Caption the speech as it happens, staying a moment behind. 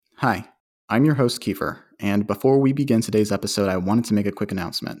Hi, I'm your host Kiefer, and before we begin today's episode, I wanted to make a quick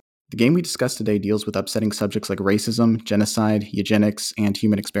announcement. The game we discussed today deals with upsetting subjects like racism, genocide, eugenics, and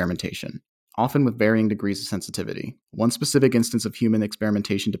human experimentation, often with varying degrees of sensitivity. One specific instance of human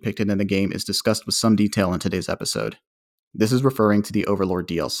experimentation depicted in the game is discussed with some detail in today's episode. This is referring to the Overlord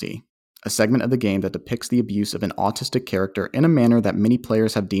DLC, a segment of the game that depicts the abuse of an autistic character in a manner that many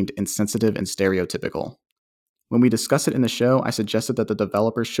players have deemed insensitive and stereotypical. When we discussed it in the show, I suggested that the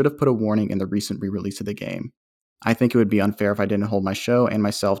developers should have put a warning in the recent re-release of the game. I think it would be unfair if I didn't hold my show and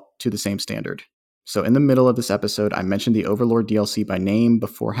myself to the same standard. So in the middle of this episode, I mentioned the Overlord DLC by name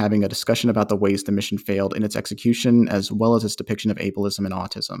before having a discussion about the ways the mission failed in its execution, as well as its depiction of ableism and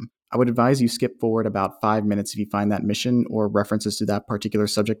autism. I would advise you skip forward about 5 minutes if you find that mission or references to that particular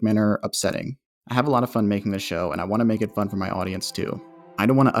subject matter upsetting. I have a lot of fun making this show, and I want to make it fun for my audience too. I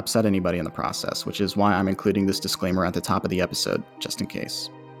don't want to upset anybody in the process, which is why I'm including this disclaimer at the top of the episode, just in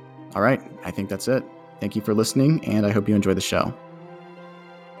case. Alright, I think that's it. Thank you for listening, and I hope you enjoy the show.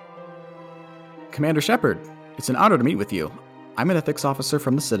 Commander Shepard, it's an honor to meet with you. I'm an ethics officer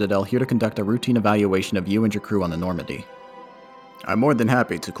from the Citadel here to conduct a routine evaluation of you and your crew on the Normandy. I'm more than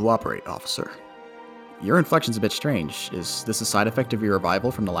happy to cooperate, officer. Your inflection's a bit strange. Is this a side effect of your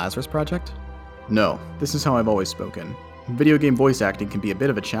arrival from the Lazarus Project? No, this is how I've always spoken. Video game voice acting can be a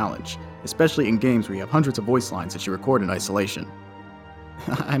bit of a challenge, especially in games where you have hundreds of voice lines that you record in isolation.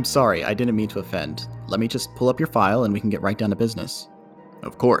 I'm sorry, I didn't mean to offend. Let me just pull up your file and we can get right down to business.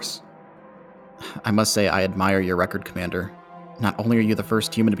 Of course. I must say I admire your record, Commander. Not only are you the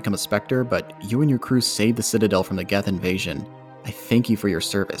first human to become a Spectre, but you and your crew saved the Citadel from the Geth invasion. I thank you for your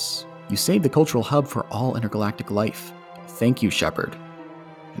service. You saved the cultural hub for all intergalactic life. Thank you, Shepard.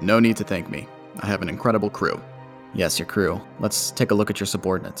 No need to thank me. I have an incredible crew. Yes, your crew. Let's take a look at your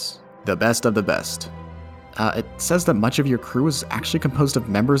subordinates. The best of the best. It says that much of your crew is actually composed of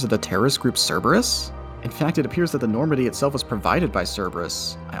members of the terrorist group Cerberus? In fact, it appears that the Normandy itself was provided by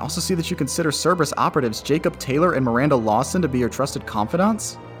Cerberus. I also see that you consider Cerberus operatives Jacob Taylor and Miranda Lawson to be your trusted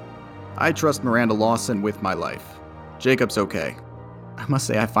confidants? I trust Miranda Lawson with my life. Jacob's okay. I must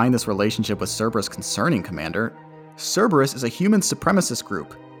say I find this relationship with Cerberus concerning, Commander. Cerberus is a human supremacist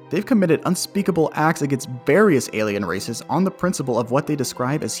group. They've committed unspeakable acts against various alien races on the principle of what they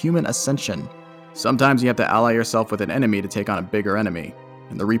describe as human ascension. Sometimes you have to ally yourself with an enemy to take on a bigger enemy,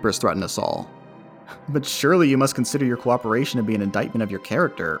 and the Reapers threaten us all. But surely you must consider your cooperation to be an indictment of your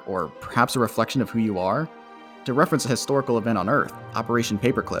character, or perhaps a reflection of who you are? To reference a historical event on Earth, Operation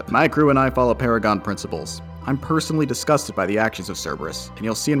Paperclip, my crew and I follow Paragon principles. I'm personally disgusted by the actions of Cerberus, and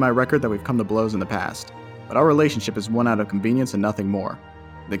you'll see in my record that we've come to blows in the past. But our relationship is one out of convenience and nothing more.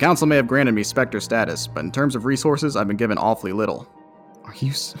 The Council may have granted me Spectre status, but in terms of resources, I've been given awfully little. Are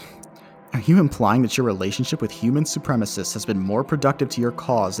you implying that your relationship with human supremacists has been more productive to your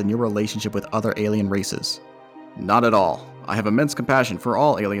cause than your relationship with other alien races? Not at all. I have immense compassion for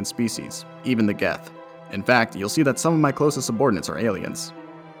all alien species, even the Geth. In fact, you'll see that some of my closest subordinates are aliens.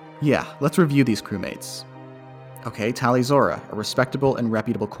 Yeah, let's review these crewmates. Okay, Talizora, a respectable and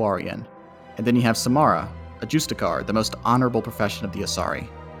reputable Quarian. And then you have Samara, a Justicar, the most honorable profession of the Asari.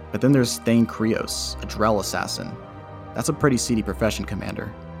 But then there's Thane Krios, a Drell assassin. That's a pretty seedy profession,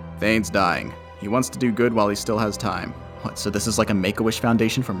 Commander. Thane's dying. He wants to do good while he still has time. What, so this is like a Make-A-Wish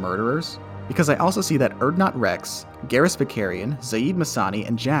Foundation for murderers? Because I also see that Erdnot Rex, Garrus Vicarian, Zaid Masani,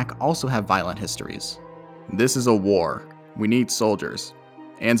 and Jack also have violent histories. This is a war. We need soldiers.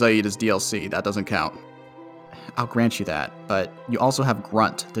 And Zaid is DLC, that doesn't count. I'll grant you that, but you also have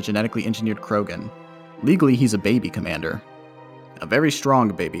Grunt, the genetically engineered Krogan. Legally, he's a baby, Commander. A very strong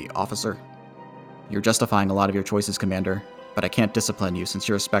baby, officer. You're justifying a lot of your choices, Commander, but I can't discipline you since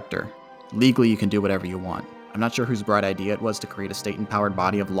you're a Spectre. Legally, you can do whatever you want. I'm not sure whose bright idea it was to create a state-empowered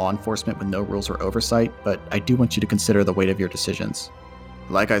body of law enforcement with no rules or oversight, but I do want you to consider the weight of your decisions.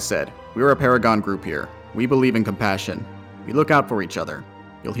 Like I said, we're a Paragon group here. We believe in compassion. We look out for each other.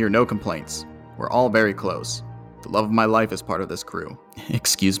 You'll hear no complaints. We're all very close. The love of my life is part of this crew.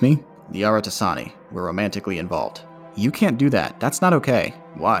 Excuse me? Liara Tassani, we're romantically involved. You can't do that. That's not okay.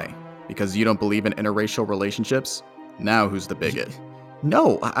 Why? Because you don't believe in interracial relationships? Now who's the bigot?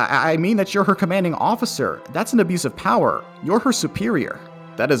 No, I mean that you're her commanding officer. That's an abuse of power. You're her superior.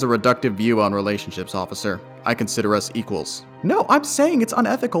 That is a reductive view on relationships, officer. I consider us equals. No, I'm saying it's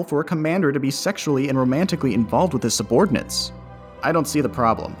unethical for a commander to be sexually and romantically involved with his subordinates. I don't see the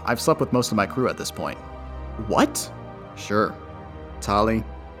problem. I've slept with most of my crew at this point. What? Sure. Tali,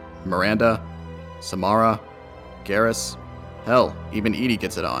 Miranda, Samara, Garrus. Hell, even Edie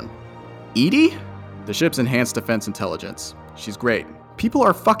gets it on. Edie? The ship's enhanced defense intelligence. She's great. People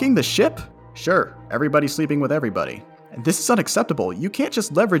are fucking the ship? Sure, everybody's sleeping with everybody. This is unacceptable. You can't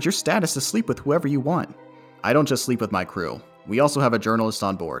just leverage your status to sleep with whoever you want. I don't just sleep with my crew. We also have a journalist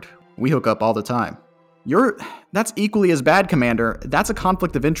on board. We hook up all the time. That's equally as bad, Commander. That's a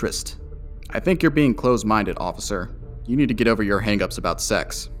conflict of interest. I think you're being closed-minded, officer. You need to get over your hang-ups about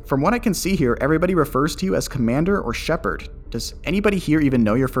sex. From what I can see here, everybody refers to you as Commander or Shepard. Does anybody here even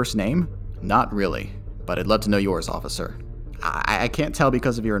know your first name? Not really, but I'd love to know yours, officer. I can't tell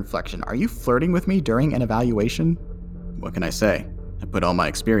because of your inflection. Are you flirting with me during an evaluation? What can I say? I put all my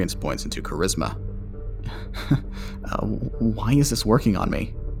experience points into charisma. Why is this working on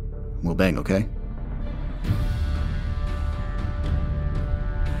me? We'll bang, okay?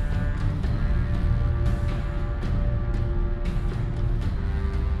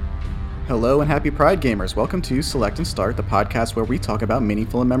 Hello and happy Pride gamers. Welcome to Select and Start, the podcast where we talk about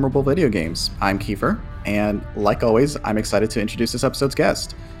meaningful and memorable video games. I'm Kiefer, and like always, I'm excited to introduce this episode's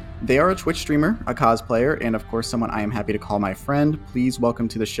guest. They are a Twitch streamer, a cosplayer, and of course someone I am happy to call my friend. Please welcome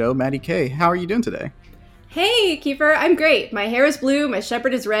to the show, Maddie Kay. How are you doing today? Hey, Kiefer, I'm great. My hair is blue, my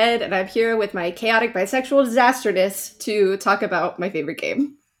shepherd is red, and I'm here with my chaotic bisexual disasterness to talk about my favorite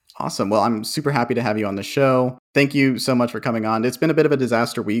game. Awesome. Well, I'm super happy to have you on the show. Thank you so much for coming on. It's been a bit of a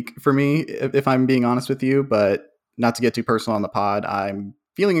disaster week for me, if I'm being honest with you, but not to get too personal on the pod, I'm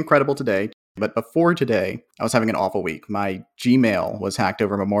feeling incredible today. But before today, I was having an awful week. My Gmail was hacked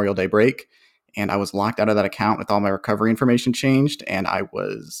over Memorial Day break, and I was locked out of that account with all my recovery information changed, and I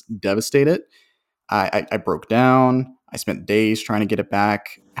was devastated. I broke down. I spent days trying to get it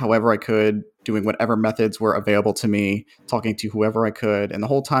back however I could, doing whatever methods were available to me, talking to whoever I could. And the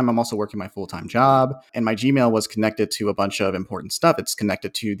whole time I'm also working my full-time job. And my Gmail was connected to a bunch of important stuff. It's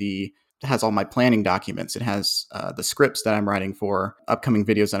connected to it has all my planning documents. It has the scripts that I'm writing for upcoming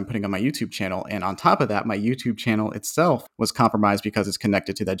videos that I'm putting on my YouTube channel. And on top of that, my YouTube channel itself was compromised because it's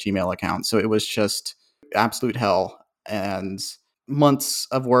connected to that Gmail account. So it was just absolute hell. And months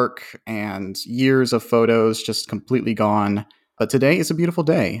of work and years of photos just completely gone. But today is a beautiful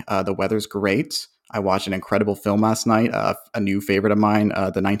day. The weather's great. I watched an incredible film last night, a new favorite of mine,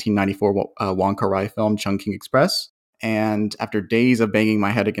 the 1994 Wong Kar-wai film, Chungking Express. And after days of banging my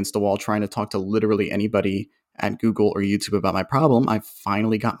head against the wall trying to talk to literally anybody at Google or YouTube about my problem, I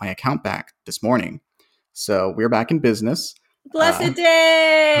finally got my account back this morning. So we're back in business. Blessed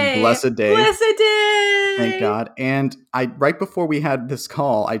day! Blessed day. Blessed day! Thank God. And right before we had this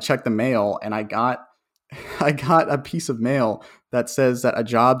call, I checked the mail and I got a piece of mail that says that a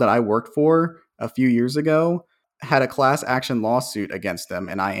job that I worked for a few years ago had a class action lawsuit against them,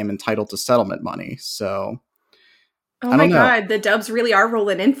 and I am entitled to settlement money. So, oh my God, the dubs really are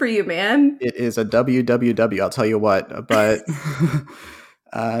rolling in for you, man. It is a WWW, I'll tell you what. But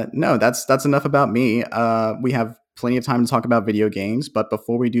no, that's enough about me. We have plenty of time to talk about video games, but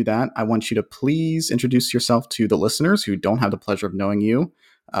before we do that, I want you to please introduce yourself to the listeners who don't have the pleasure of knowing you.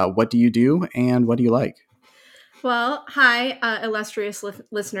 What do you do and what do you like? Well, hi, illustrious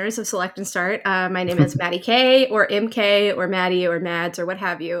listeners of Select and Start. My name is Maddie Kay, or MK, or Maddie, or Mads, or what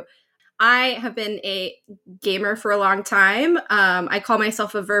have you. I have been a gamer for a long time. I call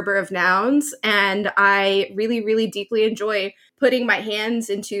myself a verber of nouns, and I really, really deeply enjoy putting my hands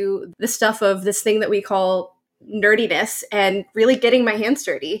into the stuff of this thing that we call nerdiness and really getting my hands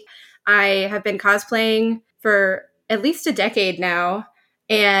dirty. I have been cosplaying for at least a decade now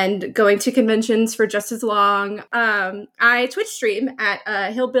and going to conventions for just as long. I Twitch stream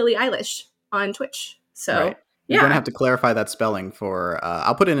at Hillbilly Eilish on Twitch. So right. You're going to have to clarify that spelling for,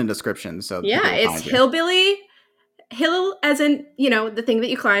 I'll put it in the description. So yeah, it's Hillbilly, Hill as in, the thing that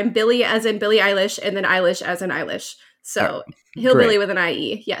you climb, Billy as in Billie Eilish, and then Eilish as in Eilish. So Hillbilly with an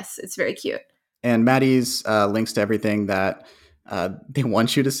IE. Yes, it's very cute. And Maddie's links to everything that they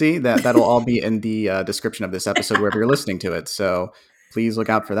want you to see, that'll all be in the description of this episode, wherever you're listening to it. So please look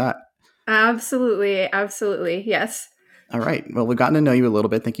out for that. Absolutely. Absolutely. Yes. All right. Well, we've gotten to know you a little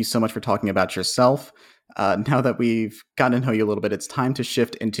bit. Thank you so much for talking about yourself. Now that we've gotten to know you a little bit, it's time to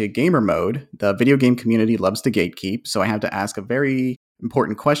shift into gamer mode. The video game community loves to gatekeep, so I have to ask a very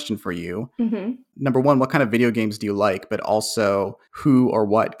important question for you. Mm-hmm. Number one, what kind of video games do you like? But also, who or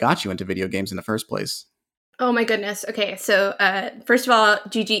what got you into video games in the first place? Oh my goodness. Okay, so first of all,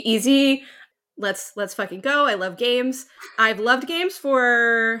 GG easy. Let's fucking go. I love games. I've loved games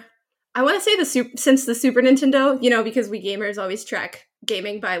for, I want to say since the Super Nintendo, because we gamers always track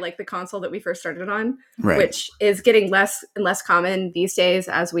gaming by like the console that we first started on, right, which is getting less and less common these days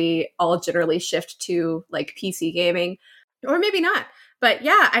as we all generally shift to like PC gaming, or maybe not. But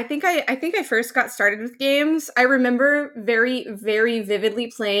yeah, I think I first got started with games. I remember very, very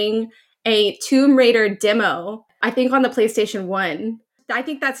vividly playing a Tomb Raider demo, I think on the PlayStation 1. I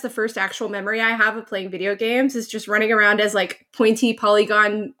think that's the first actual memory I have of playing video games, is just running around as like pointy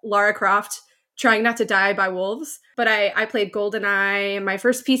polygon Lara Croft, trying not to die by wolves. But I played GoldenEye. My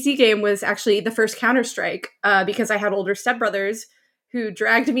first PC game was actually the first Counter-Strike, because I had older stepbrothers who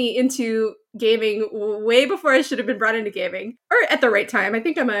dragged me into gaming way before I should have been brought into gaming, or at the right time. I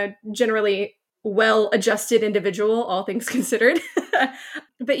think I'm a generally well-adjusted individual, all things considered.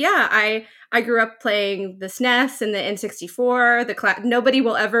 But yeah, I grew up playing the SNES and the N64. Nobody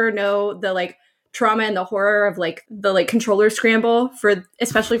will ever know the like trauma and the horror of like the like controller scramble, for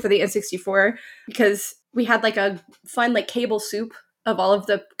especially for the N64, because we had like a fun like cable soup of all of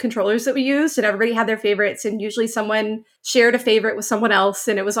the controllers that we used, and everybody had their favorites, and usually someone shared a favorite with someone else,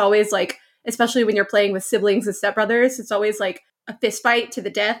 and it was always like, especially when you're playing with siblings and stepbrothers, it's always like a fist fight to the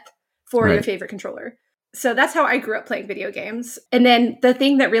death for your favorite controller. So that's how I grew up playing video games. And then the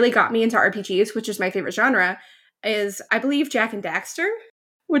thing that really got me into RPGs, which is my favorite genre, is I believe Jak and Daxter,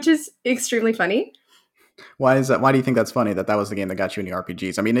 which is extremely funny. Why is that? Why do you think that's funny that was the game that got you into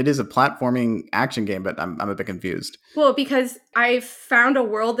RPGs? I mean, it is a platforming action game, but I'm a bit confused. Well, because I found a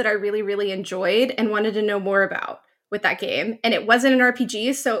world that I really, really enjoyed and wanted to know more about with that game. And it wasn't an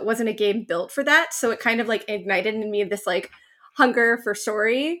RPG, so it wasn't a game built for that. So it kind of like ignited in me this like hunger for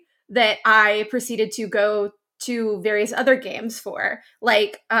story that I proceeded to go to various other games for.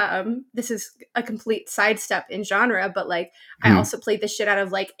 Like, this is a complete sidestep in genre, but like I also played the shit out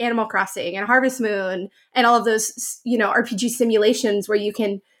of like Animal Crossing and Harvest Moon and all of those, you know, RPG simulations where you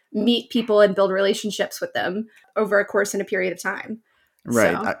can meet people and build relationships with them over a course in a period of time.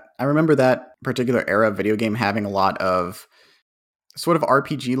 Right. So. I remember that particular era of video game having a lot of sort of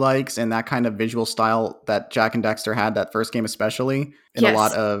RPG likes and that kind of visual style that Jak and Daxter had, that first game especially, and a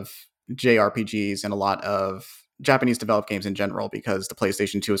lot of JRPGs and a lot of Japanese developed games in general, because the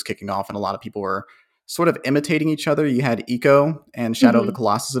PlayStation 2 was kicking off and a lot of people were sort of imitating each other. You had Ico and Shadow of the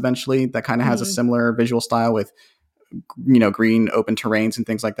Colossus eventually that kind of has a similar visual style with, you know, green open terrains and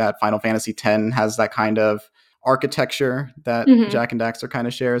things like that. Final Fantasy X has that kind of architecture that Jak and Daxter kind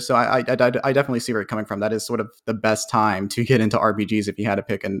of shares. So I definitely see where you're coming from. That is sort of the best time to get into RPGs if you had to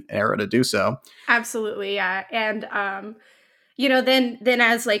pick an era to do so. Absolutely, yeah. And you know, then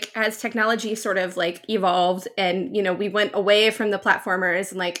as technology sort of like evolved, and you know, we went away from the platformers,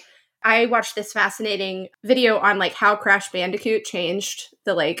 and like I watched this fascinating video on like how Crash Bandicoot changed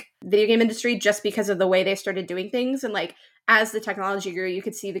the like video game industry just because of the way they started doing things. And like as the technology grew, you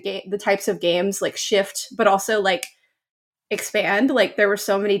could see the types of games like shift, but also like expand. Like there were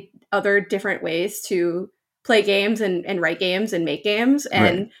so many other different ways to play games and write games and make games.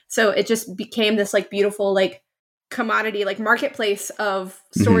 And so it just became this like beautiful like commodity, like marketplace of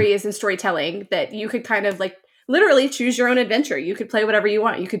stories and storytelling that you could kind of like literally choose your own adventure. You could play whatever you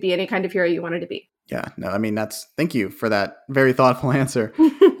want. You could be any kind of hero you wanted to be. Yeah, no, I mean, thank you for that very thoughtful answer.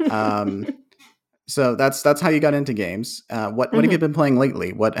 So that's how you got into games. What have you been playing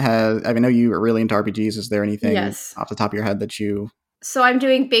lately? I know you were really into RPGs. Is there anything off the top of your head that you... So I'm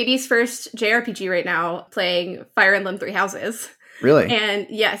doing baby's first JRPG right now, playing Fire Emblem Three Houses. Really? And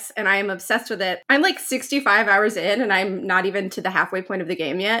yes, and I am obsessed with it. I'm like 65 hours in, and I'm not even to the halfway point of the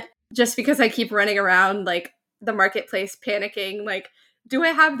game yet, just because I keep running around like the marketplace panicking, like, do I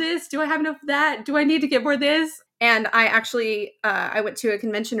have this? Do I have enough of that? Do I need to get more of this? And I actually, I went to a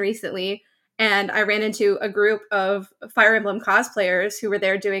convention recently, and I ran into a group of Fire Emblem cosplayers who were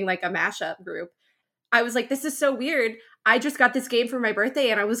there doing like a mashup group. I was like, this is so weird. I just got this game for my birthday,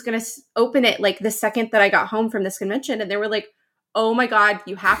 and I was going to open it like the second that I got home from this convention. And they were like, oh my God,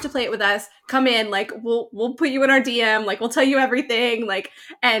 you have to play it with us. Come in, like we'll put you in our DM, like we'll tell you everything. Like,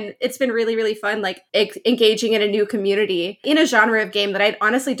 and it's been really, really fun, like engaging in a new community in a genre of game that I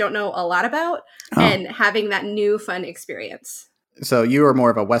honestly don't know a lot about, and having that new fun experience. So you are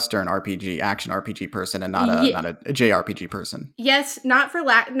more of a Western RPG, action RPG person, and not a JRPG person. Yes, not for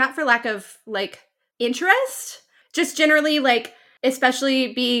lack of like interest, just generally like,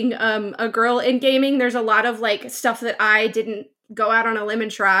 especially being a girl in gaming, there's a lot of like stuff that I didn't go out on a limb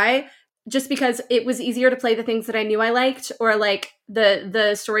and try, just because it was easier to play the things that I knew I liked, or like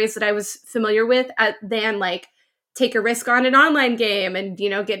the stories that I was familiar with, than like take a risk on an online game and, you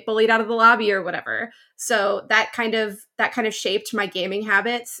know, get bullied out of the lobby or whatever. So that kind of shaped my gaming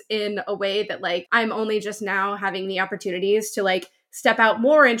habits in a way that like I'm only just now having the opportunities to like step out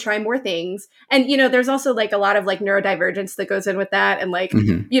more and try more things. And, you know, there's also like a lot of like neurodivergence that goes in with that, and like,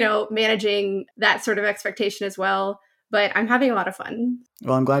 you know, managing that sort of expectation as well. But I'm having a lot of fun.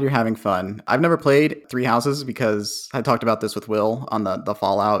 Well, I'm glad you're having fun. I've never played Three Houses because I talked about this with Will on the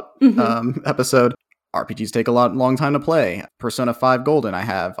Fallout episode. RPGs take a long time to play. Persona 5 Golden I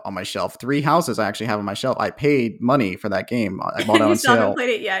have on my shelf. 3 Houses I actually have on my shelf. I paid money for that game. I bought it You on still haven't sale. played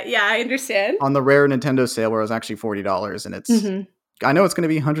it yet. Yeah, I understand. On the rare Nintendo sale where it was actually $40. And I know it's going to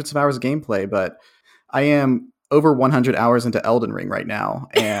be hundreds of hours of gameplay, but I am over 100 hours into Elden Ring right now.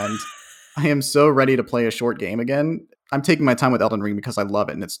 And I am so ready to play a short game again. I'm taking my time with Elden Ring because I love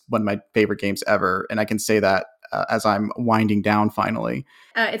it. And it's one of my favorite games ever. And I can say that as I'm winding down finally.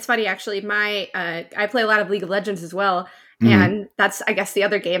 It's funny, actually. I play a lot of League of Legends as well, and that's, I guess, the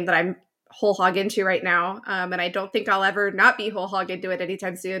other game that I'm whole hog into right now. And I don't think I'll ever not be whole hog into it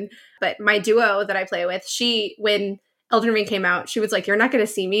anytime soon. But my duo that I play with, when Elden Ring came out, she was like, "You're not going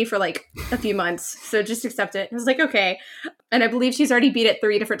to see me for like a few months, so just accept it." I was like, "Okay." And I believe she's already beat it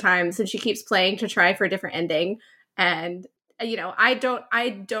 3 different times, and she keeps playing to try for a different ending. And I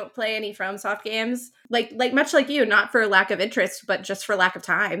don't play any FromSoft games, like much like you, not for lack of interest, but just for lack of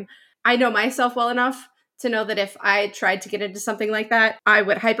time. I know myself well enough to know that if I tried to get into something like that, I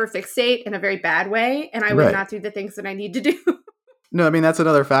would hyperfixate in a very bad way, and I would not do the things that I need to do. No, I mean, that's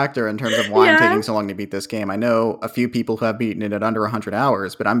another factor in terms of why I'm taking so long to beat this game. I know a few people who have beaten it at under 100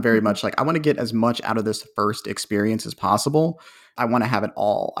 hours, but I'm very much like, I want to get as much out of this first experience as possible. I want to have it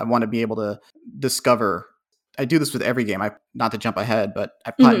all. I want to be able to discover. I do this with every game. Not to jump ahead, but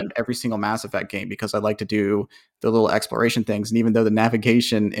I platinumed every single Mass Effect game because I like to do the little exploration things. And even though the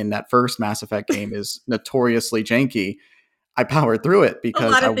navigation in that first Mass Effect game is notoriously janky, I powered through it because a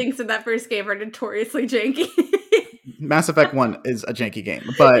lot of things in that first game are notoriously janky. Mass Effect 1 is a janky game,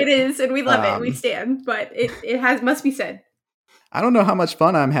 but it is, and we love it. We stand, but it must be said. I don't know how much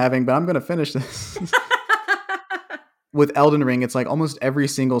fun I'm having, but I'm going to finish this. With Elden Ring, it's like almost every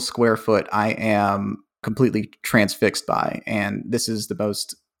single square foot I am completely transfixed by, and this is the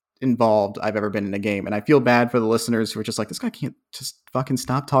most involved I've ever been in a game. And I feel bad for the listeners who are just like, this guy can't just fucking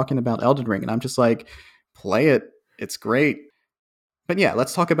stop talking about Elden Ring. And I'm just like, play it. It's great. But yeah,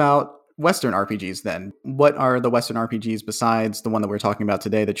 let's talk about Western RPGs then. What are the Western RPGs besides the one that we're talking about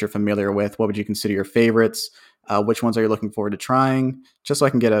today that you're familiar with? What would you consider your favorites? Which ones are you looking forward to trying? Just so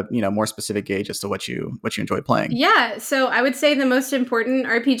I can get a more specific gauge as to what you enjoy playing. Yeah, so I would say the most important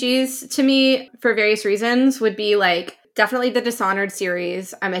RPGs to me for various reasons would be like definitely the Dishonored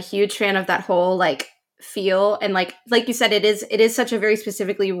series. I'm a huge fan of that whole like feel, and like you said, it is such a very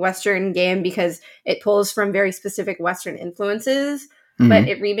specifically Western game because it pulls from very specific Western influences, but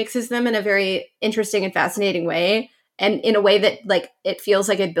it remixes them in a very interesting and fascinating way, and in a way that like it feels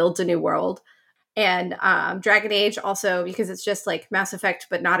like it builds a new world. And Dragon Age also, because it's just like Mass Effect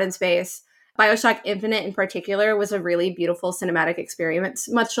but not in space. BioShock Infinite in particular was a really beautiful cinematic experience,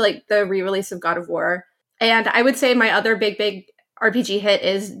 much like the re-release of God of War. And I would say my other big RPG hit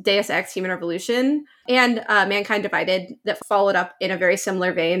is Deus Ex Human Revolution and Mankind Divided, that followed up in a very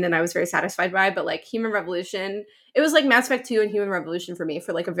similar vein and I was very satisfied by. But like Human Revolution, it was like Mass Effect 2 and Human Revolution for me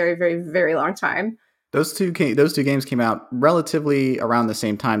for like a very, very, very long time. Those two games came out relatively around the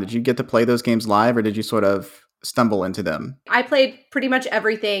same time. Did you get to play those games live, or did you sort of stumble into them? I played pretty much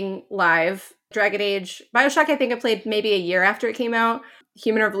everything live. Dragon Age, BioShock, I think I played maybe a year after it came out.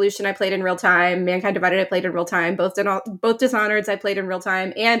 Human Revolution, I played in real time. Mankind Divided, I played in real time. Both Dishonoreds, I played in real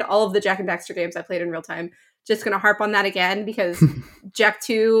time. And all of the Jak and Daxter games, I played in real time. Just going to harp on that again because Jak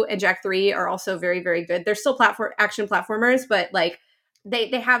 2 and Jak 3 are also very, very good. They're still action platformers, but like they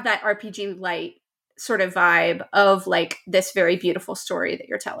have that RPG light sort of vibe of like this very beautiful story that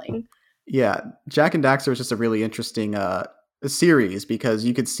you're telling. Yeah, Jak and Daxter is just a really interesting series because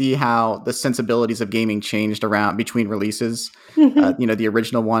you could see how the sensibilities of gaming changed around between releases. The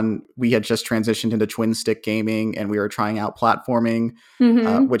original one, we had just transitioned into twin stick gaming and we were trying out platforming,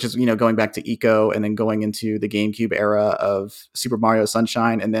 which is, going back to Eco and then going into the GameCube era of Super Mario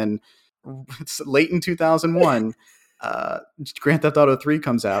Sunshine. And then it's late in 2001, Grand Theft Auto 3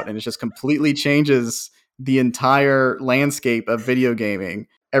 comes out and it just completely changes the entire landscape of video gaming.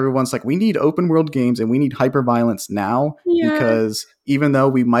 Everyone's like, we need open world games and we need hyper violence now because even though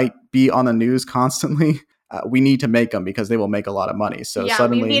we might be on the news constantly, we need to make them because they will make a lot of money. So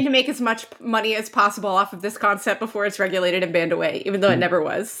suddenly we need to make as much money as possible off of this concept before it's regulated and banned away, even though it never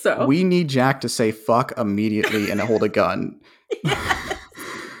was. So we need Jak to say fuck immediately and hold a gun.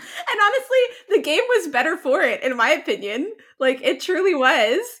 And honestly, the game was better for it, in my opinion. Like, it truly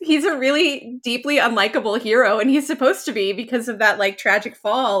was. He's a really deeply unlikable hero, and he's supposed to be because of that, like, tragic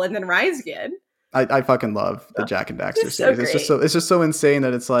fall and then rise again. I fucking love the Jak and Daxter series. So it's just so insane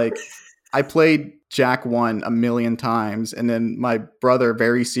that it's like, I played Jak 1 a million times, and then my older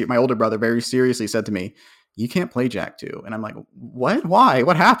brother very seriously said to me, you can't play Jak 2. And I'm like, what? Why?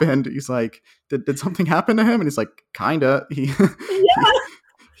 What happened? He's like, did something happen to him? And he's like, kinda.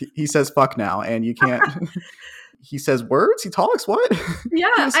 he says fuck now, and you can't. He says words. He talks. What?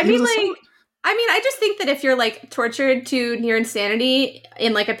 Yeah, He was a son. I just think that if you're like tortured to near insanity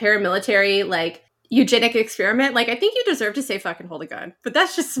in like a paramilitary like eugenic experiment, like I think you deserve to say fucking hold a gun. But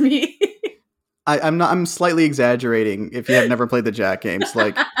that's just me. I'm slightly exaggerating if you have never played the Jack games.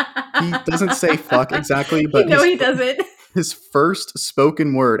 Like, he doesn't say fuck exactly, but he doesn't. His first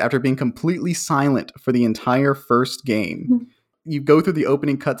spoken word after being completely silent for the entire first game. You go through the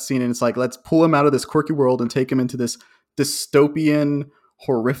opening cutscene and it's like, let's pull him out of this quirky world and take him into this dystopian,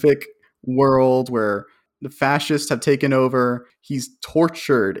 horrific world where the fascists have taken over. He's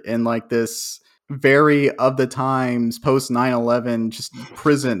tortured in like this very of the times post 9/11 just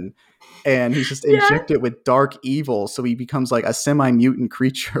prison, and he's just injected with dark evil, so he becomes like a semi-mutant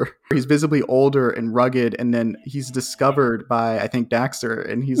creature. He's visibly older and rugged, and then he's discovered by, I think, Daxter,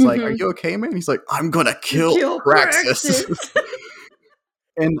 and he's like, are you okay, man? He's like, I'm gonna kill Praxis.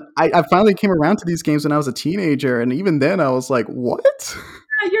 And I finally came around to these games when I was a teenager, and even then I was like, what?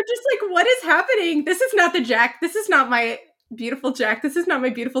 You're just like, what is happening? This is not the Jack. This is not my beautiful Jack. This is not my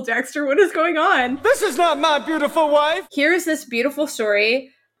beautiful Daxter. What is going on? This is not my beautiful wife. Here's this beautiful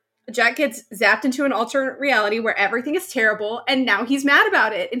story. Jack gets zapped into an alternate reality where everything is terrible, and now he's mad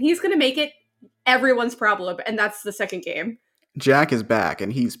about it, and he's going to make it everyone's problem, and that's the second game. Jack is back,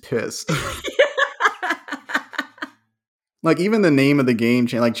 and he's pissed. Like, even the name of the game,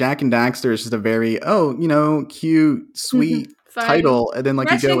 like, Jack and Daxter is just a very, cute, sweet title, and then, like,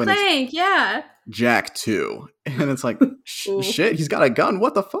 Ratchet you go and Clank, yeah. Jack 2, and it's like, shit, he's got a gun,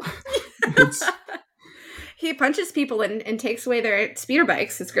 what the fuck? He punches people and takes away their speeder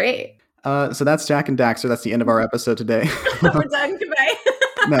bikes. It's great. So that's Jack and Daxter. That's the end of our episode today. We're done. Goodbye.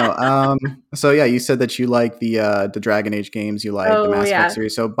 No. So yeah, you said that you like the Dragon Age games. You like the Mass Effect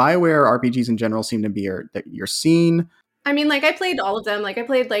series. So BioWare RPGs in general seem to be your scene. I mean, like, I played all of them. Like, I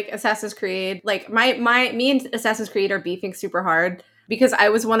played like Assassin's Creed. Like, me and Assassin's Creed are beefing super hard because I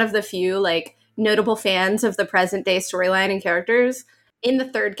was one of the few like notable fans of the present day storyline and characters. In the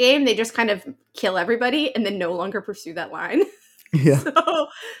third game, they just kind of kill everybody and then no longer pursue that line. Yeah.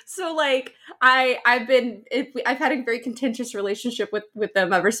 So like I've had a very contentious relationship with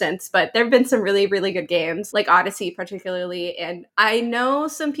them ever since, but there've been some really, really good games, like Odyssey particularly. And I know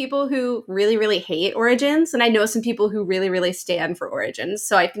some people who really, really hate Origins, and I know some people who really, really stand for Origins.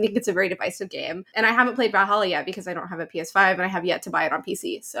 So I think it's a very divisive game. And I haven't played Valhalla yet because I don't have a PS5 and I have yet to buy it on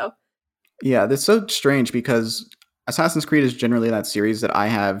PC. So yeah, that's so strange because Assassin's Creed is generally that series that I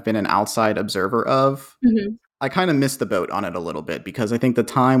have been an outside observer of. Mm-hmm. I kind of missed the boat on it a little bit because I think the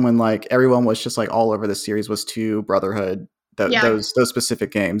time when like everyone was just like all over the series was to Brotherhood, those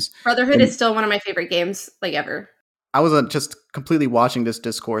specific games. Brotherhood is still one of my favorite games like ever. I was just completely watching this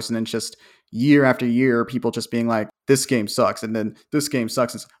discourse, and then just year after year, people just being like, this game sucks, and then this game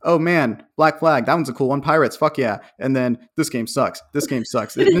sucks. It's, oh man, Black Flag, that one's a cool one. Pirates, fuck yeah. And then this game sucks. This game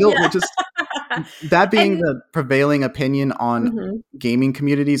sucks. It just that being the prevailing opinion on gaming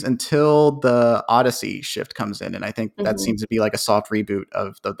communities until the Odyssey shift comes in. And I think that seems to be like a soft reboot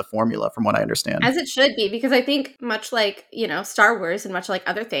of the formula from what I understand. As it should be, because I think much like, Star Wars and much like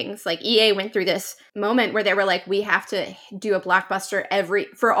other things, like EA went through this moment where they were like, we have to do a blockbuster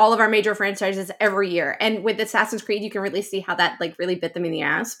for all of our major franchises every year. And with Assassin's Creed, you can really see how that like really bit them in the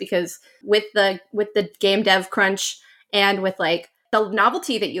ass, because with the game dev crunch and with like the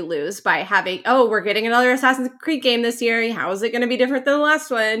novelty that you lose by having, we're getting another Assassin's Creed game this year. How is it going to be different than the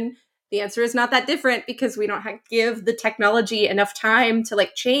last one? The answer is not that different because we don't give the technology enough time to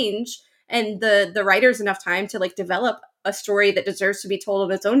like change, and the writers enough time to like develop a story that deserves to be told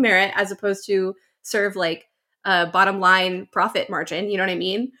on its own merit, as opposed to serve like a bottom line profit margin. You know what I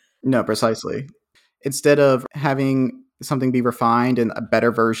mean? No, precisely. Instead of having something be refined and a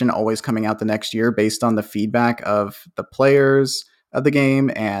better version always coming out the next year based on the feedback of the players of the game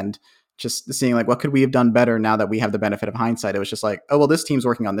and just seeing like, what could we have done better now that we have the benefit of hindsight? It was just like, oh, well, this team's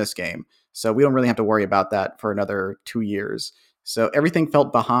working on this game, so we don't really have to worry about that for another 2 years. So everything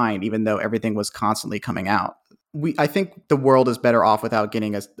felt behind, even though everything was constantly coming out. I think the world is better off without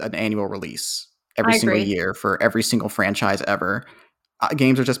getting an annual release every single year for every single franchise ever.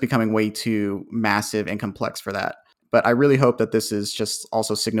 Games are just becoming way too massive and complex for that. But I really hope that this is just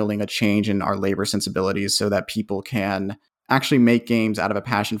also signaling a change in our labor sensibilities so that people can actually make games out of a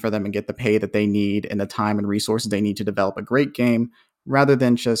passion for them and get the pay that they need and the time and resources they need to develop a great game, rather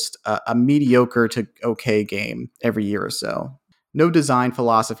than just a mediocre to okay game every year or so. No design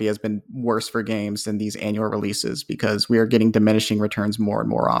philosophy has been worse for games than these annual releases because we are getting diminishing returns more and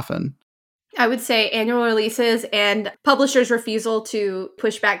more often. I would say annual releases and publishers' refusal to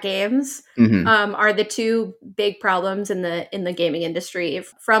push back games Mm-hmm. are the two big problems in the gaming industry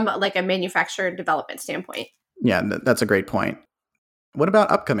from like a manufacturer and development standpoint. Yeah, that's a great point. What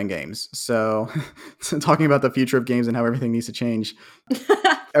about upcoming games? So, talking about the future of games and how everything needs to change,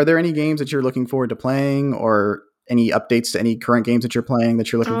 are there any games that you're looking forward to playing, or any updates to any current games that you're playing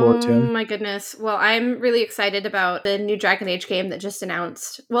that you're looking forward Oh to? my goodness. Well, I'm really excited about the new Dragon Age game that just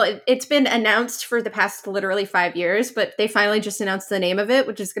announced. Well, it's been announced for the past literally 5 years, but they finally just announced the name of it,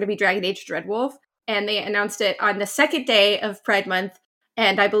 which is going to be Dragon Age Dreadwolf. And they announced it on the second day of Pride Month.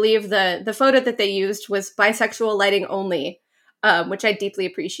 And I believe the photo that they used was bisexual lighting only, which I deeply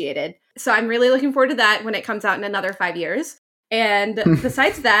appreciated. So I'm really looking forward to that when it comes out in another 5 years. And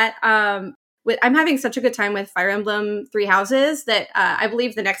besides that, I'm having such a good time with Fire Emblem Three Houses that I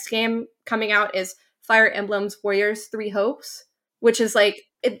believe the next game coming out is Fire Emblem's Warriors Three Hopes, which is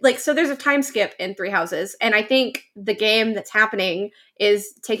so there's a time skip in Three Houses, and I think the game that's happening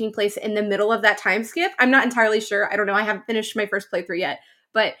is taking place in the middle of that time skip. I'm not entirely sure. I don't know. I haven't finished my first playthrough yet,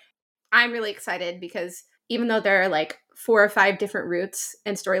 but I'm really excited because even though there are like 4 or 5 different routes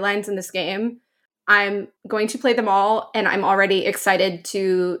and storylines in this game, I'm going to play them all, and I'm already excited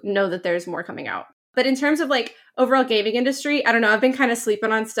to know that there's more coming out. But in terms of like overall gaming industry, I don't know, I've been kind of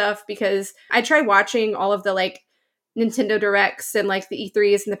sleeping on stuff because I tried watching all of the like Nintendo Directs and like the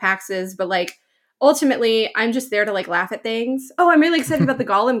E3s and the PAXs, but like ultimately I'm just there to like laugh at things. Oh, I'm really excited about the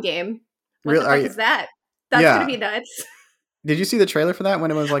Gollum game. What Really? the fuck is that? That's Yeah. gonna be nuts. Did you see the trailer for that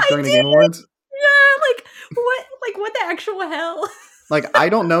when it was like I during the did! Game Awards? Yeah, what the actual hell? Like, I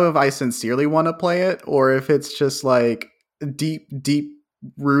don't know if I sincerely want to play it or if it's just like deep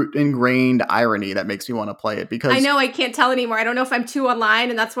root ingrained irony that makes me want to play it, because I know I can't tell anymore. I don't know if I'm too online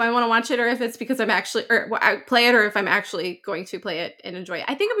and that's why I want to watch it, or if it's because I play it, or if I'm actually going to play it and enjoy it.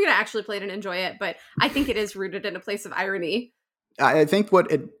 I think I'm going to actually play it and enjoy it, but I think it is rooted in a place of irony. I think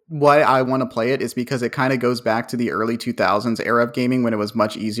why I want to play it is because it kind of goes back to the early 2000s era of gaming, when it was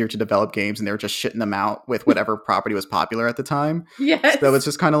much easier to develop games and they were just shitting them out with whatever property was popular at the time. Yes. So it's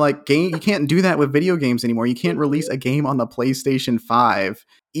just kind of like you can't do that with video games anymore. You can't release a game on the PlayStation 5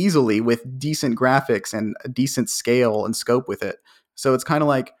 easily with decent graphics and a decent scale and scope with it. So it's kind of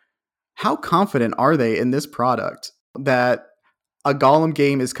like, how confident are they in this product that a Gollum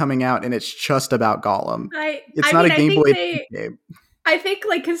game is coming out and it's just about Gollum? It's not a Game Boy game. I think,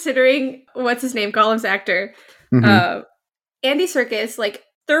 like, considering what's his name, Gollum's actor, Mm-hmm. Andy Serkis, like,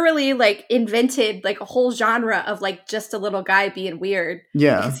 thoroughly like invented like a whole genre of like just a little guy being weird.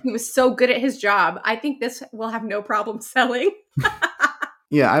 Yeah, because he was so good at his job. I think this will have no problem selling.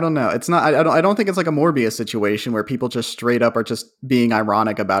 Yeah, I don't know. It's not. I don't think it's like a Morbius situation where people just straight up are just being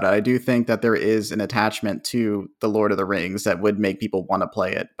ironic about it. I do think that there is an attachment to the Lord of the Rings that would make people want to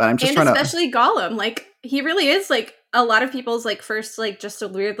play it. But I'm just trying especially Gollum. Like, he really is like a lot of people's like first like just a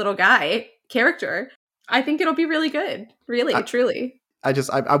weird little guy character. I think it'll be really good. Really, truly.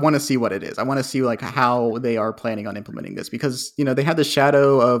 I want to see what it is. I want to see like how they are planning on implementing this, because, you know, they had the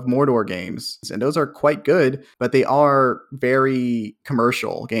Shadow of Mordor games and those are quite good, but they are very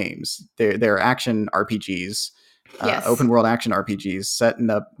commercial games. They're action RPGs, Yes. open world action RPGs set in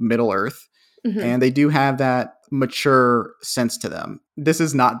the Middle Earth. Mm-hmm. And they do have that mature sense to them. This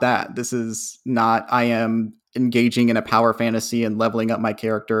is not that. This is not, I am engaging in a power fantasy and leveling up my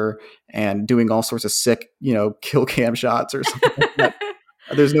character and doing all sorts of sick, you know, kill cam shots or something like that.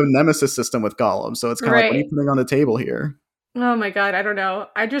 There's no nemesis system with Gollum, so it's kind of like, what are you putting on the table here? Oh my god, I don't know.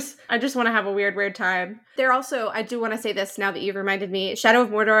 I just want to have a weird time. They're also, I do want to say this now that you've reminded me, Shadow of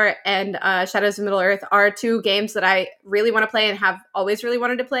Mordor and Shadows of Middle Earth are two games that I really want to play and have always really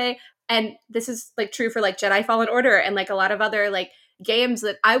wanted to play. And this is like true for like Jedi Fallen Order and like a lot of other like games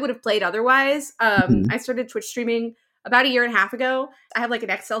that I would have played otherwise. I started Twitch streaming about a year and a half ago. I have like an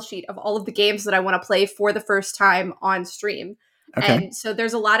Excel sheet of all of the games that I want to play for the first time on stream. Okay. And so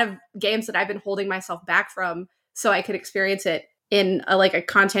there's a lot of games that I've been holding myself back from so I could experience it in a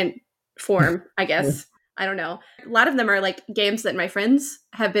content form, I guess. I don't know. A lot of them are like games that my friends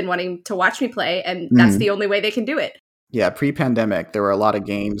have been wanting to watch me play, and that's the only way they can do it. Yeah, pre-pandemic, there were a lot of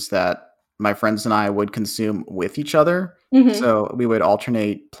games that my friends and I would consume with each other. Mm-hmm. So we would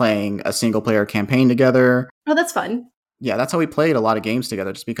alternate playing a single-player campaign together. Oh, that's fun. Yeah, that's how we played a lot of games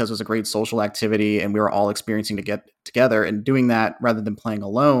together, just because it was a great social activity and we were all experiencing to get together, and doing that rather than playing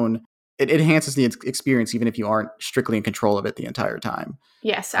alone, it enhances the experience even if you aren't strictly in control of it the entire time.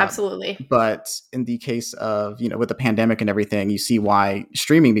 Yes, absolutely. But in the case of, you know, with the pandemic and everything, you see why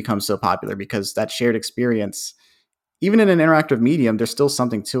streaming becomes so popular, because that shared experience, even in an interactive medium, there's still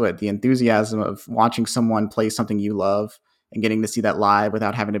something to it. The enthusiasm of watching someone play something you love and getting to see that live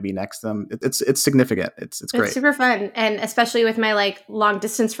without having to be next to them. It's significant. It's great. It's super fun. And especially with my like long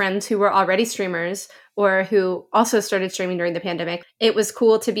distance friends who were already streamers or who also started streaming during the pandemic, it was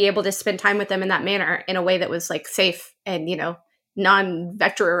cool to be able to spend time with them in that manner in a way that was like safe and,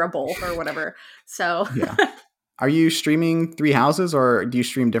 non-vectorable or whatever. So yeah. Are you streaming Three Houses, or do you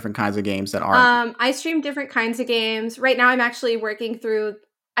stream different kinds of games that aren't? I stream different kinds of games. Right now I'm actually working through,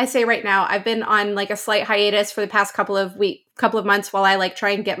 I say right now, I've been on like a slight hiatus for the past couple of months while I like try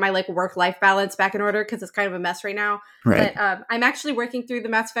and get my like work-life balance back in order because it's kind of a mess right now. Right. But I'm actually working through the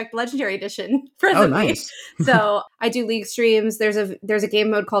Mass Effect Legendary Edition presently. Oh, nice. So I do League streams. There's a game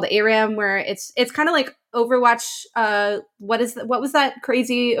mode called ARAM where it's kind of like Overwatch. What was that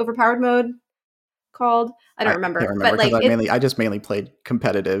crazy overpowered mode called? I don't remember. But like I just mainly played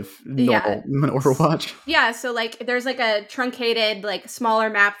competitive normal Overwatch. Yeah, so like there's like a truncated, like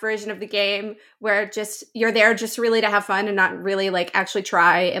smaller map version of the game where just you're there just really to have fun and not really like actually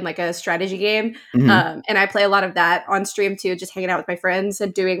try in like a strategy game. Mm-hmm. And I play a lot of that on stream too, just hanging out with my friends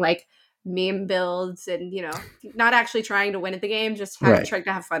and doing like meme builds and not actually trying to win at the game, just trying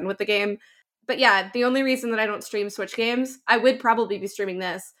to have fun with the game. But yeah, the only reason that I don't stream Switch games, I would probably be streaming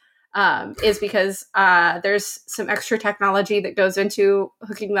this. Is because there's some extra technology that goes into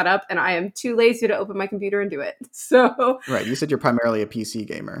hooking that up, and I am too lazy to open my computer and do it. So right, you said you're primarily a PC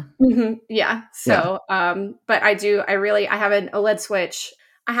gamer. Mm-hmm. Yeah. So, but I have an OLED Switch.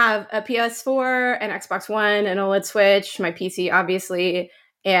 I have a PS4, an Xbox One, an OLED Switch, my PC, obviously,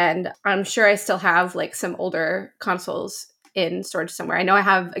 and I'm sure I still have like some older consoles in storage somewhere. I know I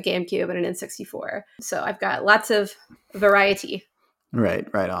have a GameCube and an N64, so I've got lots of variety. Right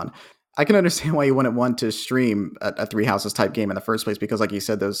on. I can understand why you wouldn't want to stream a Three Houses type game in the first place, because like you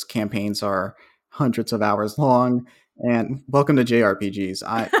said, those campaigns are hundreds of hours long. And welcome to JRPGs.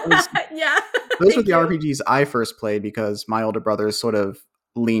 Yeah. Those were the RPGs I first played because my older brothers sort of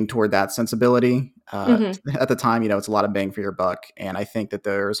leaned toward that sensibility. At the time, it's a lot of bang for your buck. And I think that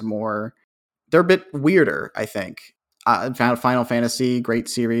they're a bit weirder, I think. Final Fantasy, great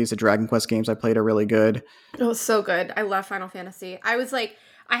series. The Dragon Quest games I played are really good. Oh, so good. I love Final Fantasy. I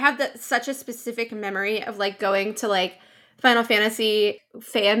have such a specific memory of like going to like Final Fantasy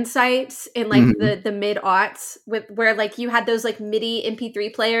fan sites in like the mid-aughts where like you had those like MIDI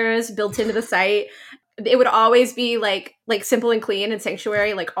MP3 players built into the site. It would always be like Simple and Clean and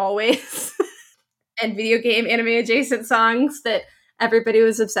Sanctuary, like always. And video game anime adjacent songs that everybody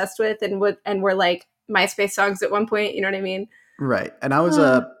was obsessed with and were like MySpace songs at one point, you know what I mean? Right. And I was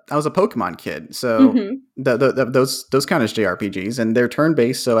a Pokemon kid. So those kind of JRPGs, and they're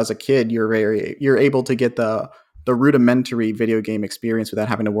turn-based, so as a kid you're able to get the rudimentary video game experience without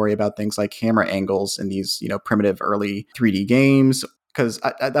having to worry about things like camera angles in these, primitive early 3D games. Because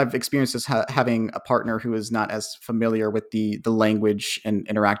I've experienced this having a partner who is not as familiar with the language and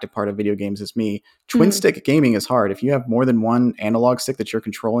interactive part of video games as me. Twin stick gaming is hard. If you have more than one analog stick that you're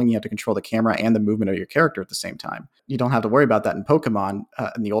controlling, you have to control the camera and the movement of your character at the same time. You don't have to worry about that in Pokemon,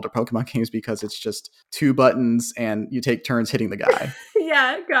 in the older Pokemon games, because it's just 2 buttons and you take turns hitting the guy.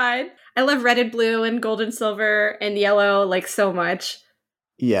 Yeah, God. I love Red and Blue and Gold and Silver and Yellow like so much.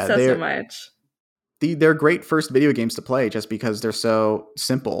 Yeah, so much. They're great first video games to play just because they're so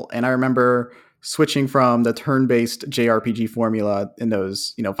simple. And I remember switching from the turn-based JRPG formula in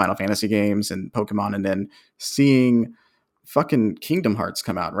those, Final Fantasy games and Pokemon, and then seeing fucking Kingdom Hearts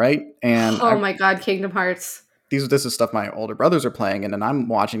come out, right? And my God, Kingdom Hearts. This is stuff my older brothers are playing, and then I'm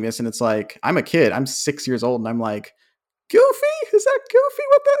watching this, and it's like, I'm a kid. I'm 6 years old, and I'm like, Goofy? Is that Goofy?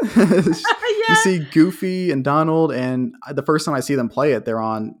 What the? Yeah. You see Goofy and Donald, and the first time I see them play it, they're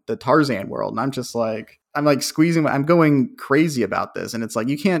on the Tarzan world, and I'm squeezing. I'm going crazy about this, and it's like,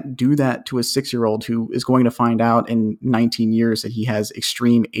 you can't do that to a 6-year-old who is going to find out in 19 years that he has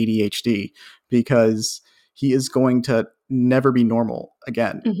extreme ADHD, because he is going to never be normal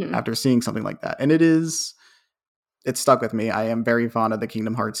again after seeing something like that. And it's stuck with me. I am very fond of the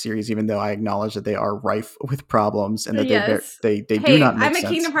Kingdom Hearts series, even though I acknowledge that they are rife with problems and that they do not make sense. I'm a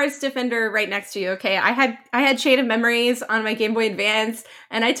Kingdom Hearts defender right next to you. Okay, I had Chain of Memories on my Game Boy Advance,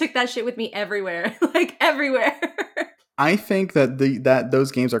 and I took that shit with me everywhere, like everywhere. I think that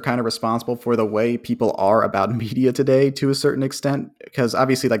those games are kind of responsible for the way people are about media today to a certain extent, because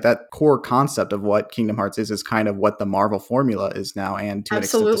obviously like that core concept of what Kingdom Hearts is kind of what the Marvel formula is now, and to an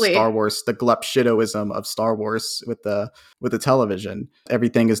extent the Star Wars, the glup shittoism of Star Wars with the television.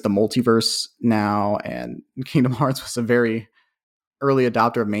 Everything is the multiverse now, and Kingdom Hearts was a very early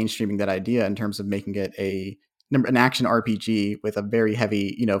adopter of mainstreaming that idea in terms of making it an action RPG with a very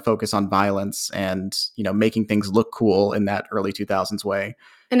heavy, focus on violence and, making things look cool in that early 2000s way.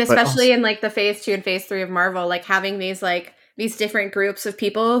 And especially in like the phase 2 and phase 3 of Marvel, like having these like these different groups of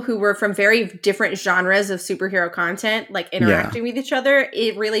people who were from very different genres of superhero content, like interacting with each other,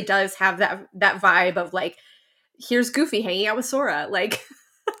 it really does have that vibe of like, here's Goofy hanging out with Sora, like.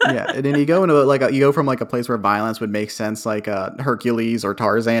 Yeah, and then you go into you go from like a place where violence would make sense, like Hercules or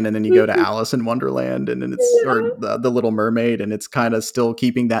Tarzan, and then you go to Alice in Wonderland, and then it's or the Little Mermaid, and it's kind of still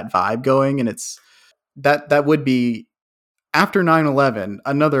keeping that vibe going, and it's that would be after 9/11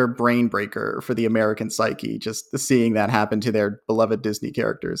 another brain breaker for the American psyche, just seeing that happen to their beloved Disney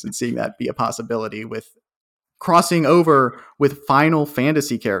characters and seeing that be a possibility with crossing over with Final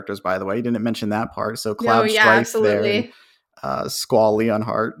Fantasy characters. By the way, you didn't mention that part, so Cloud Strife absolutely. there. Squall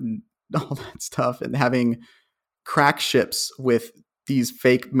Leonhardt and all that stuff, and having crack ships with these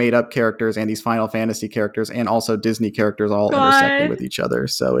fake made up characters and these Final Fantasy characters and also Disney characters all intersecting with each other.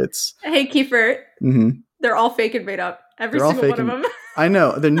 So it's hey Kiefer, they're all fake and made up. Every single one of them. I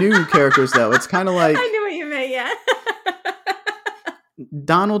know the new characters though. It's kind of like I knew what you meant. Yeah.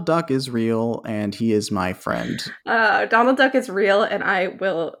 Donald Duck is real and he is my friend. Donald Duck is real and I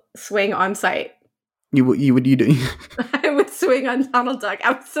will swing on sight. You do. I would swing on Donald Duck,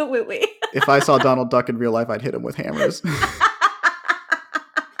 absolutely. If I saw Donald Duck in real life, I'd hit him with hammers.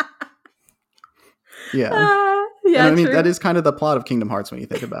 Yeah. Yeah. I mean, that is kind of the plot of Kingdom Hearts when you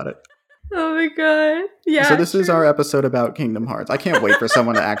think about it. Oh my god. Yeah. So this is our episode about Kingdom Hearts. I can't wait for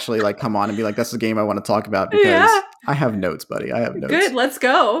someone to actually like come on and be like, "That's the game I want to talk about," because I have notes, buddy. I have notes. Good. Let's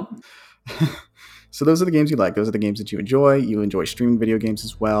go. So those are the games you like. Those are the games that you enjoy. You enjoy streaming video games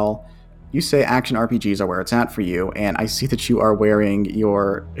as well. You say action RPGs are where it's at for you, and I see that you are wearing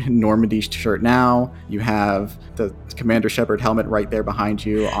your Normandy shirt now. You have the Commander Shepard helmet right there behind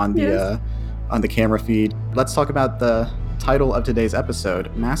you on the camera feed. Let's talk about the title of today's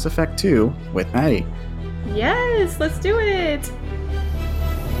episode, Mass Effect 2 with Maddie. Yes, let's do it.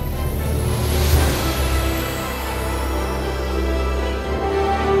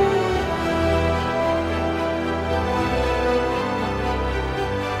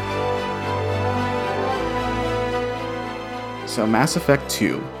 So Mass Effect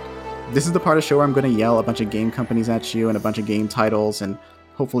 2. This is the part of the show where I'm going to yell a bunch of game companies at you and a bunch of game titles, and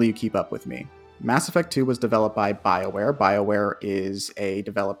hopefully you keep up with me. Mass Effect 2 was developed by BioWare. BioWare is a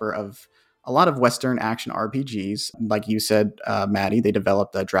developer of a lot of Western action RPGs. Like you said, Maddie, they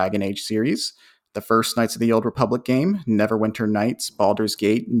developed the Dragon Age series, the first Knights of the Old Republic game, Neverwinter Nights, Baldur's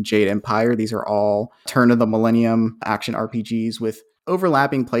Gate, and Jade Empire. These are all turn of the millennium action RPGs with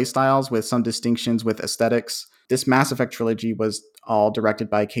overlapping playstyles with some distinctions with aesthetics. This Mass Effect trilogy was all directed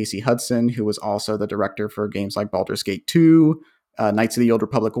by Casey Hudson, who was also the director for games like Baldur's Gate 2, Knights of the Old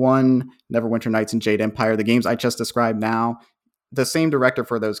Republic 1, Neverwinter Nights, and Jade Empire. The games I just described now, the same director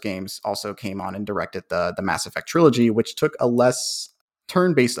for those games also came on and directed the Mass Effect trilogy, which took a less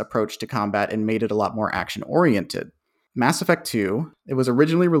turn-based approach to combat and made it a lot more action-oriented. Mass Effect 2, it was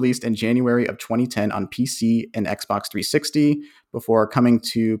originally released in January of 2010 on PC and Xbox 360 before coming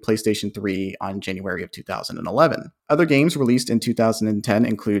to PlayStation 3 on January of 2011. Other games released in 2010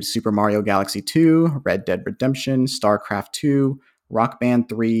 include Super Mario Galaxy 2, Red Dead Redemption, StarCraft 2, Rock Band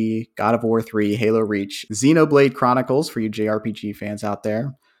 3, God of War 3, Halo Reach, Xenoblade Chronicles for you JRPG fans out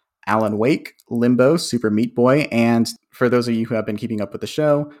there, Alan Wake, Limbo, Super Meat Boy, and for those of you who have been keeping up with the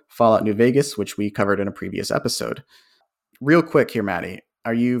show, Fallout New Vegas, which we covered in a previous episode. Real quick here, Maddie,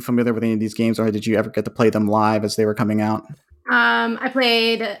 are you familiar with any of these games, or did you ever get to play them live as they were coming out? I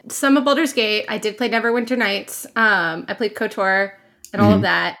played some of Baldur's Gate. I did play Neverwinter Nights. I played KOTOR and all of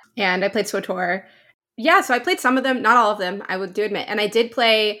that, and I played SWTOR. Yeah, so I played some of them, not all of them, I would do admit. And I did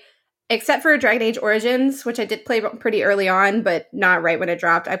play, except for Dragon Age Origins, which I did play pretty early on, but not right when it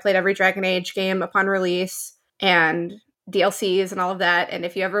dropped. I played every Dragon Age game upon release and DLCs and all of that. And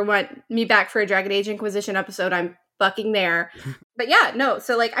if you ever want me back for a Dragon Age Inquisition episode, I'm fucking there. But yeah, no,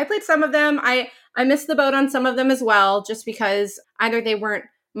 so like I played some of them. I missed the boat on some of them as well, just because either they weren't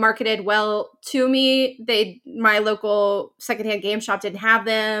marketed well to me, my local secondhand game shop didn't have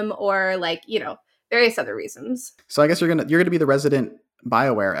them, or like, various other reasons. So I guess you're gonna be the resident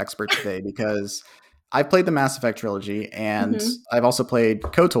BioWare expert today, because I've played the Mass Effect trilogy, and I've also played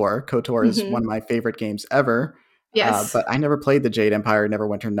KOTOR. KOTOR is one of my favorite games ever. Yes. But I never played the Jade Empire,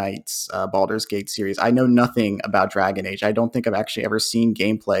 Neverwinter Nights, Baldur's Gate series. I know nothing about Dragon Age. I don't think I've actually ever seen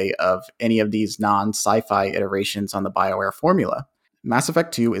gameplay of any of these non-sci-fi iterations on the BioWare formula. Mass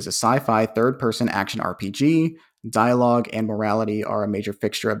Effect 2 is a sci-fi third-person action RPG. Dialogue and morality are a major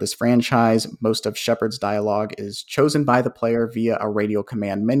fixture of this franchise. Most of Shepard's dialogue is chosen by the player via a radio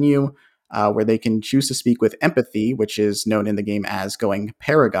command menu, where they can choose to speak with empathy, which is known in the game as going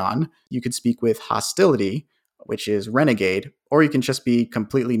Paragon. You could speak with hostility, which is Renegade, or you can just be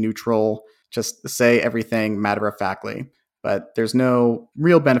completely neutral, just say everything matter-of-factly. but there's no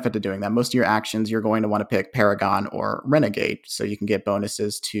real benefit to doing that. Most of your actions, you're going to want to pick Paragon or Renegade, so you can get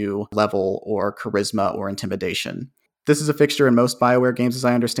bonuses to level or charisma or intimidation. This is a fixture in most BioWare games, as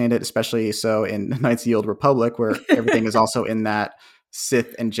I understand it, especially so in Knights of the Old Republic, where everything is also in that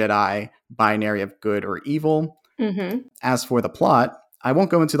Sith and Jedi binary of good or evil. Mm-hmm. As for the plot, I won't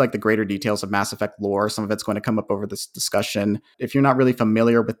go into like the greater details of Mass Effect lore. Some of it's going to come up over this discussion. If you're not really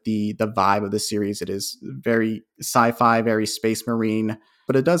familiar with the vibe of the series, it is very sci-fi, very space marine,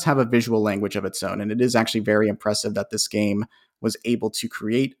 but it does have a visual language of its own. And it is actually very impressive that this game was able to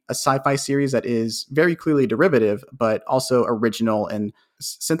create a sci-fi series that is very clearly derivative, but also original and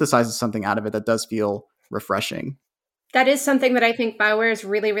synthesizes something out of it that does feel refreshing. That is something that I think BioWare is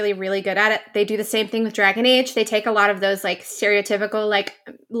really, really, really good at. It. They do the same thing with Dragon Age. They take a lot of those like stereotypical like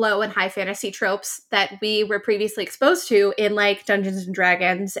low and high fantasy tropes that we were previously exposed to in like Dungeons and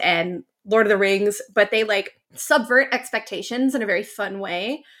Dragons and Lord of the Rings, but they like subvert expectations in a very fun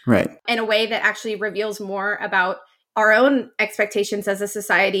way. Right. In a way that actually reveals more about our own expectations as a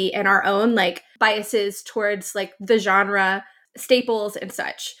society and our own like biases towards like the genre staples and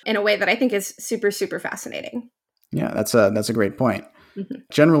such in a way that I think is super, super fascinating. Yeah, that's a great point. Mm-hmm.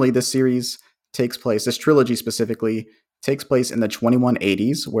 Generally, this trilogy specifically, takes place in the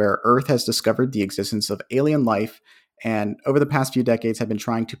 2180s, where Earth has discovered the existence of alien life, and over the past few decades have been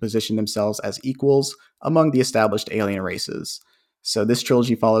trying to position themselves as equals among the established alien races. So this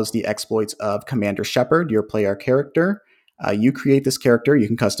trilogy follows the exploits of Commander Shepard, your player character. You create this character, you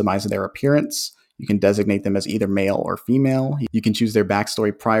can customize their appearance. You can designate them as either male or female. You can choose their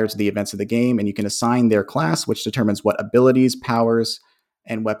backstory prior to the events of the game, and you can assign their class, which determines what abilities, powers,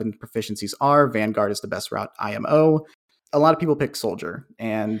 and weapon proficiencies are. Vanguard is the best route IMO. A lot of people pick Soldier,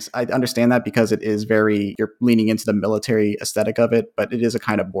 and I understand that because it is you're leaning into the military aesthetic of it, but it is a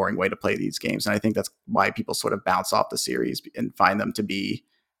kind of boring way to play these games, and I think that's why people sort of bounce off the series and find them to be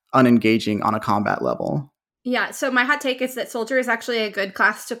unengaging on a combat level. Yeah, so my hot take is that Soldier is actually a good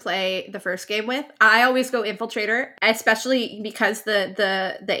class to play the first game with. I always go Infiltrator, especially because the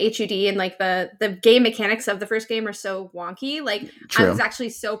HUD and like the game mechanics of the first game are so wonky. Like True. I was actually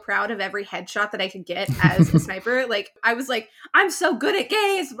so proud of every headshot that I could get as a sniper. Like I was like, I'm so good at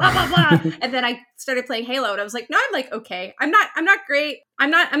games, blah blah blah. And then I started playing Halo and I was like, no, I'm like okay. I'm not great. I'm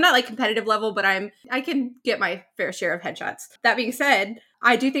not like competitive level, but I can get my fair share of headshots. That being said,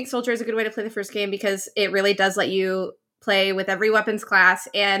 I do think Soldier is a good way to play the first game because it really does let you play with every weapons class.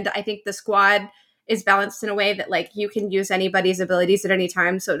 And I think the squad is balanced in a way that like you can use anybody's abilities at any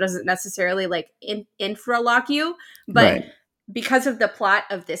time. So it doesn't necessarily like infra lock you. But Right. Because of the plot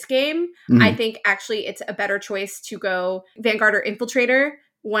of this game, I think actually it's a better choice to go Vanguard or Infiltrator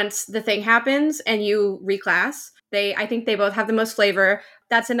once the thing happens and you reclass. I think they both have the most flavor.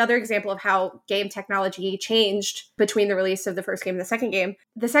 That's another example of how game technology changed between the release of the first game and the second game.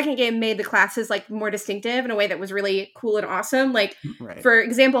 The second game made the classes like more distinctive in a way that was really cool and awesome. Like, right. For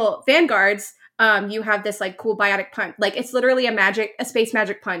example, Vanguards, you have this like cool biotic punch. Like it's literally a space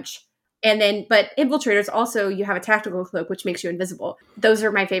magic punch. And then, but Infiltrators also, you have a tactical cloak, which makes you invisible. Those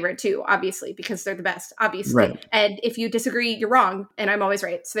are my favorite too, obviously, because they're the best, obviously. Right. And if you disagree, you're wrong. And I'm always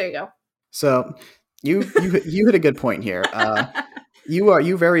right. So there you go. So you hit a good point here.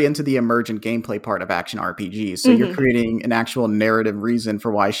 You very into the emergent gameplay part of action RPGs. So you're creating an actual narrative reason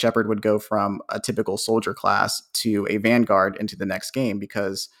for why Shepard would go from a typical soldier class to a Vanguard into the next game,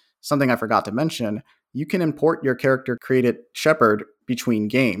 because something I forgot to mention, you can import your character created Shepard between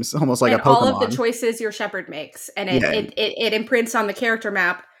games, almost like a Pokemon. All of the choices your Shepard makes. And it imprints on the character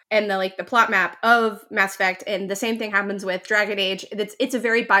map and the plot map of Mass Effect. And the same thing happens with Dragon Age. It's a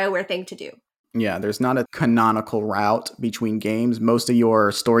very BioWare thing to do. Yeah, there's not a canonical route between games. Most of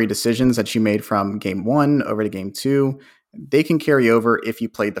your story decisions that you made from game 1 over to game 2, they can carry over if you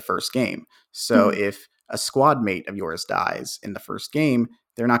played the first game. So if a squad mate of yours dies in the first game,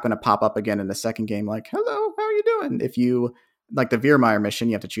 they're not going to pop up again in the second game like, hello, how are you doing? If you, like the Viermeyer mission,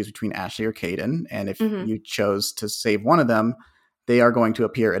 you have to choose between Ashley or Caden. And if you chose to save one of them, they are going to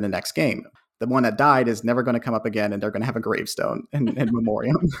appear in the next game. The one that died is never going to come up again, and they're going to have a gravestone in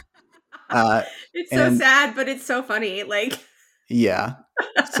memoriam. It's so sad, but it's so funny. Like, yeah,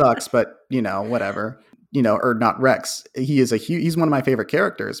 it sucks, but whatever. Or not Rex. He's one of my favorite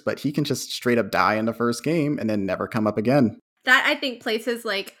characters, but he can just straight up die in the first game and then never come up again. That I think places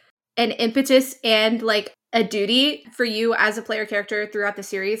like an impetus and like a duty for you as a player character throughout the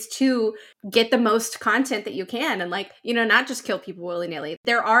series to get the most content that you can and not just kill people willy-nilly.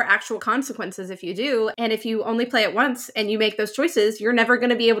 There are actual consequences if you do. And if you only play it once and you make those choices, you're never going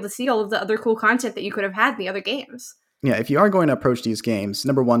to be able to see all of the other cool content that you could have had in the other games. Yeah, if you are going to approach these games,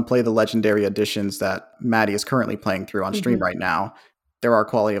 number one, play the legendary editions that Maddie is currently playing through on stream right now. There are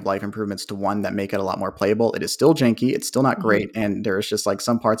quality of life improvements to one that make it a lot more playable. It is still janky. It's still not great. And there's just like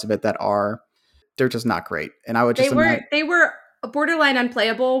some parts of it that they're just not great. And I would just they were borderline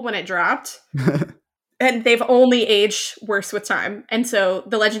unplayable when it dropped. And they've only aged worse with time. And so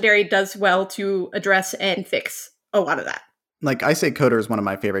the legendary does well to address and fix a lot of that. Like I say, Coder is one of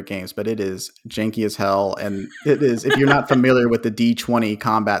my favorite games, but it is janky as hell. And it is, if you're not familiar with the D20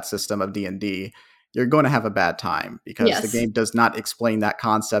 combat system of D&D, you're going to have a bad time because the game does not explain that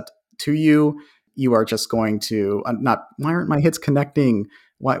concept to you. You are just going to why aren't my hits connecting?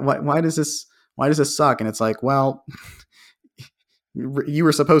 Why does this suck? And it's like, well, you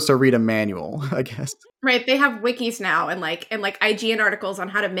were supposed to read a manual, I guess. Right. They have wikis now and like IGN articles on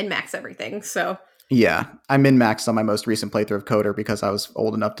how to min-max everything. So yeah, I min-maxed on my most recent playthrough of Coder because I was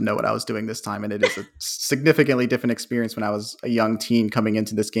old enough to know what I was doing this time. And it is a significantly different experience when I was a young teen coming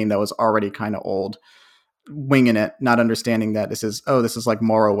into this game that was already kind of old, winging it, not understanding that this is like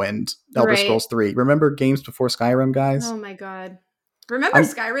Morrowind, Elder Scrolls 3. Remember games before Skyrim, guys? Oh my God. Remember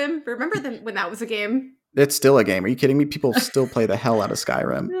Skyrim? Remember when that was a game? It's still a game. Are you kidding me? People still play the hell out of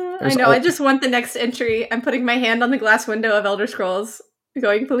Skyrim. I know. I just want the next entry. I'm putting my hand on the glass window of Elder Scrolls.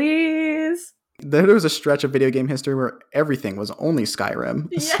 Going, please. There was a stretch of video game history where everything was only Skyrim.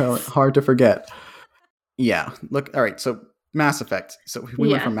 Yes. So hard to forget. Yeah. Look, all right. So Mass Effect. So we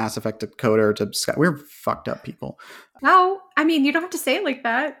went from Mass Effect to Coder to Sky. We're fucked up people. No, I mean, you don't have to say it like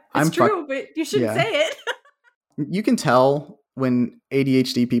that. It's true, but you shouldn't say it. You can tell when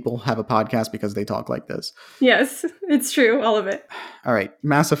ADHD people have a podcast because they talk like this. Yes, it's true. All of it. All right.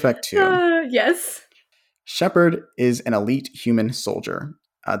 Mass Effect 2. Yes. Shepard is an elite human soldier.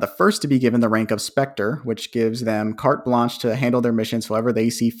 The first to be given the rank of Spectre, which gives them carte blanche to handle their missions however they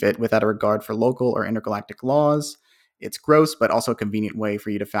see fit without a regard for local or intergalactic laws. It's gross, but also a convenient way for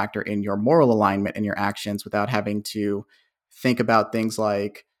you to factor in your moral alignment in your actions without having to think about things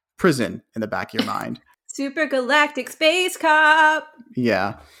like prison in the back of your mind. Super galactic space cop.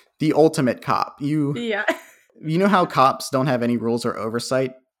 Yeah. The ultimate cop. You know how cops don't have any rules or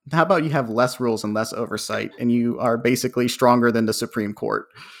oversight? How about you have less rules and less oversight, and you are basically stronger than the Supreme Court?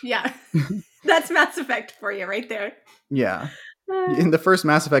 Yeah. That's Mass Effect for you right there. Yeah. In the first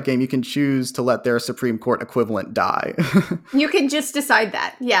Mass Effect game, you can choose to let their Supreme Court equivalent die. You can just decide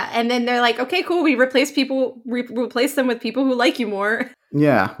that. Yeah. And then they're like, okay, cool. We replace them with people who like you more.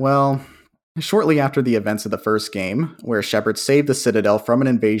 Yeah. Well, shortly after the events of the first game, where Shepard saved the Citadel from an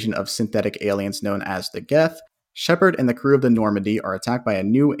invasion of synthetic aliens known as the Geth, Shepard and the crew of the Normandy are attacked by a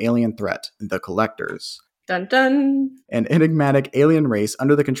new alien threat, the Collectors. Dun dun. An enigmatic alien race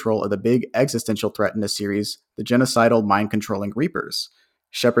under the control of the big existential threat in the series, the genocidal mind-controlling Reapers.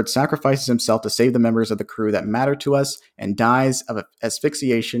 Shepard sacrifices himself to save the members of the crew that matter to us and dies of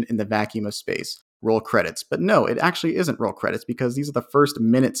asphyxiation in the vacuum of space. Roll credits. But no, it actually isn't roll credits because these are the first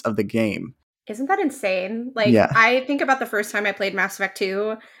minutes of the game. Isn't that insane? Like, I think about the first time I played Mass Effect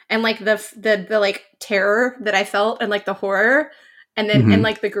 2 and like the like terror that I felt and like the horror and then and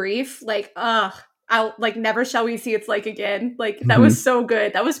like the grief. Like, I'll like never shall we see its like again. Like that was so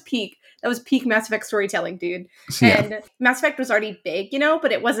good. That was peak Mass Effect storytelling, dude. Yeah. And Mass Effect was already big,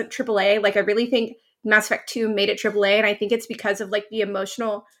 but it wasn't AAA. Like I really think Mass Effect 2 made it AAA, and I think it's because of like the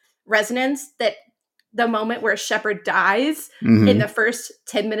emotional resonance that the moment where Shepard dies in the first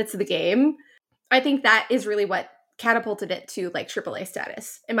 10 minutes of the game. I think that is really what catapulted it to like AAA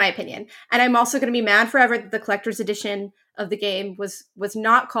status, in my opinion. And I'm also going to be mad forever that the collector's edition of the game was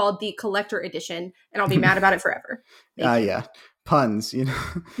not called the Collector Edition, and I'll be mad about it forever. Yeah, puns,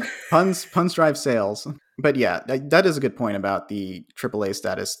 puns drive sales. But yeah, that is a good point about the AAA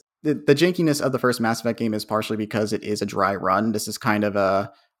status. The jankiness of the first Mass Effect game is partially because it is a dry run. This is kind of a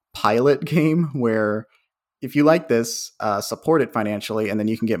pilot game where if you like this, support it financially, and then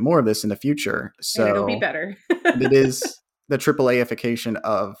you can get more of this in the future. So and it'll be better. It is the AAA-ification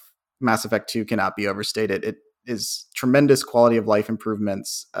of Mass Effect 2 cannot be overstated. It is tremendous quality of life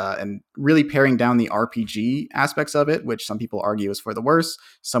improvements and really paring down the RPG aspects of it, which some people argue is for the worse.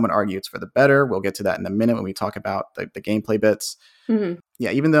 Some would argue it's for the better. We'll get to that in a minute when we talk about the gameplay bits. Yeah,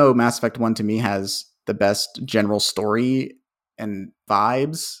 even though Mass Effect 1 to me has the best general story and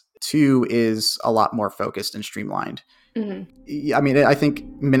vibes, 2 is a lot more focused and streamlined. I mean, I think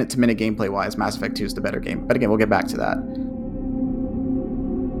minute-to-minute gameplay-wise, Mass Effect 2 is the better game. But again, we'll get back to that.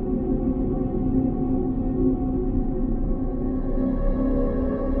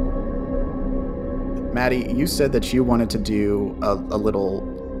 Maddie, you said that you wanted to do a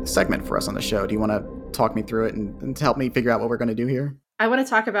little segment for us on the show. Do you want to talk me through it and to help me figure out what we're going to do here? I want to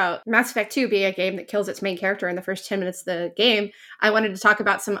talk about Mass Effect 2 being a game that kills its main character in the first 10 minutes of the game. I wanted to talk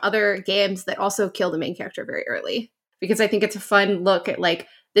about some other games that also kill the main character very early, because I think it's a fun look at like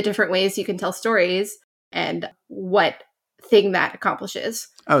the different ways you can tell stories and what thing that accomplishes.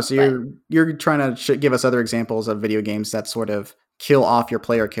 Oh, so you're trying to give us other examples of video games that sort of kill off your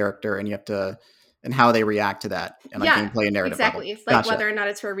player character, and you have to, and how they react to that in a gameplay and narrative exactly. level. Like whether or not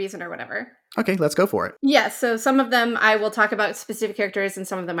it's for a reason or whatever. Okay, let's go for it. Yeah, so some of them I will talk about specific characters and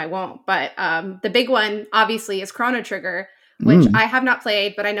some of them I won't. But the big one, obviously, is Chrono Trigger, which I have not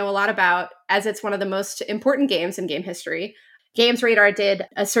played, but I know a lot about, as it's one of the most important games in game history. Games Radar did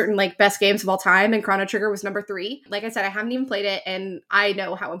a certain like best games of all time, and Chrono Trigger was number 3. Like I said, I haven't even played it, and I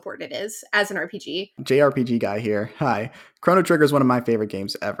know how important it is as an RPG. JRPG guy here. Hi. Chrono Trigger is one of my favorite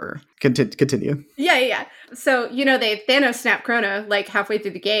games ever. Continue. Yeah. So, they Thanos snap Chrono like halfway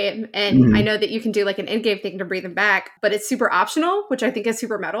through the game, and I know that you can do like an in-game thing to bring them back, but it's super optional, which I think is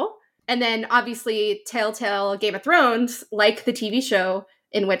super metal. And then obviously Telltale Game of Thrones, like the TV show,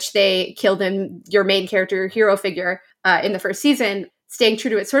 in which they killed your main character, hero figure, in the first season, staying true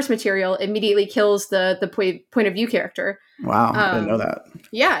to its source material, immediately kills the point of view character. Wow, I didn't know that.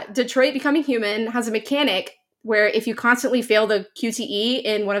 Yeah, Detroit Becoming Human has a mechanic where if you constantly fail the QTE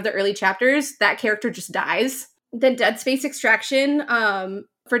in one of the early chapters, that character just dies. Then Dead Space Extraction.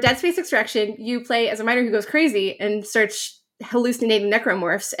 For Dead Space Extraction, you play as a miner who goes crazy and starts hallucinating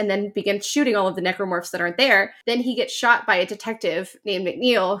necromorphs and then begins shooting all of the necromorphs that aren't there. Then he gets shot by a detective named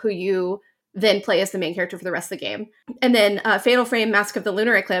McNeil, who you then play as the main character for the rest of the game. And then Fatal Frame Mask of the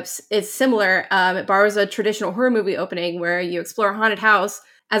Lunar Eclipse is similar. It borrows a traditional horror movie opening where you explore a haunted house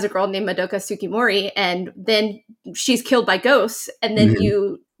as a girl named Madoka Tsukimori, and then she's killed by ghosts, and then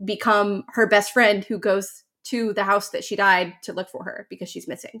you become her best friend who goes to the house that she died to look for her because she's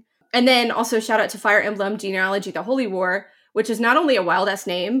missing. And then also shout out to Fire Emblem Genealogy: The Holy War, which is not only a wild-ass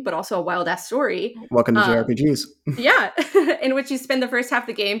name, but also a wild-ass story. Welcome to JRPGs. Yeah, in which you spend the first half of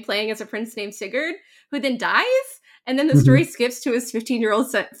the game playing as a prince named Sigurd, who then dies, and then the story skips to his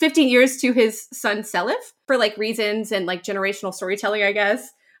 15-year-old son, 15 years to his son Seliph, for like reasons and like generational storytelling, I guess.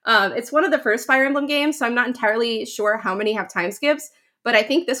 It's one of the first Fire Emblem games, so I'm not entirely sure how many have time skips, but I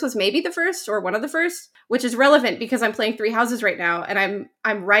think this was maybe the first or one of the first, which is relevant because I'm playing Three Houses right now, and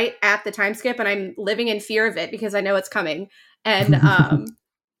I'm right at the time skip, and I'm living in fear of it because I know it's coming. And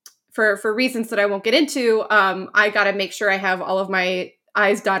for reasons that I won't get into, I got to make sure I have all of my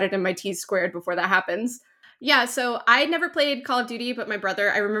I's dotted and my T's squared before that happens. Yeah, so I never played Call of Duty, but my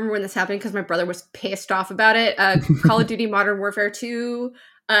brother, I remember when this happened because my brother was pissed off about it. Call of Duty Modern Warfare 2,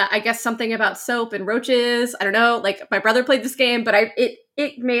 I guess something about soap and roaches. I don't know. Like, my brother played this game, but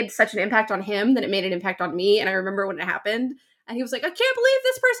it made such an impact on him that it made an impact on me. And I remember when it happened, and he was like, I can't believe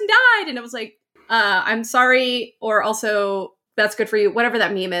this person died. And I was like, I'm sorry, or also, that's good for you. Whatever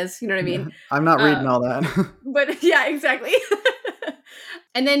that meme is, you know what I mean? I'm not reading all that. But yeah, exactly.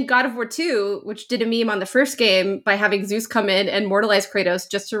 And then God of War 2, which did a meme on the first game by having Zeus come in and mortalize Kratos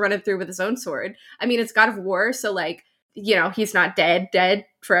just to run him through with his own sword. I mean, it's God of War, so like, he's not dead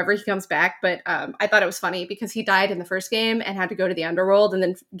forever. He comes back. But I thought it was funny because he died in the first game and had to go to the underworld and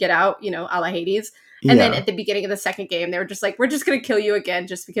then get out, a la Hades. And then at the beginning of the second game, they were just like, we're just going to kill you again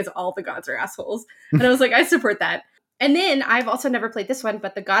just because all the gods are assholes. And I was like, I support that. And then I've also never played this one,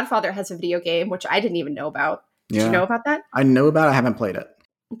 but The Godfather has a video game, which I didn't even know about. Did you know about that? I know about it. I haven't played it.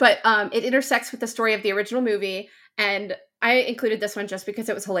 But it intersects with the story of the original movie. And I included this one just because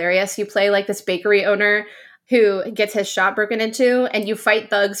it was hilarious. You play like this bakery owner who gets his shop broken into, and you fight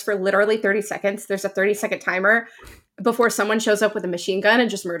thugs for literally 30 seconds. There's a 30-second timer before someone shows up with a machine gun and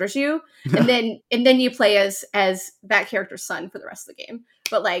just murders you. And then you play as that character's son for the rest of the game.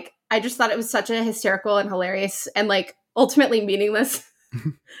 But like, I just thought it was such a hysterical and hilarious and like ultimately meaningless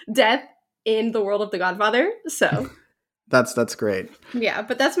death in the world of The Godfather. So that's great. Yeah,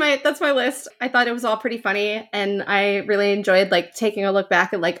 but that's my list. I thought it was all pretty funny, and I really enjoyed like taking a look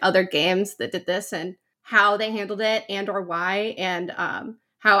back at like other games that did this and how they handled it and or why, and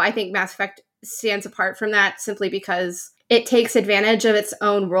how I think Mass Effect stands apart from that simply because it takes advantage of its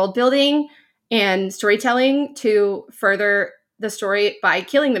own world building and storytelling to further the story by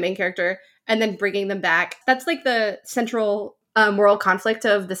killing the main character and then bringing them back. That's like the central moral conflict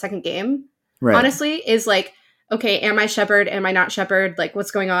of the second game, right. Honestly, is like, okay, am I Shepard? Am I not Shepard? Like,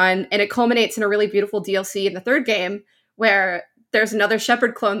 what's going on? And it culminates in a really beautiful DLC in the third game where there's another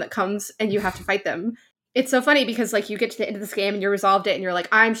Shepard clone that comes and you have to fight them. It's so funny because like you get to the end of this game and you resolved it and you're like,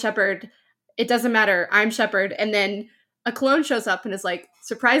 I'm Shepard. It doesn't matter. I'm Shepard. And then a clone shows up and is like,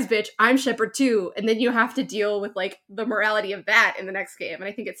 surprise bitch, I'm Shepard too. And then you have to deal with like the morality of that in the next game. And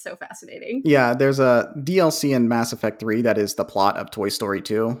I think it's so fascinating. Yeah, there's a DLC in Mass Effect 3 that is the plot of Toy Story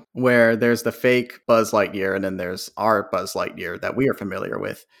 2, where there's the fake Buzz Lightyear and then there's our Buzz Lightyear that we are familiar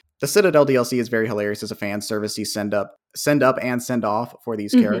with. The Citadel DLC is very hilarious as a fan service. You send up and send off for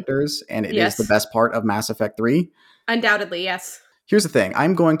these characters, and it is the best part of Mass Effect 3. Undoubtedly, yes. Here's the thing.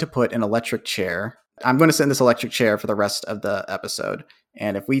 I'm going to put an electric chair. I'm going to sit in this electric chair for the rest of the episode.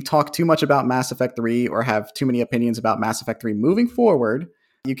 And if we talk too much about Mass Effect 3 or have too many opinions about Mass Effect 3 moving forward,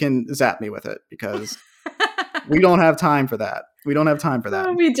 you can zap me with it because we don't have time for that. We don't have time for that.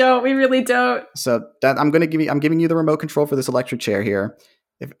 Oh, we don't. We really don't. So that I'm giving you the remote control for this electric chair here.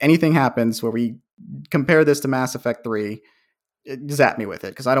 If anything happens where we compare this to Mass Effect 3, zap me with it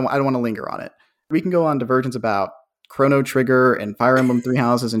because I don't want to linger on it. We can go on divergence about Chrono Trigger and Fire Emblem Three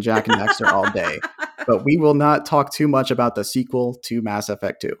Houses and Jack and Daxter all day. But we will not talk too much about the sequel to Mass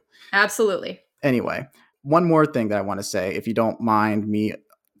Effect 2. Absolutely. Anyway, one more thing that I want to say, if you don't mind me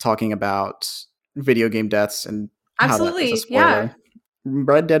talking about video game deaths and absolutely, how that is a spoiler. Yeah.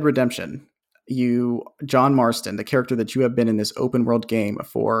 Red Dead Redemption. John Marston, the character that you have been in this open world game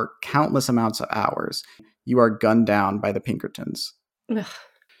for countless amounts of hours, you are gunned down by the Pinkertons. Ugh.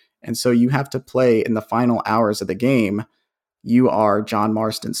 And so you have to play in the final hours of the game. You are John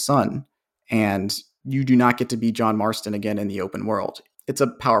Marston's son, and you do not get to be John Marston again in the open world. It's a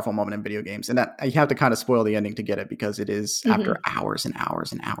powerful moment in video games, and that you have to kind of spoil the ending to get it because it is after hours and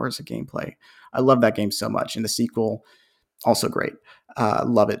hours and hours of gameplay. I love that game so much, and the sequel, also great.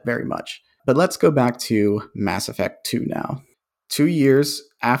 Love it very much. But let's go back to Mass Effect 2 now. 2 years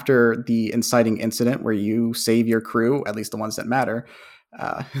after the inciting incident where you save your crew, at least the ones that matter,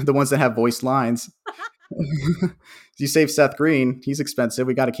 the ones that have voiced lines. You save Seth Green. He's expensive.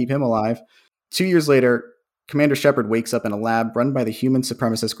 We got to keep him alive. 2 years later, Commander Shepard wakes up in a lab run by the human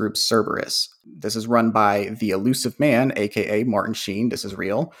supremacist group Cerberus. This is run by the Elusive Man, aka Martin Sheen. This is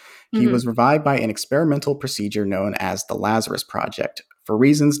real. He was revived by an experimental procedure known as the Lazarus Project. For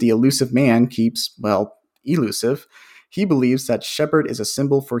reasons the Elusive Man keeps, elusive, he believes that Shepard is a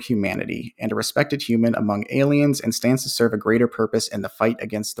symbol for humanity and a respected human among aliens and stands to serve a greater purpose in the fight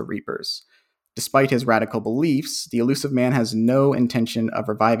against the Reapers. Despite his radical beliefs, the Elusive Man has no intention of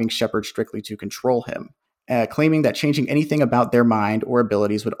reviving Shepard strictly to control him, claiming that changing anything about their mind or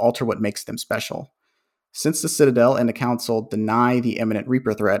abilities would alter what makes them special. Since the Citadel and the Council deny the imminent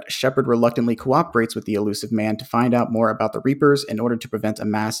Reaper threat, Shepard reluctantly cooperates with the Elusive Man to find out more about the Reapers in order to prevent a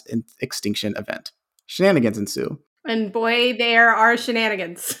mass extinction event. Shenanigans ensue. And boy, there are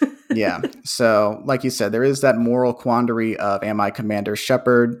shenanigans. Yeah. So, like you said, there is that moral quandary of, am I Commander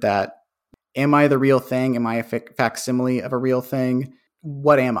Shepard? That, am I the real thing? Am I a facsimile of a real thing?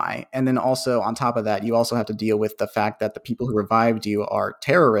 What am I? And then also, on top of that, you also have to deal with the fact that the people who revived you are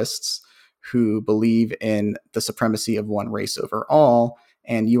terrorists who believe in the supremacy of one race over all,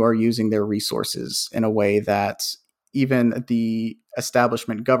 and you are using their resources in a way that even the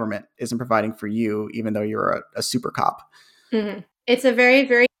establishment government isn't providing for you, even though you're a super cop. Mm-hmm. It's a very,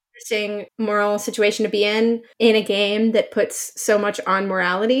 very interesting moral situation to be in a game that puts so much on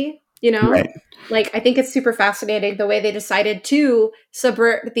morality, you know? Right. Like, I think it's super fascinating the way they decided to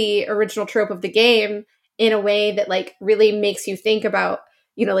subvert the original trope of the game in a way that, like, really makes you think about,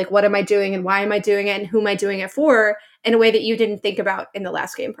 you know, like, what am I doing and why am I doing it and who am I doing it for, in a way that you didn't think about in the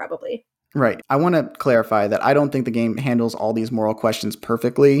last game, probably. Right. I want to clarify that I don't think the game handles all these moral questions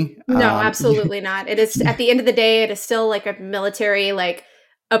perfectly. No, absolutely not. It is, at the end of the day, it is still like a military, like,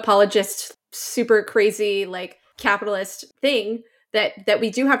 apologist, super crazy, like, capitalist thing that we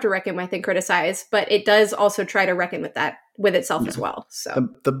do have to reckon with and criticize, but it does also try to reckon with that with itself as well. So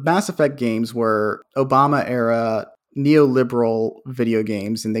the Mass Effect games were Obama era neoliberal video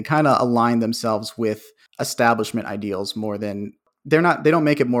games, and they kind of align themselves with establishment ideals more than they don't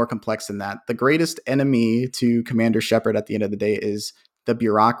make it more complex than that. The greatest enemy to Commander Shepard at the end of the day is the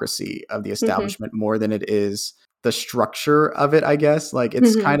bureaucracy of the establishment more than it is the structure of it, I guess. Like,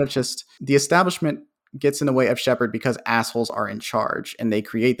 it's kind of just the establishment gets in the way of Shepard because assholes are in charge and they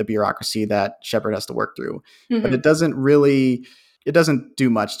create the bureaucracy that Shepard has to work through. But it doesn't do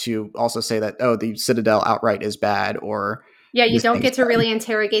much to also say that, oh, the Citadel outright is bad, or you don't get to really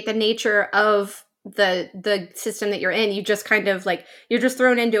interrogate the nature of the system that you're in. You just kind of, like, you're just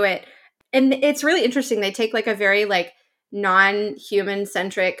thrown into it. And it's really interesting. They take, like, a very, like, non-human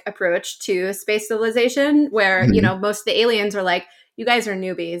centric approach to space civilization where, you know, most of the aliens are like, you guys are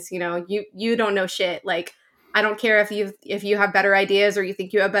newbies, you know, you don't know shit. Like, I don't care if you have better ideas or you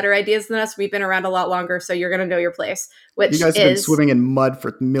think you have better ideas than us. We've been around a lot longer, so you're going to know your place. Which you guys have been swimming in mud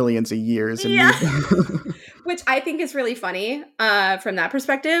for millions of years. And Which I think is really funny from that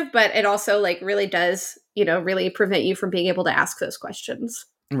perspective, but it also like really does, really prevent you from being able to ask those questions.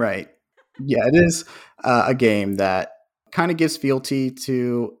 Right. Yeah, it is a game that kind of gives fealty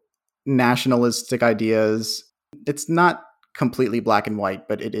to nationalistic ideas. It's not completely black and white,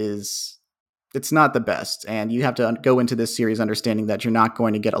 but it's not the best. And you have to go into this series understanding that you're not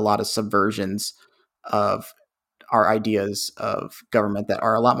going to get a lot of subversions of our ideas of government that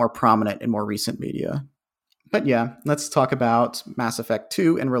are a lot more prominent in more recent media. But yeah, let's talk about Mass Effect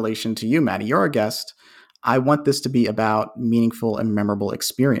 2 in relation to you, Maddie. You're a guest. I want this to be about meaningful and memorable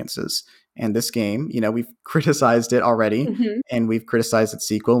experiences. And this game, we've criticized it already, and we've criticized its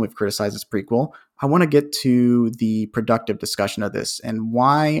sequel, and we've criticized its prequel. I want to get to the productive discussion of this and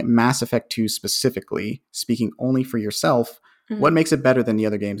why Mass Effect 2 specifically, speaking only for yourself, what makes it better than the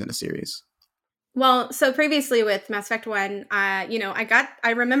other games in the series? Well, so previously with Mass Effect 1, I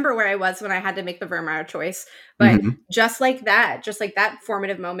remember where I was when I had to make the Vermeer choice, but just like that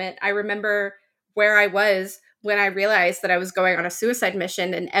formative moment, I remember where I was when I realized that I was going on a suicide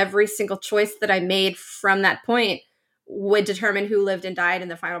mission, and every single choice that I made from that point would determine who lived and died in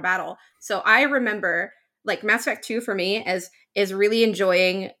the final battle. So I remember like Mass Effect 2 for me is really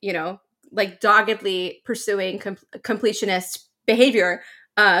enjoying, like doggedly pursuing completionist behavior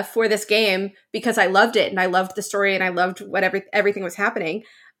for this game because I loved it and I loved the story and I loved what everything was happening.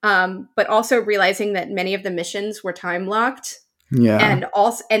 But also realizing that many of the missions were time locked. Yeah.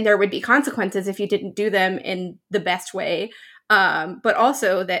 And there would be consequences if you didn't do them in the best way. But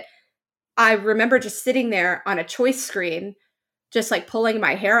also that I remember just sitting there on a choice screen, just like pulling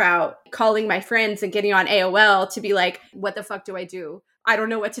my hair out, calling my friends and getting on AOL to be like, what the fuck do I do? I don't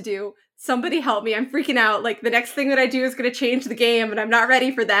know what to do. Somebody help me. I'm freaking out. Like the next thing that I do is going to change the game and I'm not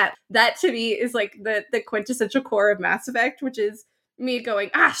ready for that. That to me is like the quintessential core of Mass Effect, which is me going,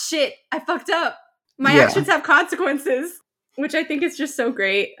 shit, I fucked up. My actions have consequences, which I think is just so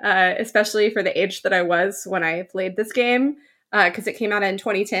great, especially for the age that I was when I played this game, because it came out in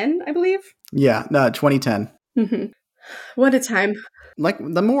 2010, I believe. Yeah, no, 2010. What a time. Like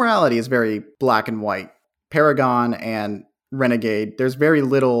the morality is very black and white. Paragon and Renegade, there's very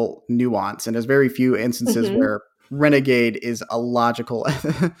little nuance, and there's very few instances where Renegade is a logical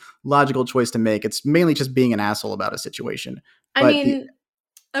choice to make. It's mainly just being an asshole about a situation.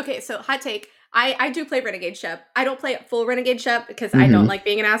 Okay, so hot take. I do play Renegade Shep. I don't play full Renegade Shep because I don't like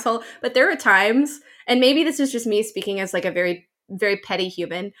being an asshole, but there are times, and maybe this is just me speaking as like a very, very petty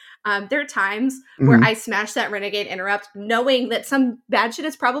human. There are times where I smash that Renegade interrupt knowing that some bad shit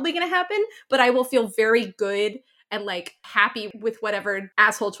is probably going to happen, but I will feel very good and like happy with whatever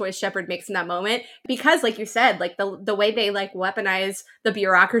asshole choice Shepard makes in that moment. Because like you said, like the way they like weaponize the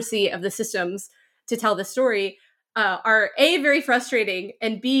bureaucracy of the systems to tell the story are A, very frustrating,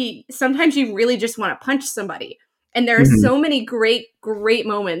 and B, sometimes you really just want to punch somebody. And there are so many great, great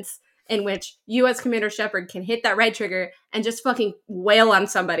moments in which you as Commander Shepard can hit that right trigger and just fucking wail on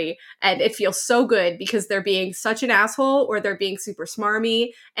somebody. And it feels so good because they're being such an asshole or they're being super smarmy.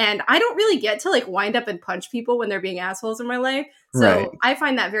 And I don't really get to like wind up and punch people when they're being assholes in my life. So I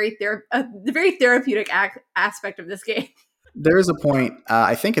find that the very therapeutic aspect of this game. There is a point,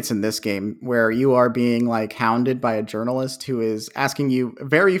 I think it's in this game, where you are being like hounded by a journalist who is asking you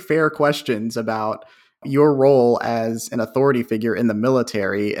very fair questions about your role as an authority figure in the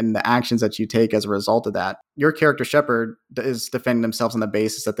military and the actions that you take as a result of that. Your character Shepard is defending themselves on the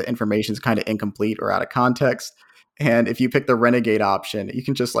basis that the information is kind of incomplete or out of context. And if you pick the Renegade option, you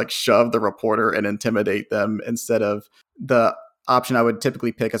can just like shove the reporter and intimidate them instead of the option I would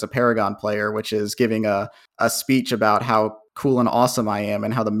typically pick as a Paragon player, which is giving a speech about how cool and awesome I am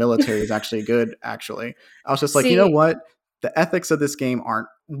and how the military is actually good, actually. I was just like, you know what? The ethics of this game aren't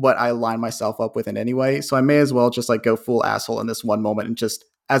what I line myself up with in any way. So I may as well just like go full asshole in this one moment and just,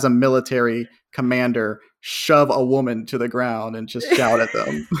 as a military commander, shove a woman to the ground and just shout at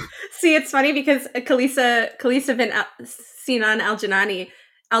them. See, it's funny because Khaleesi bin Sinan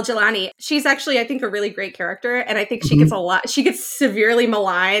Al-Jilani, she's actually, I think, a really great character. And I think she gets severely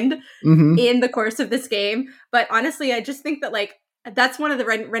maligned in the course of this game. But honestly, I just think that like, that's one of the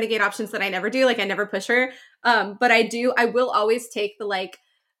renegade options that I never do. Like I never push her. But I will always take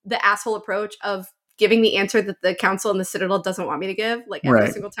the asshole approach of giving the answer that the council and the Citadel doesn't want me to give, like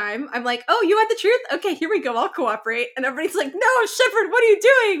every single time. I'm like, oh, you want the truth? Okay, here we go. I'll cooperate. And everybody's like, no, Shepard, what are you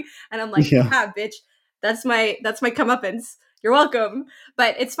doing? And I'm like, bitch, that's my comeuppance. You're welcome.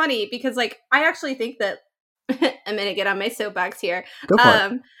 But it's funny because like, I actually think that I'm going to get on my soapbox here. Go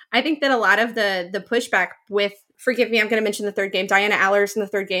for it. I think that a lot of the pushback with, forgive me, I'm going to mention the third game, Diana Allers in the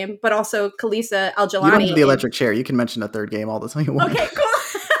third game, but also Khaleesi Al-Jilani. You don't have the electric chair. You can mention the third game all the time you want. Okay, cool.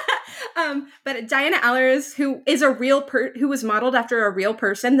 But Diana Allers, who is who was modeled after a real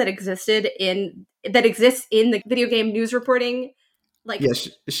person that exists in the video game news reporting, like, Yeah,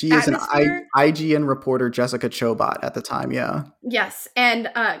 she is an atmosphere. IGN reporter, Jessica Chobot at the time. Yeah. Yes, and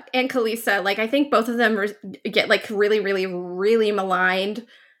Kalisa, like, I think both of them get like really, really, really maligned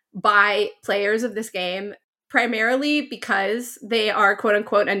by players of this game, primarily because they are quote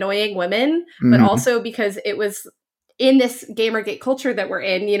unquote annoying women, but Mhm. also because it was in this Gamergate culture that we're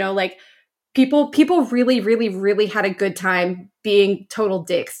in, like people really, really, really had a good time being total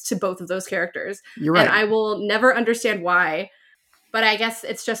dicks to both of those characters. You're And right. I will never understand why, but I guess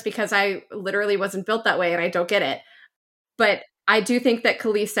it's just because I literally wasn't built that way and I don't get it. But I do think that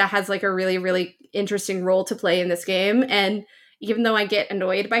Kalista has like a really, really interesting role to play in this game. And even though I get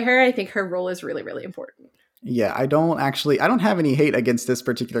annoyed by her, I think her role is really, really important. Yeah, I don't have any hate against this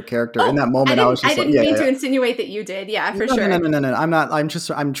particular character. In Oh, that moment, I was I just like, didn't yeah, mean yeah. to insinuate that you did. Yeah, for No, no, no, sure. no, no, no. I'm not.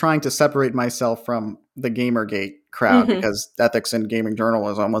 I'm trying to separate myself from the Gamergate crowd Mm-hmm. because ethics in gaming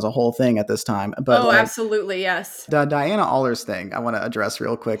journalism was a whole thing at this time. But Oh, like absolutely. Yes. the Diana Allers thing, I want to address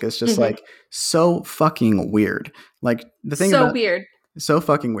real quick. Is just Mm-hmm. like so fucking weird. Like the thing So about weird. so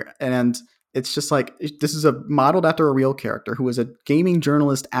fucking weird, and it's just like this is modeled after a real character who was a gaming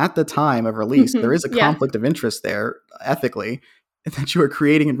journalist at the time of release. There is a Yeah. conflict of interest there ethically that you are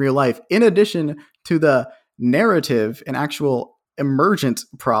creating in real life, in addition to the narrative and actual emergent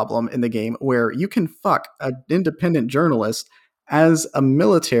problem in the game where you can fuck an independent journalist as a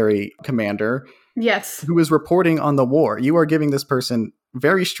military commander Yes. who is reporting on the war. You are giving this person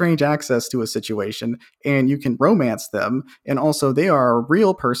very strange access to a situation and you can romance them. And also, they are a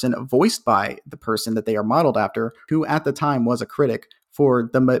real person voiced by the person that they are modeled after, who at the time was a critic for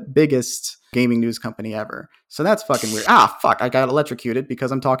the biggest gaming news company ever. So that's fucking weird. Fuck, I got electrocuted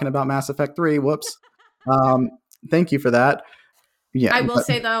because I'm talking about Mass Effect 3. Whoops. Um, Thank you for that. Yeah. I will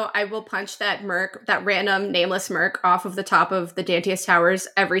say, though, I will punch that random nameless merc off of the top of the Dantius Towers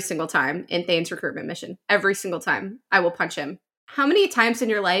every single time in Thane's recruitment mission. Every single time. I will punch him. How many times in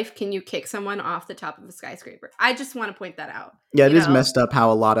your life can you kick someone off the top of a skyscraper? I just want to point that out. Yeah, it is messed up how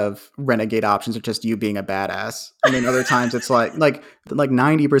a lot of renegade options are just you being a badass. And then other times it's like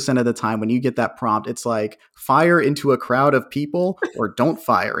 90% of the time when you get that prompt, it's like fire into a crowd of people or don't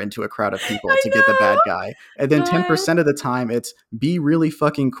fire into a crowd of people to get the bad guy. And then 10% of the time it's be really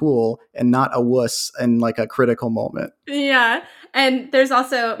fucking cool and not a wuss in like a critical moment. Yeah. And there's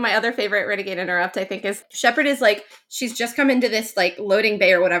also my other favorite Renegade Interrupt, I think, is Shepard is like, she's just come into this like loading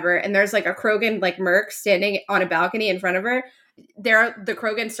bay or whatever, and there's like a Krogan like merc standing on a balcony in front of her. The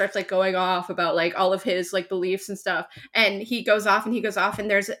Krogan starts like going off about like all of his like beliefs and stuff, and he goes off and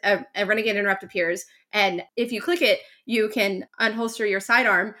there's a Renegade Interrupt appears, and if you click it, you can unholster your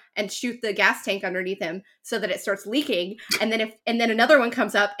sidearm and shoot the gas tank underneath him so that it starts leaking, and then another one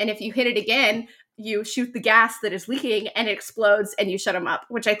comes up, and if you hit it again, you shoot the gas that is leaking and it explodes and you shut him up,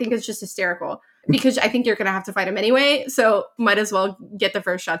 which I think is just hysterical because I think you're going to have to fight him anyway. So might as well get the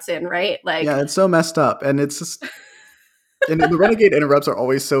first shots in, right? Like, yeah, it's so messed up. And it's just, and the Renegade Interrupts are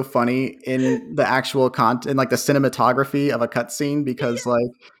always so funny in the actual content, like the cinematography of a cutscene, because like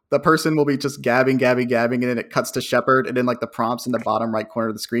the person will be just gabbing, and then it cuts to Shepard, and then like the prompts in the bottom right corner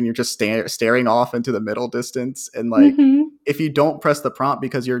of the screen, you're just staring off into the middle distance. And like, if you don't press the prompt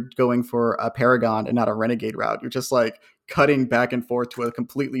because you're going for a Paragon and not a Renegade route, you're just like cutting back and forth to a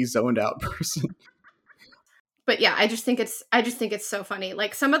completely zoned out person. But yeah, I just think it's so funny.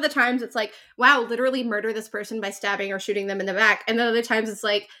 Like some of the times it's like, wow, literally murder this person by stabbing or shooting them in the back. And then other times it's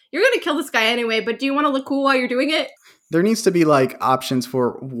like, you're going to kill this guy anyway, but do you want to look cool while you're doing it? There needs to be like options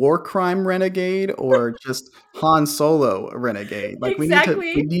for war crime renegade or just Han Solo renegade. Like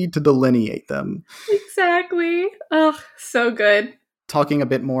Exactly. we need to delineate them. Exactly. Oh, so good. Talking a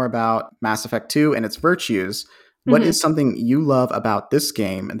bit more about Mass Effect 2 and its virtues, what is something you love about this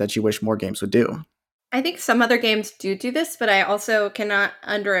game that you wish more games would do? I think some other games do this, but I also cannot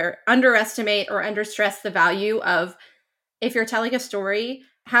underestimate or understress the value of, if you're telling a story,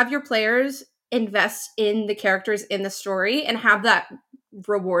 have your players invest in the characters in the story and have that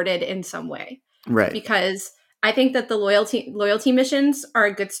rewarded in some way. Right. Because I think that the loyalty missions are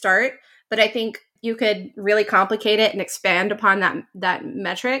a good start, but I think you could really complicate it and expand upon that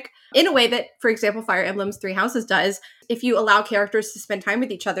metric in a way that, for example, Fire Emblem's Three Houses does. If you allow characters to spend time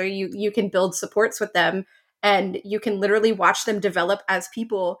with each other, you can build supports with them, and you can literally watch them develop as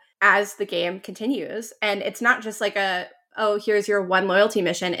people as the game continues. And it's not just like here's your one loyalty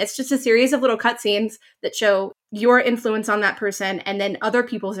mission. It's just a series of little cutscenes that show your influence on that person and then other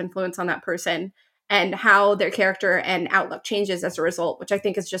people's influence on that person, and how their character and outlook changes as a result, which I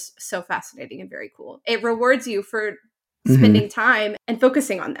think is just so fascinating and very cool. It rewards you for spending time and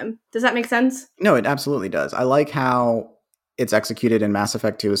focusing on them. Does that make sense? No, it absolutely does. I like how it's executed in Mass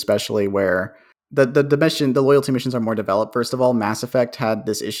Effect 2, especially where the loyalty missions are more developed. First of all, Mass Effect had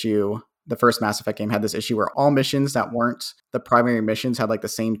this issue. The first Mass Effect game had this issue where all missions that weren't the primary missions had like the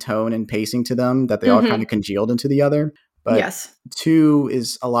same tone and pacing to them, that they all kind of congealed into the other. But yes. 2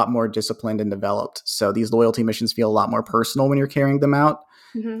 is a lot more disciplined and developed. So these loyalty missions feel a lot more personal when you're carrying them out.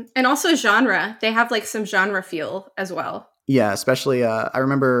 And also genre. They have like some genre feel as well. Yeah, especially I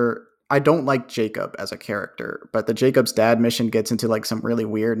remember I don't like Jacob as a character, but the Jacob's dad mission gets into like some really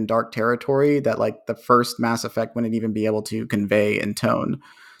weird and dark territory that like the first Mass Effect wouldn't even be able to convey in tone.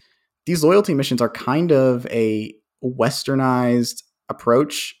 These loyalty missions are kind of a westernized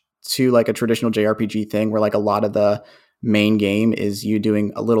approach to like a traditional JRPG thing where like a lot of the main game is you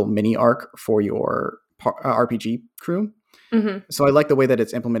doing a little mini arc for your RPG crew. So I like the way that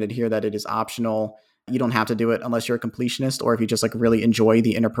it's implemented here, that it is optional. You don't have to do it unless you're a completionist or if you just like really enjoy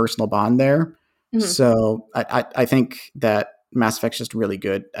the interpersonal bond there. So I think that Mass Effect's just really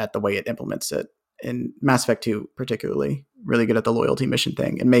good at the way it implements it. And Mass Effect 2 particularly, really good at the loyalty mission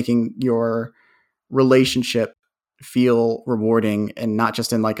thing and making your relationship feel rewarding, and not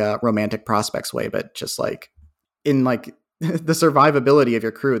just in like a romantic prospects way, but just like in like the survivability of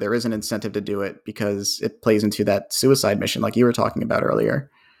your crew. There is an incentive to do it because it plays into that suicide mission like you were talking about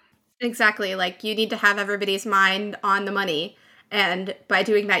earlier. Exactly. Like you need to have everybody's mind on the money. And by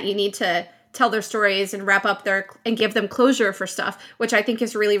doing that, you need to tell their stories and wrap up and give them closure for stuff, which I think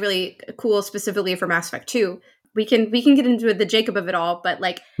is really, really cool, specifically for Mass Effect 2. We can get into the Jacob of it all, but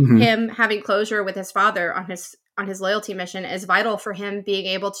like him having closure with his father on his loyalty mission is vital for him being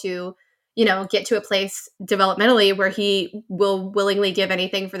able to, you know, get to a place developmentally where he will willingly give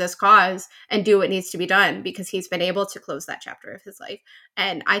anything for this cause and do what needs to be done because he's been able to close that chapter of his life.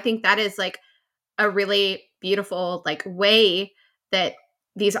 And I think that is like a really beautiful like way that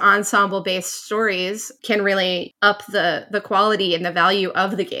these ensemble-based stories can really up the quality and the value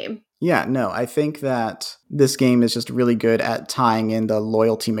of the game. Yeah, no, I think that this game is just really good at tying in the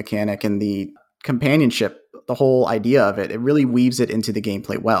loyalty mechanic and the companionship, the whole idea of it. It really weaves it into the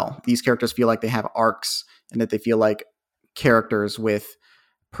gameplay well. These characters feel like they have arcs and that they feel like characters with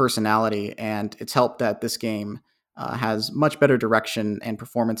personality. And it's helped that this game has much better direction and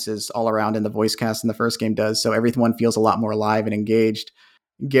performances all around in the voice cast than the first game does. So everyone feels a lot more alive and engaged.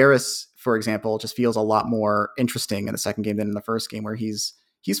 Garrus, for example, just feels a lot more interesting in the second game than in the first game, where he's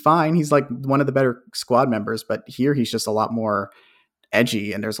fine. He's like one of the better squad members, but here he's just a lot more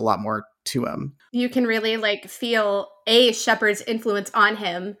edgy and there's a lot more to him. You can really like feel A, Shepard's influence on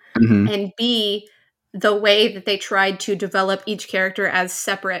him, and B, the way that they tried to develop each character as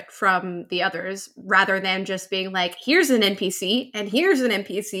separate from the others, rather than just being like, here's an NPC and here's an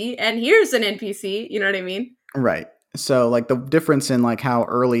NPC and here's an NPC. You know what I mean? Right. So like the difference in like how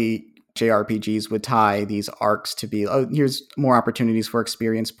early JRPGs would tie these arcs to be, oh, here's more opportunities for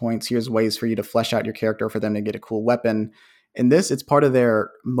experience points. Here's ways for you to flesh out your character for them to get a cool weapon. In this, it's part of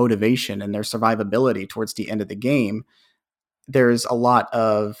their motivation and their survivability towards the end of the game. There's a lot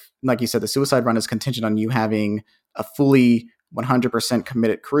of, like you said, the suicide run is contingent on you having a fully 100%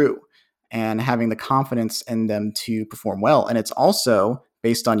 committed crew and having the confidence in them to perform well. And it's also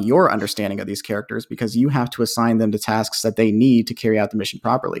based on your understanding of these characters, because you have to assign them to tasks that they need to carry out the mission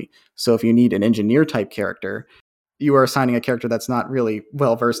properly. So if you need an engineer type character, you are assigning a character that's not really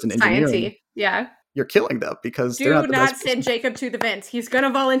well versed in engineering. Sciencey. Yeah. You're killing them because do they're not the not best send Jacob to the vents. He's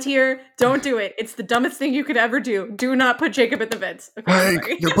gonna volunteer. Don't do it. It's the dumbest thing you could ever do. Do not put Jacob in the vents. Okay,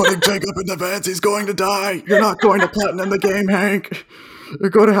 Hank, you're putting Jacob in the vents. He's going to die. You're not going to platinum the game, Hank. You're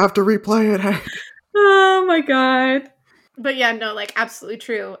going to have to replay it, Hank. Oh my god. But yeah, no, like absolutely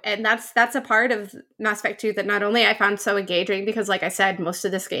true. And that's a part of Mass Effect 2 that not only I found so engaging, because like I said, most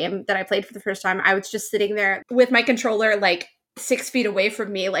of this game that I played for the first time, I was just sitting there with my controller like 6 feet away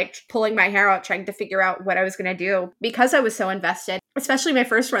from me, like pulling my hair out, trying to figure out what I was going to do, because I was so invested. Especially my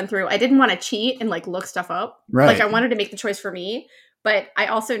first run through, I didn't want to cheat and like look stuff up. Right. Like I wanted to make the choice for me, but I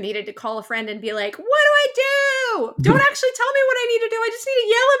also needed to call a friend and be like, what do I do? Don't actually tell me what I need to do. I just need to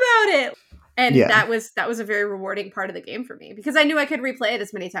yell about it. And that was a very rewarding part of the game for me, because I knew I could replay it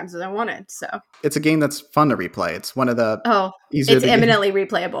as many times as I wanted. So it's a game that's fun to replay. It's one of the it's eminently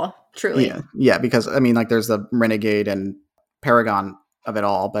replayable, truly. Yeah, because I mean, like there's the Renegade and Paragon of it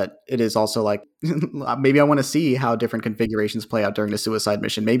all, but it is also like maybe I want to see how different configurations play out during the suicide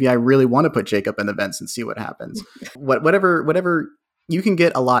mission. Maybe I really want to put Jacob in the vents and see what happens. Whatever you can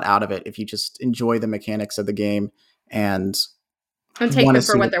get a lot out of it if you just enjoy the mechanics of the game and take them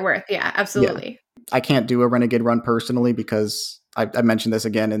for what they're worth. Yeah, absolutely. Yeah. I can't do a Renegade run personally because I mentioned this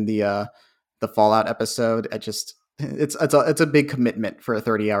again in the Fallout episode. it's a big commitment for a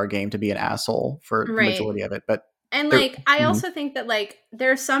 30-hour game to be an asshole for the Right. majority of it. But And like, I also think that like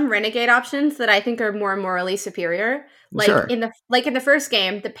there are some renegade options that I think are more morally superior. Like sure. in the first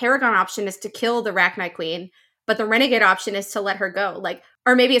game, the Paragon option is to kill the Rachni Queen, but the renegade option is to let her go. Like,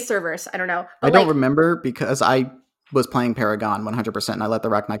 or maybe it's the reverse. I don't know. But I don't remember because I was playing Paragon 100% and I let the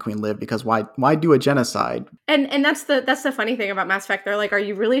Rachni Queen live because why do a genocide? And that's the funny thing about Mass Effect. They're like, are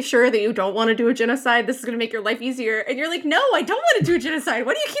you really sure that you don't want to do a genocide? This is going to make your life easier. And you're like, no, I don't want to do a genocide.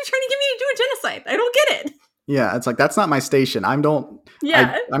 Why do you keep trying to get me to do a genocide? I don't get it. Yeah, it's like, that's not my station. I'm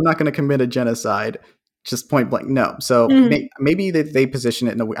not going to commit a genocide. Just point blank. No. So maybe they position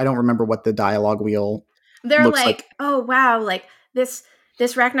it in a way. I don't remember what the dialogue wheel They're looks like, oh, wow, like this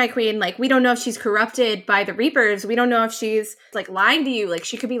Rachni Queen, like, we don't know if she's corrupted by the Reapers. We don't know if she's, like, lying to you. Like,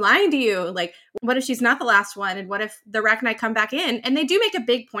 she could be lying to you. Like, what if she's not the last one? And what if the Rachni come back in? And they do make a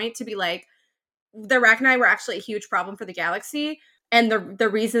big point to be like, the Rachni were actually a huge problem for the galaxy. And the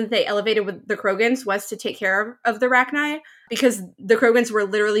reason they elevated with the Krogans was to take care of the Rachni, because the Krogans were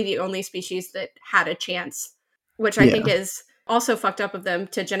literally the only species that had a chance, which I think is also fucked up of them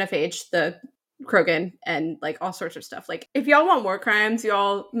to genophage the Krogan and like all sorts of stuff. Like, if y'all want war crimes,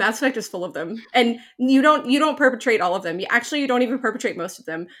 Mass Effect is full of them, and you don't perpetrate all of them. You don't even perpetrate most of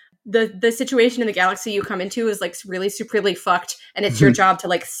them. The situation in the galaxy you come into is like really superly fucked, and it's your job to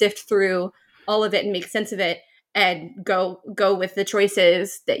like sift through all of it and make sense of it and go with the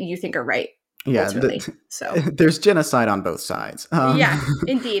choices that you think are right. Yeah, so there's genocide on both sides. Yeah,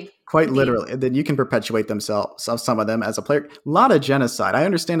 indeed. Quite literally. And then you can perpetuate some of them as a player. A lot of genocide. I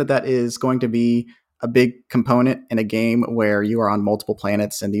understand that is going to be a big component in a game where you are on multiple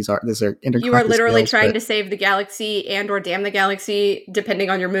planets and these are interconnected. You are literally trying to save the galaxy and or damn the galaxy, depending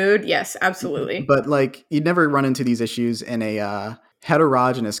on your mood. Yes, absolutely. But like, you never run into these issues in a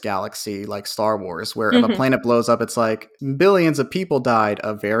heterogeneous galaxy like Star Wars, where if a planet blows up, it's like billions of people died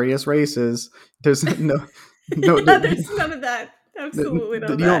of various races. There's there's none of that. Absolutely not.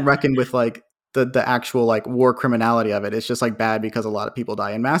 You don't reckon with like the actual like war criminality of it. It's just like bad because a lot of people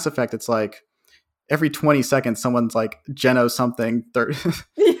die. In Mass Effect, it's like every 20 seconds someone's like geno something. We're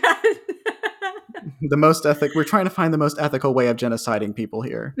trying to find the most ethical way of genociding people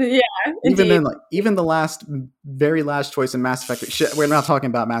here. Yeah, even then, like even the very last choice in Mass Effect. We're not talking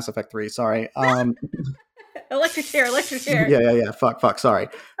about Mass Effect 3. Sorry. Electric chair. Yeah. Fuck. Sorry.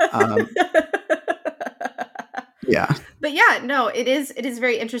 Yeah. But yeah, no, it is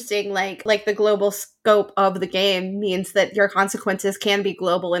very interesting. Like the global scope of the game means that your consequences can be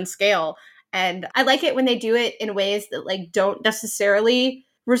global in scale. And I like it when they do it in ways that like don't necessarily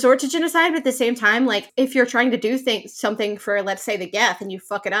resort to genocide, but at the same time, like if you're trying to do something for, let's say, the Geth and you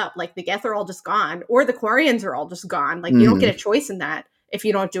fuck it up, like the Geth are all just gone, or the Quarians are all just gone. Like you don't get a choice in that if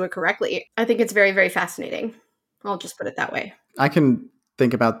you don't do it correctly. I think it's very, very fascinating. I'll just put it that way. I can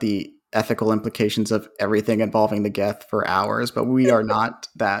think about the ethical implications of everything involving the Geth for hours, but we are not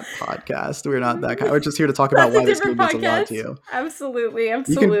that podcast. We're not that kind. We're just here to talk about why this game means a lot to you.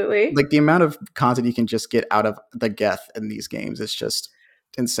 Absolutely. Like the amount of content you can just get out of the Geth in these games is just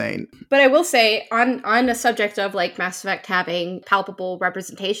insane. But I will say, on the subject of like Mass Effect having palpable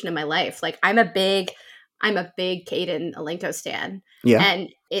representation in my life, like I'm a big Kaidan Alenko stan. Yeah. And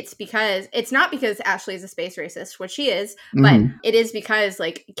it's not because Ashley is a space racist, which she is, but it is because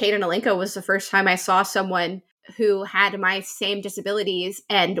like Kaidan Alenko was the first time I saw someone who had my same disabilities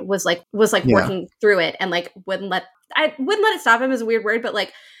and was working through it and like wouldn't let it stop him is a weird word, but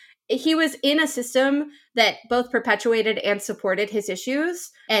like he was in a system that both perpetuated and supported his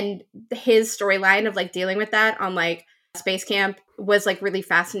issues, and his storyline of like dealing with that on like Space Camp was like really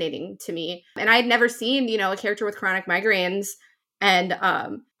fascinating to me. And I had never seen, a character with chronic migraines. And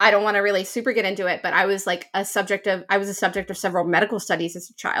I don't want to really super get into it, but I was a subject of several medical studies as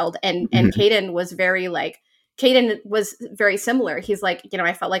a child. And Kaidan was very similar. He's like,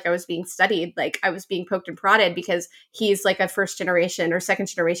 I felt like I was being studied, like I was being poked and prodded because he's like a first generation or second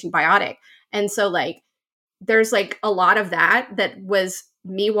generation biotic. And so like, there's like a lot of that was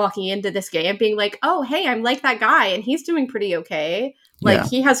me walking into this game being like, oh, hey, I'm like that guy and he's doing pretty okay. Like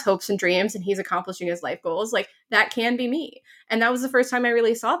he has hopes and dreams and he's accomplishing his life goals. Like that can be me. And that was the first time I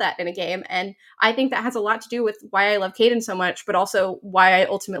really saw that in a game. And I think that has a lot to do with why I love Kaidan so much, but also why I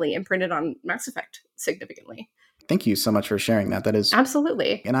ultimately imprinted on Mass Effect significantly. Thank you so much for sharing that. That is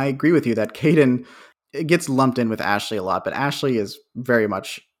absolutely. And I agree with you that Kaidan gets lumped in with Ashley a lot, but Ashley is very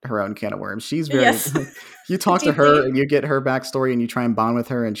much her own can of worms. She's very, you talk to her and you get her backstory and you try and bond with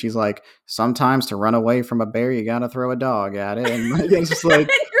her. And she's like, sometimes to run away from a bear, you got to throw a dog at it. And it's just like, you're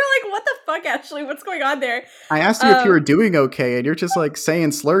like, what the fuck, Ashley? What's going on there? I asked you if you were doing okay. And you're just like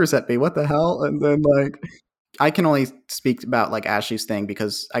saying slurs at me. What the hell? And then like, I can only speak about like Ashley's thing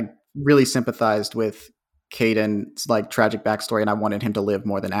because I really sympathized with Caden's like tragic backstory, and I wanted him to live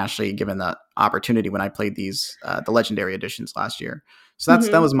more than Ashley, given the opportunity when I played these the legendary editions last year. So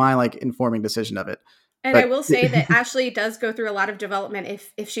that was my like informing decision of it. And I But will say that Ashley does go through a lot of development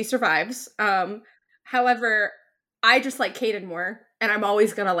if she survives. However, I just like Caden more, and I'm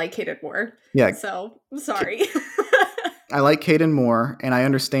always gonna like Caden more. yeah, So I'm sorry. I like Caden more, and I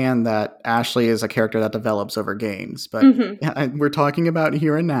understand that Ashley is a character that develops over games, but we're talking about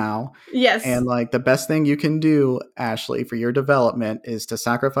here and now. Yes. And like the best thing you can do, Ashley, for your development is to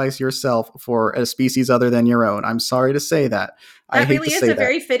sacrifice yourself for a species other than your own. I'm sorry to say that. I That hate really to is say a that.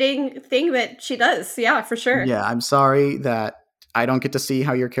 very fitting thing that she does. Yeah, for sure. Yeah, I'm sorry that I don't get to see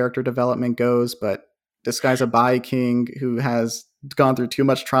how your character development goes, but this guy's a bi king who has gone through too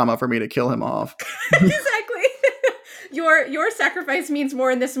much trauma for me to kill him off. Exactly. Your sacrifice means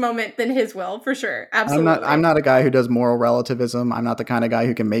more in this moment than his will, for sure. Absolutely. I'm not a guy who does moral relativism. I'm not the kind of guy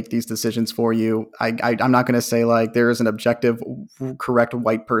who can make these decisions for you. I'm not going to say like there is an objective, correct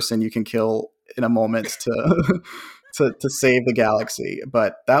white person you can kill in a moment to to save the galaxy.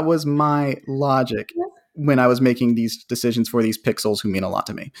 But that was my logic when I was making these decisions for these pixels who mean a lot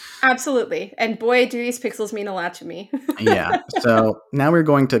to me. Absolutely. And boy, do these pixels mean a lot to me. Yeah. So now we're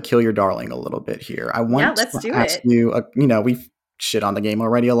going to kill your darling a little bit here. I want let's to do ask it. you, we've shit on the game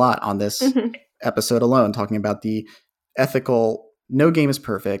already a lot on this episode alone, talking about the ethical, no game is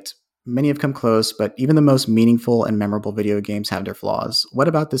perfect. Many have come close, but even the most meaningful and memorable video games have their flaws. What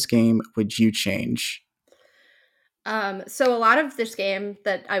about this game would you change? So a lot of this game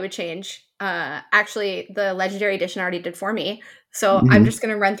that I would change, actually the Legendary Edition already did for me. So I'm just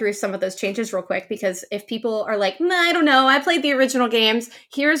going to run through some of those changes real quick, because if people are like, nah, I don't know, I played the original games,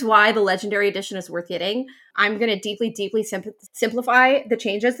 here's why the Legendary Edition is worth getting. I'm going to deeply simplify the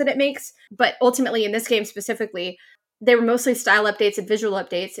changes that it makes. But ultimately in this game specifically, they were mostly style updates and visual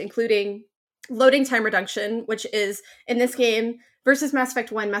updates, including loading time reduction, which is in this game versus Mass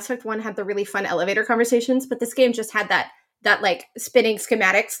Effect 1. Mass Effect 1 had the really fun elevator conversations, but this game just had that like spinning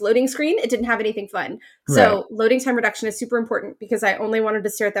schematics loading screen. It didn't have anything fun. So loading time reduction is super important, because I only wanted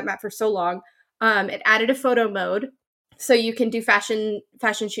to stare at that map for so long. It added a photo mode, so you can do fashion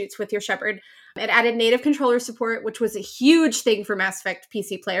shoots with your Shepard. It added native controller support, which was a huge thing for Mass Effect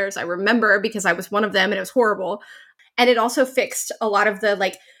PC players. I remember, because I was one of them and it was horrible. And it also fixed a lot of the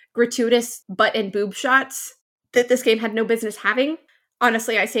like gratuitous butt and boob shots that this game had no business having.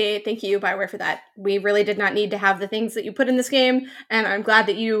 Honestly, I say thank you, BioWare, for that. We really did not need to have the things that you put in this game, and I'm glad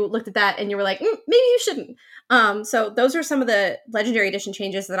that you looked at that and you were like, maybe you shouldn't. So those are some of the Legendary Edition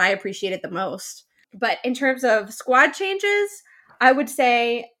changes that I appreciated the most. But in terms of squad changes, I would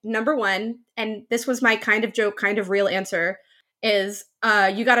say number one, and this was my kind of joke, kind of real answer, is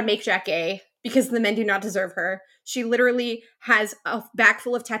you got to make Jack gay, because the men do not deserve her. She literally has a back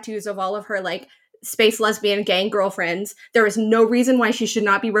full of tattoos of all of her like space lesbian gang girlfriends. There is no reason why she should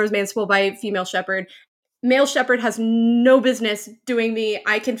not be romanceable by a female Shepard. Male Shepard has no business doing the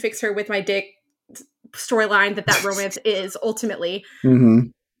I can fix her with my dick storyline that romance is ultimately.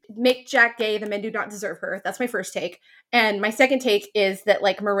 Make Jack gay, the men do not deserve her. That's my first take. And my second take is that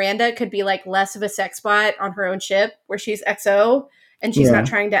like Miranda could be like less of a sex bot on her own ship, where she's XO and she's not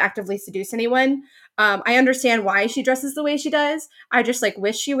trying to actively seduce anyone. I understand why she dresses the way she does. I just like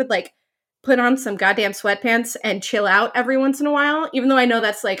wish she would like put on some goddamn sweatpants and chill out every once in a while, even though I know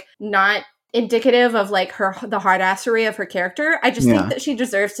that's like not indicative of like the hardassery of her character. I just think that she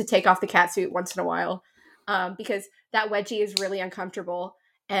deserves to take off the catsuit once in a while, because that wedgie is really uncomfortable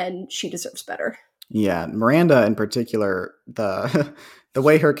and she deserves better. Yeah, Miranda in particular, the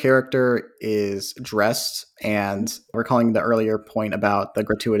way her character is dressed, and we're calling the earlier point about the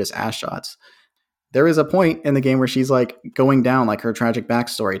gratuitous ass shots. There is a point in the game where she's like going down like her tragic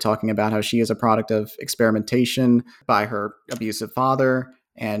backstory, talking about how she is a product of experimentation by her abusive father.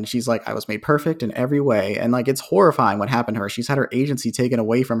 And she's like, I was made perfect in every way. And like, it's horrifying what happened to her. She's had her agency taken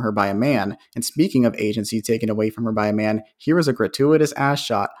away from her by a man. And speaking of agency taken away from her by a man, here is a gratuitous ass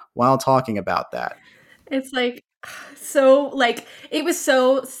shot while talking about that. It's like, so like, it was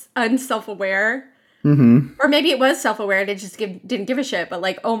so unself-aware. Or maybe it was self-aware and it just didn't give a shit. But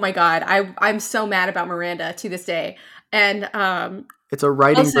like, oh my God, I'm so mad about Miranda to this day. And it's a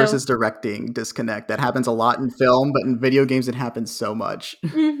writing versus directing disconnect that happens a lot in film, but in video games it happens so much.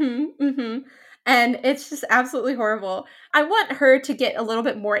 And it's just absolutely horrible. I want her to get a little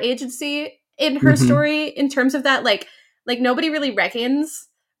bit more agency in her story in terms of that. Like nobody really reckons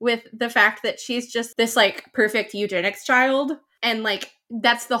with the fact that she's just this like perfect eugenics child, and like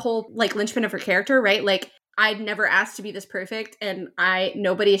that's the whole like linchpin of her character, right? Like I'd never asked to be this perfect, and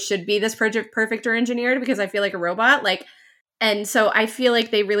nobody should be this perfect or engineered because I feel like a robot. Like, and so I feel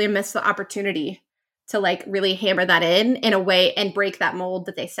like they really missed the opportunity to like really hammer that in a way and break that mold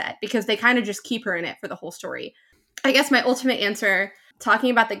that they set, because they kind of just keep her in it for the whole story. I guess my ultimate answer,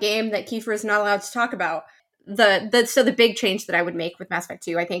 talking about the game that Kiefer is not allowed to talk about, the big change that I would make with Mass Effect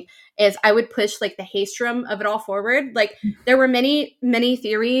 2, I think, is I would push like the Haestrom of it all forward. Like, there were many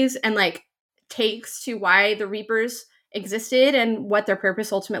theories and like takes to why the Reapers existed and what their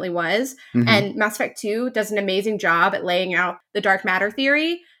purpose ultimately was. Mhm. And Mass Effect 2 does an amazing job at laying out the dark matter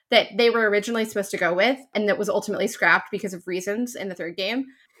theory that they were originally supposed to go with, and that was ultimately scrapped because of reasons in the third game.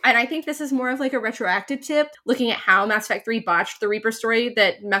 And I think this is more of like a retroactive tip, looking at how Mass Effect 3 botched the Reaper story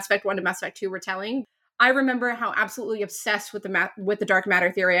that Mass Effect 1 and Mass Effect 2 were telling. I remember how absolutely obsessed with the dark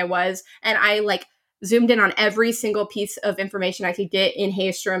matter theory I was, and I like zoomed in on every single piece of information I could get in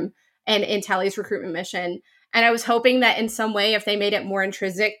Haestrom and in Tally's recruitment mission. And I was hoping that in some way, if they made it more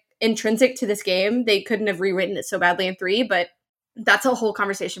intrinsic to this game, they couldn't have rewritten it so badly in 3, but that's a whole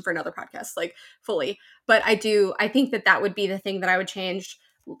conversation for another podcast, like fully. But I think that would be the thing that I would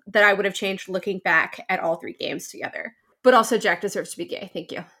have changed looking back at all 3 games together. But also, Jack deserves to be gay.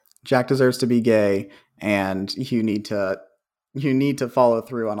 Thank you. Jack deserves to be gay, and you need to follow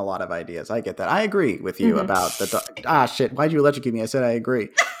through on a lot of ideas. I get that. I agree with you about shit. Why'd you electrocute me? I said I agree.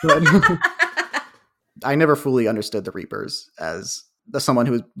 But I never fully understood the Reapers as someone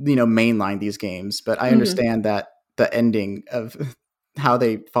who mainlined these games, but I understand that the ending of how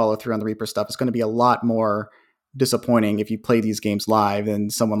they follow through on the Reaper stuff is going to be a lot more disappointing if you play these games live than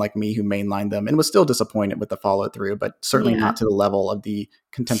someone like me who mainlined them and was still disappointed with the follow through, but certainly not to the level of the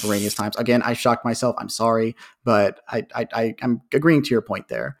contemporaneous times. Again, I shocked myself. I'm sorry, but I'm agreeing to your point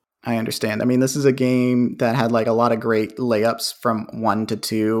there. I understand. I mean, this is a game that had like a lot of great layups from 1 to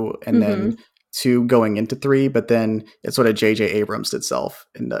 2 and then 2 going into 3, but then it sort of J.J. Abrams itself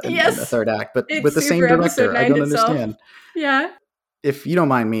in the third act, but with the same director. I don't understand. Yeah. If you don't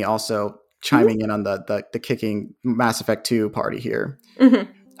mind me also chiming in on the kicking Mass Effect 2 party here.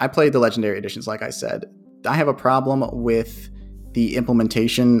 I played the Legendary Editions, like I said. I have a problem with the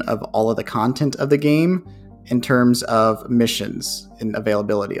implementation of all of the content of the game in terms of missions and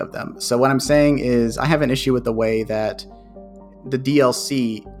availability of them. So what I'm saying is I have an issue with the way that the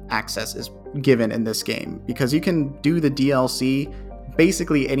DLC access is given in this game, because you can do the DLC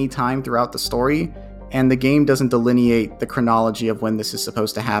basically any time throughout the story, and the game doesn't delineate the chronology of when this is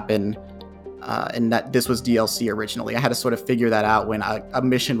supposed to happen, and that this was DLC originally. I had to sort of figure that out when a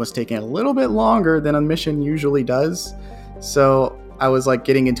mission was taking a little bit longer than a mission usually does. So I was like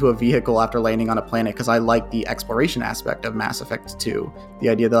getting into a vehicle after landing on a planet because I like the exploration aspect of Mass Effect 2. The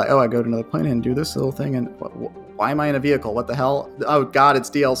idea that, I go to another planet and do this little thing, and why am I in a vehicle? What the hell? Oh God, it's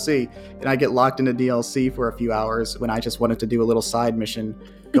DLC. And I get locked into DLC for a few hours when I just wanted to do a little side mission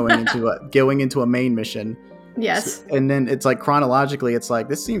going into a main mission. Yes. And then it's like chronologically, it's like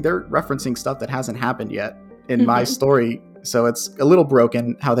they're referencing stuff that hasn't happened yet in my story. So it's a little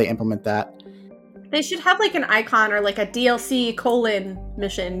broken how they implement that. They should have like an icon or like a DLC :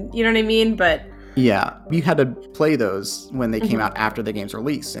 mission. You know what I mean? But yeah, you had to play those when they came out after the game's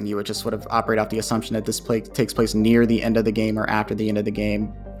release, and you would just sort of operate off the assumption that this takes place near the end of the game or after the end of the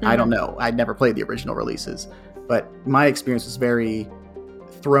game. I don't know. I'd never played the original releases, but my experience was very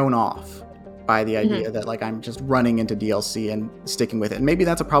thrown off by the idea that like I'm just running into DLC and sticking with it. And maybe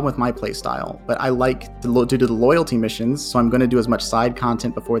that's a problem with my play style, but I like to do the loyalty missions, so I'm going to do as much side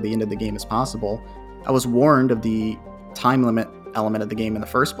content before the end of the game as possible. I was warned of the time limit element of the game in the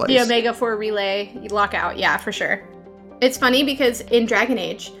first place. The Omega 4 relay lockout, yeah, for sure. It's funny because in Dragon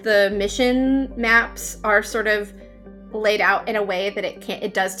Age, the mission maps are sort of laid out in a way that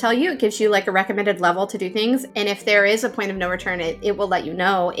it does tell you. It gives you like a recommended level to do things, and if there is a point of no return, it will let you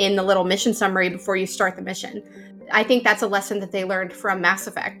know in the little mission summary before you start the mission. I think that's a lesson that they learned from Mass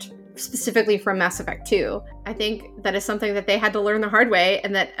Effect, specifically from Mass Effect 2. I think that is something that they had to learn the hard way,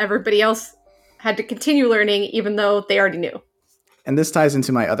 and that everybody else had to continue learning even though they already knew. And this ties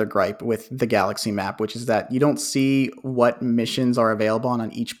into my other gripe with the galaxy map, which is that you don't see what missions are available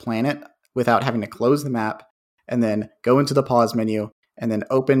on each planet without having to close the map and then go into the pause menu and then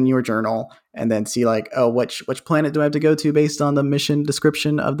open your journal and then see like, oh, which planet do I have to go to based on the mission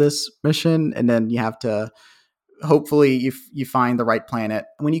description of this mission? And then you have to, hopefully you find the right planet,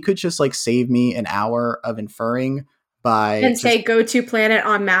 when you could just like save me an hour of inferring by and say go to planet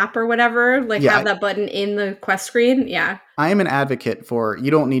on map or whatever, like have that button in the quest screen. Yeah. I am an advocate for,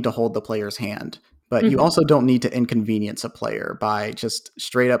 you don't need to hold the player's hand, but you also don't need to inconvenience a player by just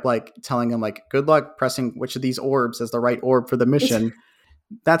straight up like telling them like, good luck pressing which of these orbs is the right orb for the mission.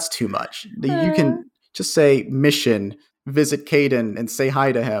 That's too much. just say mission, visit Caden and say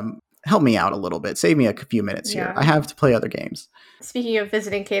hi to him. Help me out a little bit. Save me a few minutes here. I have to play other games. Speaking of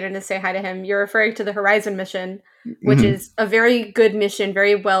visiting Caden to say hi to him, you're referring to the Horizon mission, which is a very good mission,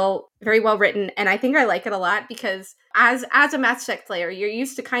 very well written, and I think I like it a lot because as a Mass Effect player, you're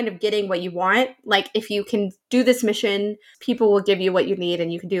used to kind of getting what you want. Like, if you can do this mission, people will give you what you need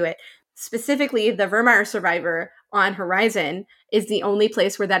and you can do it. Specifically, the Vermeer survivor on Horizon is the only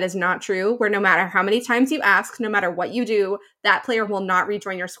place where that is not true, where no matter how many times you ask, no matter what you do, that player will not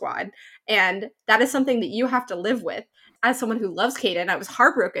rejoin your squad. And that is something that you have to live with. As someone who loves Caden, I was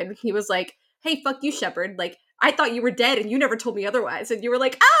heartbroken. He was like, hey, fuck you, Shepard. Like, I thought you were dead and you never told me otherwise. And you were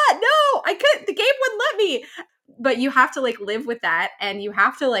like, no, I couldn't. The game wouldn't let me. But you have to, like, live with that. And you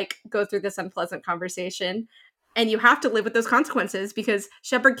have to, like, go through this unpleasant conversation. And you have to live with those consequences because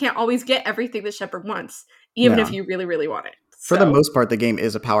Shepard can't always get everything that Shepard wants, even if you really, really want it. For the most part, the game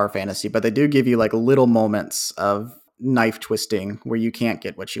is a power fantasy, but they do give you, like, little moments of knife twisting where you can't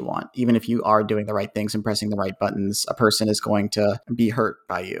get what you want. Even if you are doing the right things and pressing the right buttons, a person is going to be hurt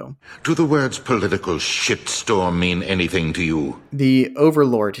by you. Do the words political shitstorm mean anything to you? The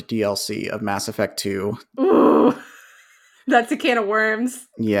Overlord DLC of Mass Effect 2. Ooh, that's a can of worms.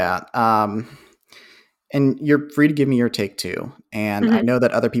 Yeah. And you're free to give me your take too. And I know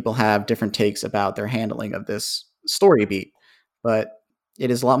that other people have different takes about their handling of this story beat, but it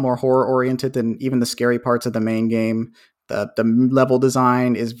is a lot more horror oriented than even the scary parts of the main game. The level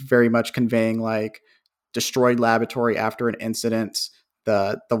design is very much conveying like destroyed laboratory after an incident.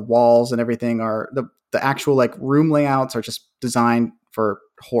 The walls and everything are the actual like room layouts are just designed for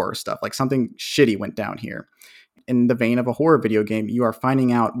horror stuff. Like something shitty went down here. In the vein of a horror video game, you are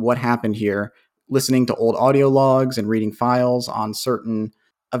finding out what happened here, listening to old audio logs and reading files on certain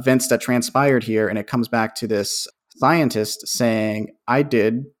events that transpired here. And it comes back to this scientist saying, I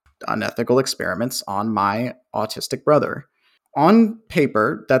did unethical experiments on my autistic brother. On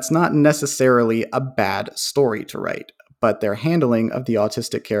paper, that's not necessarily a bad story to write, but their handling of the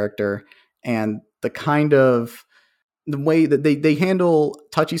autistic character and the way that they handle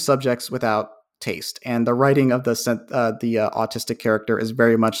touchy subjects without taste, and the writing of the autistic character is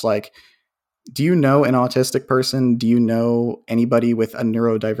very much like, do you know an autistic person? Do you know anybody with a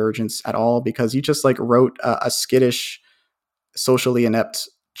neurodivergence at all? Because you just like wrote a skittish, socially inept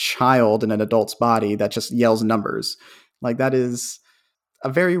child in an adult's body that just yells numbers. Like, that is a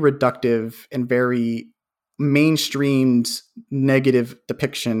very reductive and very mainstreamed negative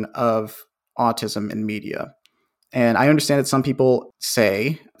depiction of autism in media. And I understand that some people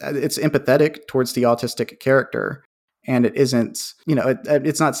say it's empathetic towards the autistic character, and it isn't,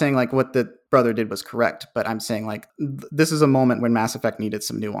 it's not saying like what the brother did was correct, but I'm saying like this is a moment when Mass Effect needed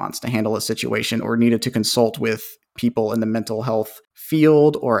some nuance to handle a situation, or needed to consult with people in the mental health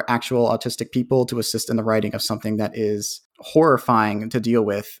field or actual autistic people to assist in the writing of something that is horrifying to deal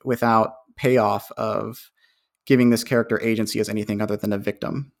with without payoff of giving this character agency as anything other than a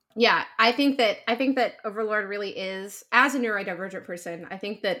victim. Yeah, I think that Overlord really is, as a neurodivergent person, I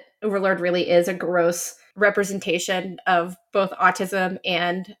think that Overlord really is a gross representation of both autism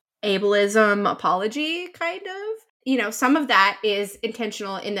and ableism apology, kind of. Some of that is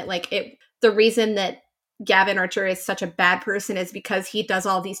intentional in that, like, the reason that Gavin Archer is such a bad person is because he does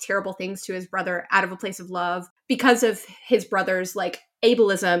all these terrible things to his brother out of a place of love because of his brother's, like,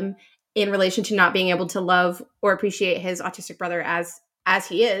 ableism in relation to not being able to love or appreciate his autistic brother as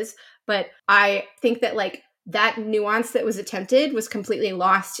he is. But I think that, like, that nuance that was attempted was completely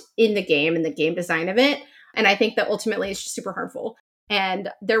lost in the game and the game design of it. And I think that ultimately it's just super harmful. And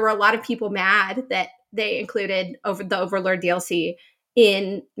there were a lot of people mad that they included the Overlord DLC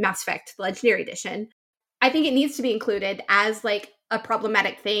in Mass Effect, the Legendary Edition. I think it needs to be included as like a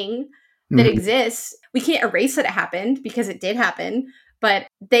problematic thing that exists. We can't erase that it happened because it did happen, but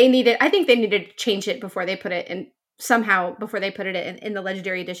I think they needed to change it before they put it in in the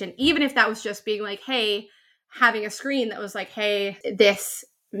Legendary Edition, even if that was just being like, hey, having a screen that was like, hey, this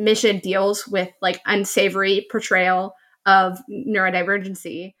mission deals with like unsavory portrayal of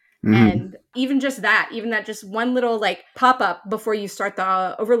neurodivergency. And even that just one little like pop-up before you start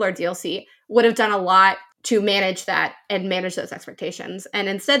the Overlord DLC would have done a lot to manage that and manage those expectations. And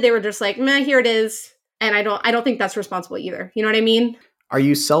instead they were just like, meh, here it is. And I don't think that's responsible either. You know what I mean? Are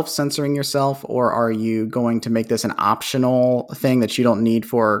you self-censoring yourself, or are you going to make this an optional thing that you don't need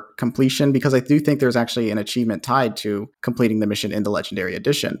for completion? Because I do think there's actually an achievement tied to completing the mission in the Legendary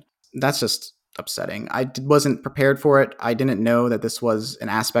Edition. That's just upsetting. I wasn't prepared for it. I didn't know that this was an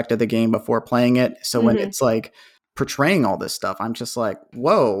aspect of the game before playing it. So when it's like portraying all this stuff, I'm just like,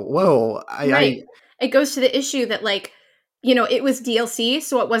 whoa. Right. It goes to the issue that like it was DLC,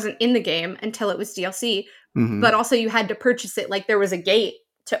 so it wasn't in the game until it was DLC. Mhm. But also you had to purchase it. Like there was a gate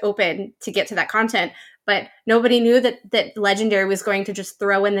to open to get to that content. But nobody knew that Legendary was going to just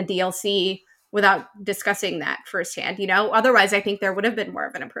throw in the DLC without discussing that firsthand, Otherwise, I think there would have been more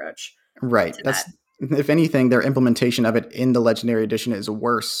of an approach Right. to That's that. if anything, their implementation of it in the Legendary Edition is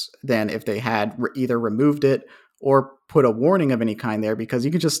worse than if they had either removed it or put a warning of any kind there, because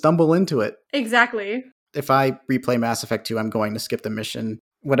you could just stumble into it. Exactly. If I replay Mass Effect 2, I'm going to skip the mission.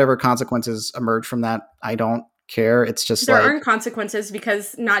 Whatever consequences emerge from that, I don't care. It's just There like, aren't consequences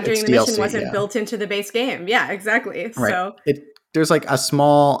because not it's doing the mission DLC, wasn't yeah. built into the base game. Yeah, exactly. Right. So There's like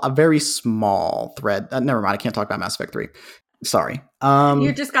a very small thread. Never mind. I can't talk about Mass Effect 3. Sorry.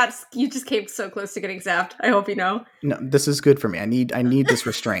 you just came so close to getting zapped. I hope you know. No, this is good for me. I need this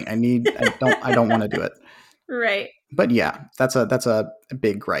restraint. I don't want to do it. Right. But yeah, that's a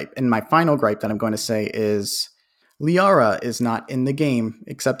big gripe. And my final gripe that I'm going to say is Liara is not in the game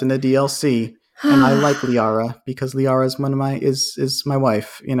except in the DLC. And I like Liara because Liara is my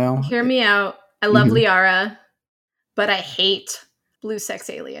wife, Hear me out. I love Mhm. Liara, but I hate blue sex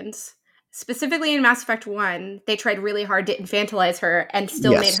aliens. Specifically in Mass Effect 1, they tried really hard to infantilize her and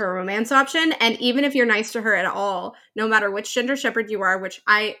still made Yes. her a romance option. And even if you're nice to her at all, no matter which gender shepherd you are, which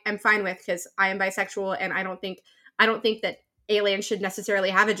I am fine with because I am bisexual and I don't think that aliens should necessarily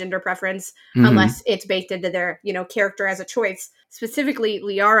have a gender preference Mhm. unless it's baked into their, character as a choice. Specifically,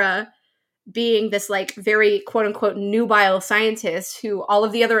 Liara being this like very quote unquote nubile scientist who all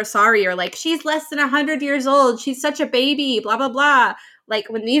of the other Asari are like, she's less than 100 years old. She's such a baby, blah, blah, blah. Like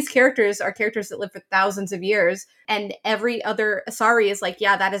when these characters are characters that live for thousands of years and every other Asari is like,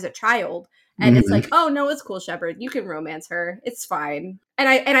 yeah, that is a child. And it's Mhm. like, oh no, it's cool, Shepard. You can romance her. It's fine. And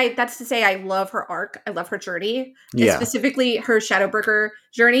I that's to say I love her arc. I love her journey. And Yeah. specifically her Shadowbreaker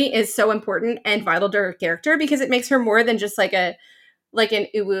journey is so important and vital to her character because it makes her more than just like an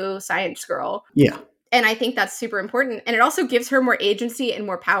uwu science girl. Yeah. And I think that's super important. And it also gives her more agency and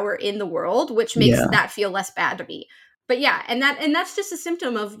more power in the world, which makes Yeah. that feel less bad to me. But yeah, and that's just a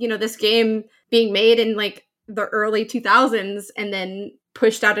symptom of, this game being made in like the early 2000s and then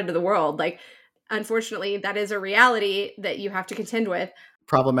pushed out into the world. Like, unfortunately, that is a reality that you have to contend with.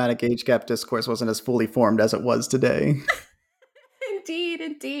 Problematic age gap discourse wasn't as fully formed as it was today.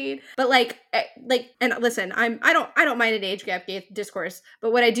 Indeed. But and listen, I don't mind an age gap discourse,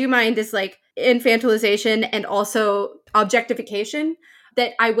 but what I do mind is like infantilization and also objectification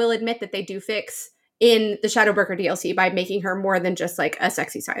that I will admit that they do fix in the Shadowbreaker DLC by making her more than just like a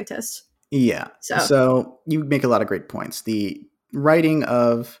sexy scientist. Yeah. So you make a lot of great points. The writing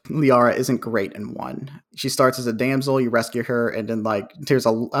of Liara isn't great in 1. She starts as a damsel, you rescue her, and then like there's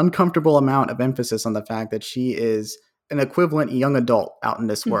an uncomfortable amount of emphasis on the fact that she is an equivalent young adult out in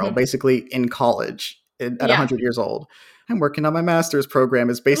this world, basically in college at 100 years old. I'm working on my master's program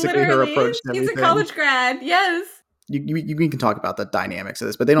is basically her approach to She's everything. a college grad, yes. You can talk about the dynamics of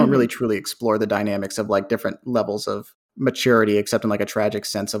this, but they don't really truly explore the dynamics of like different levels of maturity, except in like a tragic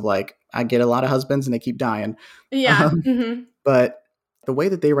sense of like, I get a lot of husbands and they keep dying. Yeah. But the way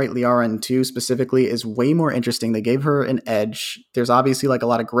that they write Liara in 2 specifically is way more interesting. They gave her an edge. There's obviously like a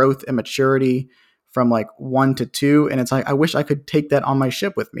lot of growth and maturity from like 1 to 2. And it's like, I wish I could take that on my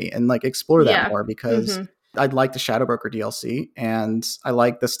ship with me and like explore that more because I'd like the Shadowbroker DLC and I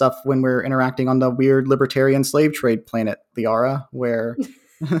like the stuff when we're interacting on the weird libertarian slave trade planet, Liara, where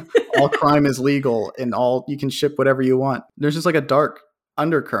all crime is legal and you can ship whatever you want. There's just like a dark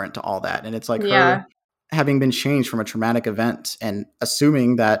undercurrent to all that. And it's like her having been changed from a traumatic event and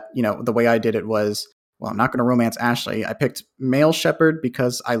assuming that, the way I did it was, well, I'm not going to romance Ashley. I picked male shepherd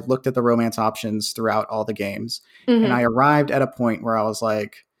because I looked at the romance options throughout all the games. And I arrived at a point where I was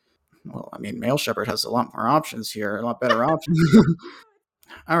like, well, I mean, male shepherd has a lot more options here, a lot better options.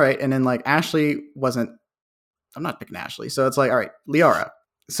 All right. And then like Ashley I'm not picking Ashley. So it's like, all right, Liara.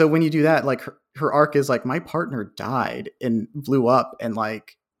 So when you do that, like her arc is like, my partner died and blew up and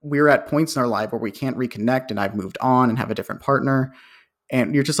like, we're at points in our life where we can't reconnect and I've moved on and have a different partner.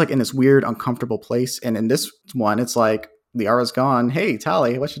 And you're just like in this weird, uncomfortable place. And in this one, it's like, Liara's gone. Hey,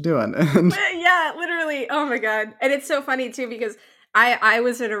 Tally, what you doing? Yeah, literally. Oh my God. And it's so funny too, because I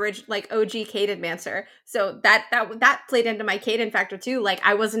was an original like OG Caden Mancer. So that played into my Caden factor too. Like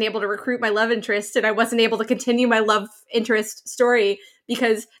I wasn't able to recruit my love interest and I wasn't able to continue my love interest story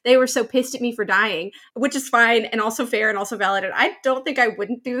because they were so pissed at me for dying, which is fine and also fair and also valid. And I don't think I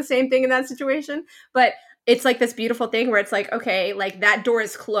wouldn't do the same thing in that situation, but it's like this beautiful thing where it's like, okay, like that door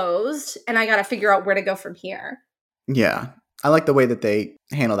is closed and I got to figure out where to go from here. Yeah. I like the way that they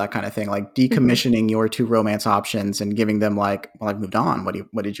handle that kind of thing, like decommissioning your 2 romance options and giving them like, well, I've moved on.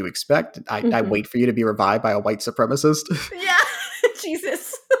 What did you expect? I wait for you to be revived by a white supremacist. Yeah,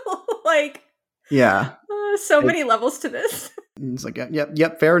 Jesus. Like, yeah. So many levels to this. It's like,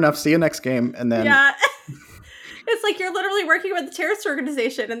 yep, fair enough. See you next game. And then yeah. It's like you're literally working with a terrorist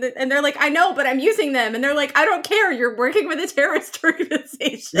organization, and they're like, I know, but I'm using them. And they're like, I don't care. You're working with a terrorist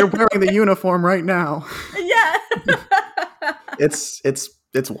organization. You're wearing the uniform right now. Yeah.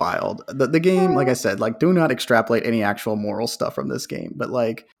 It's wild. The game, like I said, like do not extrapolate any actual moral stuff from this game, but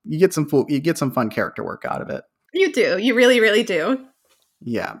like you get some fun character work out of it. You do. You really, really do.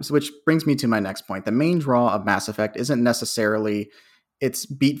 Yeah, so which brings me to my next point. The main draw of Mass Effect isn't necessarily its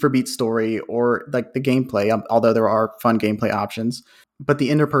beat for beat story or like the gameplay, although there are fun gameplay options, but the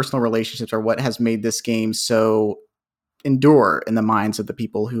interpersonal relationships are what has made this game so endure in the minds of the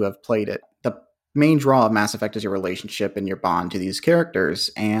people who have played it. The main draw of Mass Effect is your relationship and your bond to these characters,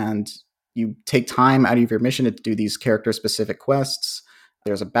 and you take time out of your mission to do these character-specific quests.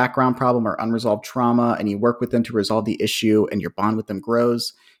 There's a background problem or unresolved trauma, and you work with them to resolve the issue, and your bond with them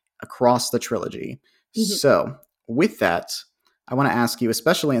grows across the trilogy. Mm-hmm. So, with that, I want to ask you,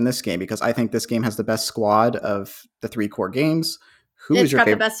 especially in this game, because I think this game has the best squad of the 3 core games. Who is your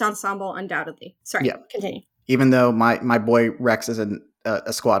favorite? It's got the best ensemble, undoubtedly. Sorry, yeah. Continue. Even though my boy Rex isn't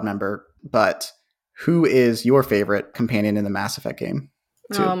a squad member, but who is your favorite companion in the Mass Effect game?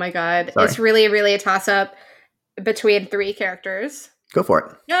 Oh my God. Sorry. It's really, really a toss-up between 3 characters. Go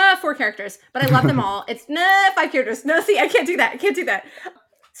for it. 4 characters, but I love them all. It's 5 characters. No, see, I can't do that.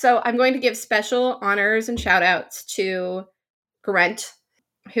 So I'm going to give special honors and shout-outs to Grunt,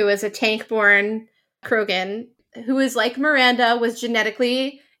 who is a tank-born Krogan, who is like Miranda, was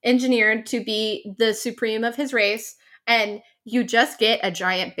genetically engineered to be the supreme of his race, and you just get a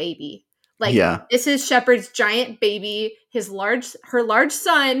giant baby. Like, This is Shepard's giant baby, her large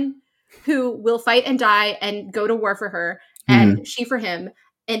son, who will fight and die and go to war for her, and she for him,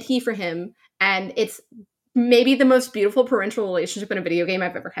 and he for him, and it's maybe the most beautiful parental relationship in a video game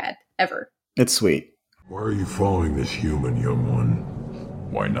I've ever had, ever. It's sweet. Why are you following this human, young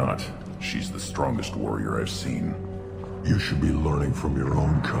one? Why not? She's the strongest warrior I've seen. You should be learning from your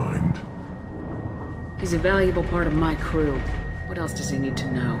own kind. He's a valuable part of my crew. What else does he need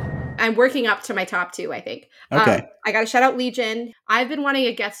to know? I'm working up to my top 2, I think. Okay. I got to shout out Legion. I've been wanting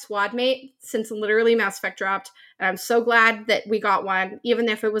a guest squad mate since literally Mass Effect dropped, and I'm so glad that we got one, even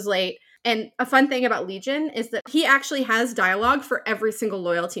if it was late. And a fun thing about Legion is that he actually has dialogue for every single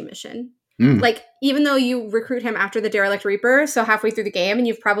loyalty mission. Like, even though you recruit him after the Derelict Reaper, so halfway through the game, and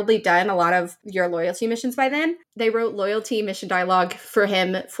you've probably done a lot of your loyalty missions by then, they wrote loyalty mission dialogue for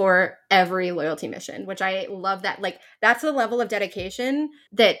him for every loyalty mission, which I love that. Like, that's a level of dedication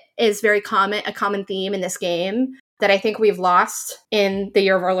that is a common theme in this game that I think we've lost in the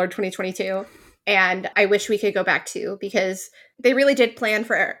year of our Lord 2022. And I wish we could go back to, because they really did plan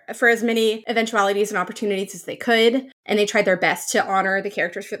for as many eventualities and opportunities as they could. And they tried their best to honor the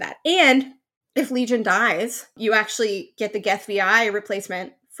characters for that. And if Legion dies, you actually get the Geth VI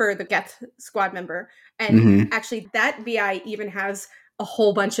replacement for the Geth squad member. And actually that VI even has a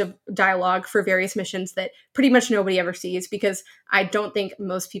whole bunch of dialogue for various missions that pretty much nobody ever sees, because I don't think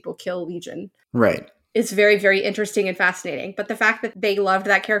most people kill Legion. Right. It's very, very interesting and fascinating. But the fact that they loved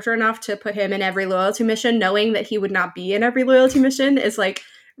that character enough to put him in every loyalty mission, knowing that he would not be in every loyalty mission, is like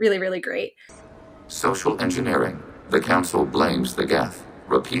really, really great. Social engineering. The Council blames the Geth.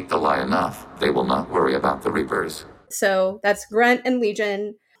 Repeat the lie enough, they will not worry about the Reapers. So that's Grunt and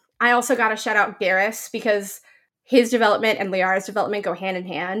Legion. I also got to shout out Garrus, because his development and Liara's development go hand in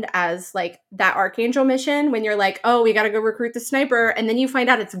hand as like that Archangel mission, when you're like, oh, we got to go recruit the sniper. And then you find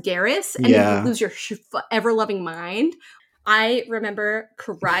out it's Garrus, and then you lose your ever-loving mind. I remember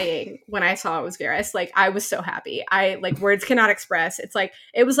crying when I saw it was Garrus. Like, I was so happy. Words cannot express. It's like,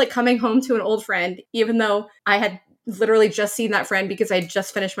 it was like coming home to an old friend, even though I had literally just seen that friend because I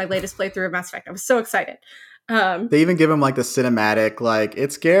just finished my latest playthrough of Mass Effect. I was so excited. They even give him like the cinematic, like,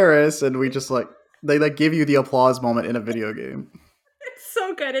 it's Garrus, and we just like, they like give you the applause moment in a video game. It's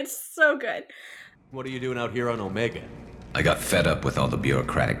so good. It's so good. What are you doing out here on Omega? I got fed up with all the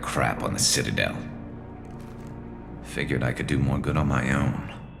bureaucratic crap on the Citadel. Figured I could do more good on my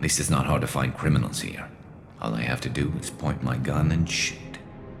own. At least it's not hard to find criminals here. All I have to do is point my gun and shoot.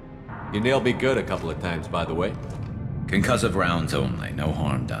 You nailed me good a couple of times, by the way. Concussive rounds only, no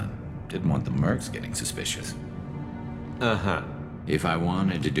harm done. Didn't want the mercs getting suspicious. Uh-huh. If I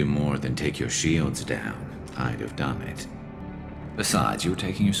wanted to do more than take your shields down, I'd have done it. Besides, you were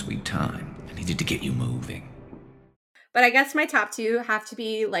taking your sweet time. I needed to get you moving. But I guess my top 2 have to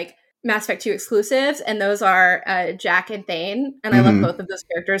be, like, Mass Effect 2 exclusives, and those are Jack and Thane. And I love both of those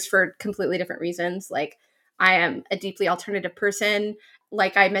characters for completely different reasons. Like, I am a deeply alternative person.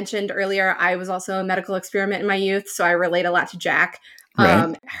 Like I mentioned earlier, I was also a medical experiment in my youth, so I relate a lot to Jack.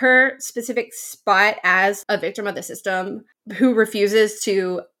 Right. Her specific spot as a victim of the system who refuses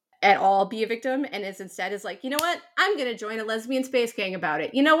to at all be a victim and is like, you know what? I'm going to join a lesbian space gang about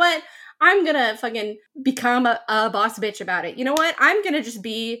it. You know what? I'm going to fucking become a boss bitch about it. You know what? I'm going to just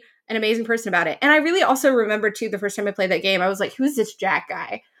be an amazing person about it. And I really also remember too, the first time I played that game, I was like, who's this Jack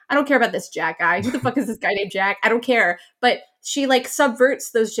guy? I don't care about this Jack guy. Who the fuck is this guy named Jack? I don't care. But she like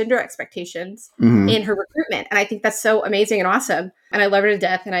subverts those gender expectations in her recruitment. And I think that's so amazing and awesome. And I love her to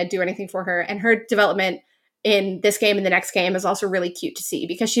death and I'd do anything for her. And her development in this game and the next game is also really cute to see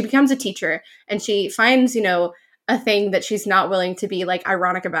because she becomes a teacher and she finds, you know, a thing that she's not willing to be like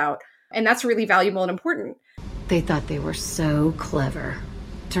ironic about. And that's really valuable and important. They thought they were so clever.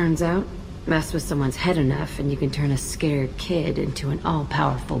 Turns out, mess with someone's head enough and you can turn a scared kid into an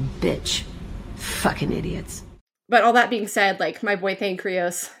all-powerful bitch. Fucking idiots. But all that being said, like my boy Thane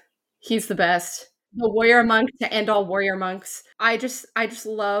Krios, he's the best. The warrior monk to end all warrior monks. I just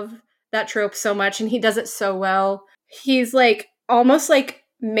love that trope so much and he does it so well. He's like almost like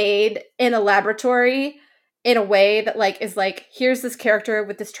made in a laboratory in a way that like is like, here's this character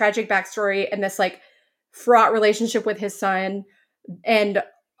with this tragic backstory and this like fraught relationship with his son and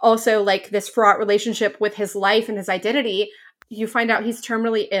also like this fraught relationship with his life and his identity. You find out he's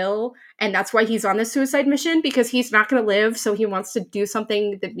terminally ill and that's why he's on this suicide mission because he's not going to live. So he wants to do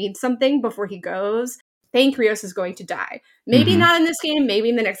something that means something before he goes. Thane Krios is going to die. Maybe not in this game, maybe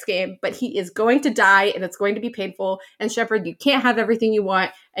in the next game, but he is going to die and it's going to be painful. And Shepard, you can't have everything you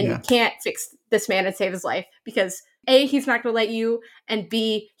want and you can't fix this man and save his life because A, he's not going to let you, and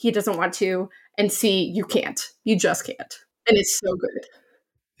B, he doesn't want to, and C, you can't. You just can't. And it's so good.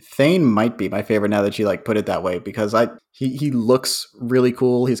 Thane might be my favorite now that you like put it that way because he looks really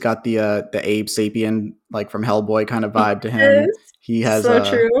cool. He's got the Abe Sapien like from Hellboy kind of vibe to him. He has so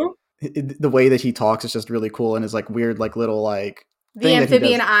true. The way that he talks is just really cool and his like weird like little like the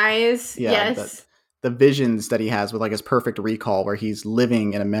amphibian eyes. Yeah, yes. The visions that he has with like his perfect recall where he's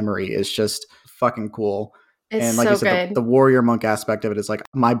living in a memory is just fucking cool. It's and like so you said, good. the warrior monk aspect of it is like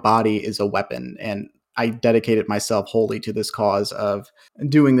my body is a weapon and I dedicated myself wholly to this cause of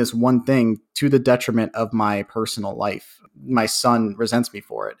doing this one thing to the detriment of my personal life. My son resents me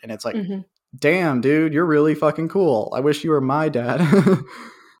for it. And it's like, damn, dude, you're really fucking cool. I wish you were my dad.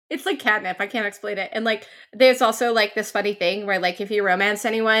 It's like catnip. I can't explain it. And like, there's also like this funny thing where like, if you romance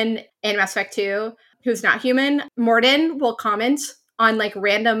anyone in Mass Effect 2 who's not human, Mordin will comment on like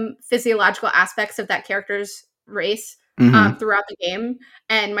random physiological aspects of that character's race throughout the game.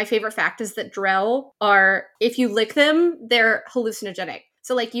 And my favorite fact is that Drell are, if you lick them, they're hallucinogenic.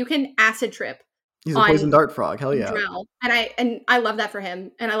 So like you can acid trip. He's a poison dart frog. Hell yeah. Drell. And I love that for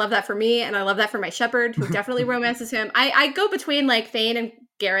him. And I love that for me. And I love that for my Shepard, who definitely romances him. I go between like Thane and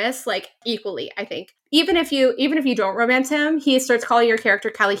Garrus like equally, I think. Even if you don't romance him, he starts calling your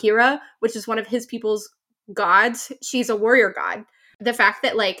character Kalihira, which is one of his people's gods. She's a warrior god. The fact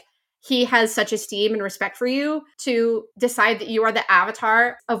that like he has such esteem and respect for you to decide that you are the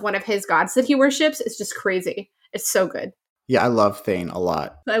avatar of one of his gods that he worships is just crazy. It's so good. Yeah, I love Thane a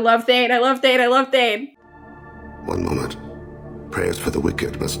lot. I love Thane. I love Thane. I love Thane. One moment. Prayers for the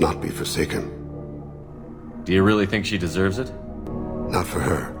wicked must not be forsaken. Do you really think she deserves it? Not for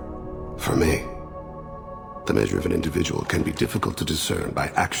her. For me. The measure of an individual can be difficult to discern by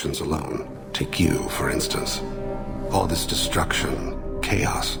actions alone. Take you, for instance. All this destruction,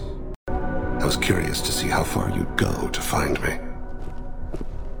 chaos. I was curious to see how far you'd go to find me.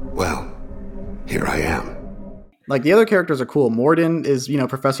 Well, here I am. Like the other characters are cool. Mordin is,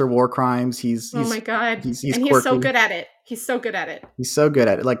 Professor War Crimes. He's oh my god, he's and he's so good at it. He's so good at it. He's so good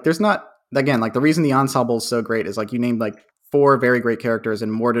at it. Like there's not again like the reason the ensemble is so great is like you named like 4 very great characters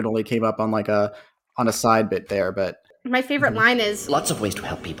and Mordin only came up on like a side bit there. But my favorite line is lots of ways to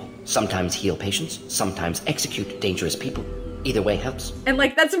help people. Sometimes heal patients. Sometimes execute dangerous people. Either way helps. And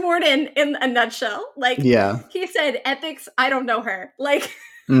like that's Mordin in a nutshell. Like he said, ethics. I don't know her. Like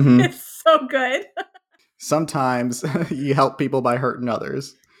it's so good. Sometimes you help people by hurting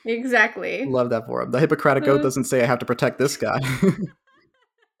others. Exactly. Love that for him. The Hippocratic Oath doesn't say I have to protect this guy.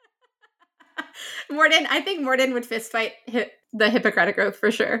 Mordin, I think Mordin would fist fight the Hippocratic Oath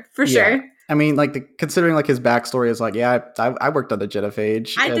for sure. For sure. I mean, like considering like his backstory is like, yeah, I worked on the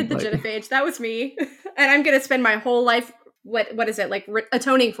Genophage. I did the Genophage. That was me. And I'm going to spend my whole life what is it, like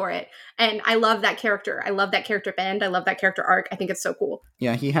atoning for it. And I love that character. I love that character bend. I love that character arc. I think it's so cool.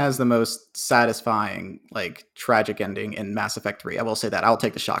 Yeah, he has the most satisfying, like, tragic ending in Mass Effect 3. I will say that. I'll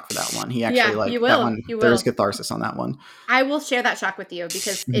take the shock for that one. He actually, like, you will. that one, You will. there's catharsis on that one. I will share that shock with you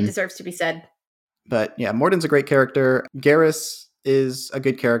because it deserves to be said. But yeah, Morden's a great character. Garrus is a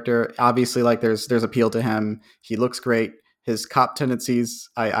good character. Obviously, like, there's appeal to him. He looks great. His cop tendencies,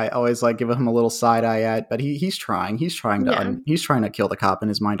 I always like give him a little side eye at, but he's trying to kill the cop in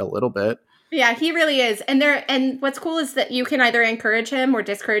his mind a little bit. Yeah, he really is. And what's cool is that you can either encourage him or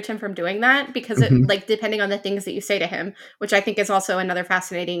discourage him from doing that because it, like, depending on the things that you say to him, which I think is also another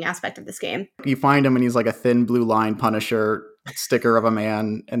fascinating aspect of this game. You find him and he's like a thin blue line Punisher sticker of a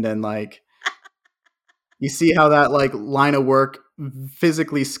man, and then, like, you see how that, like, line of work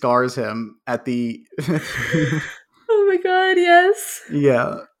physically scars him at the Oh my god, yes.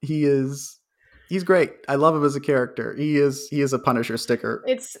 Yeah, he's great. I love him as a character. He is a Punisher sticker.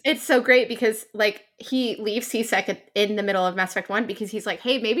 It's so great because, like, he leaves C-Sec in the middle of Mass Effect 1 because he's like,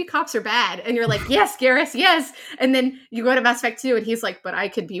 hey, maybe cops are bad. And you're like, yes, Garrus, yes. And then you go to Mass Effect 2 and he's like, but I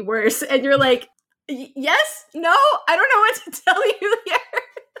could be worse. And you're like, yes? No? I don't know what to tell you here.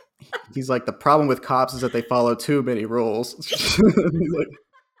 He's like, the problem with cops is that they follow too many rules. He's like,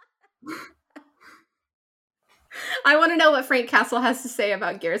 I want to know what Frank Castle has to say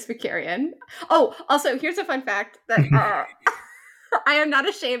about Garrus Vakarian. Oh, also, here's a fun fact that I am not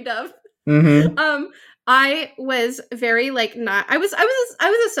ashamed of. Mm-hmm. I was very, like, not. I was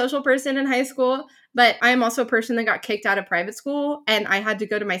a social person in high school, but I am also a person that got kicked out of private school, and I had to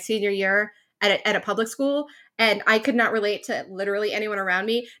go to my senior year at a public school, and I could not relate to literally anyone around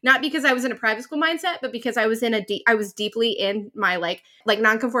me. Not because I was in a private school mindset, but because I was I was deeply in my like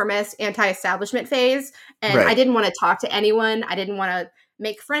nonconformist, anti-establishment phase, and Right. I didn't want to talk to anyone. I didn't want to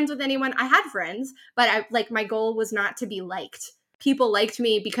make friends with anyone. I had friends, but my goal was not to be liked. People liked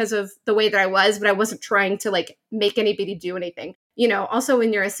me because of the way that I was, but I wasn't trying to, like, make anybody do anything. You know, also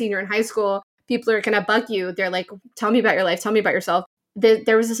when you're a senior in high school, people are going to bug you. They're like, tell me about your life. Tell me about yourself.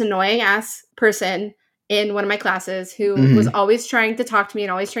 There was this annoying ass person in one of my classes who was always trying to talk to me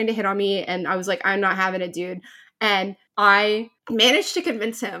and always trying to hit on me. And I was like, I'm not having it, dude. And I managed to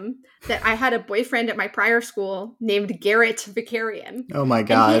convince him that I had a boyfriend at my prior school named Garrett Vakarian. Oh my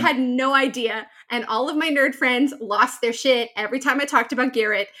god. And he had no idea. And all of my nerd friends lost their shit every time I talked about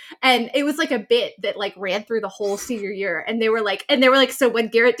Garrett. And it was like a bit that, like, ran through the whole senior year. And they were like, so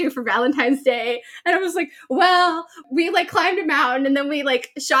what'd Garrett do for Valentine's Day? And I was like, well, we, like, climbed a mountain and then we, like,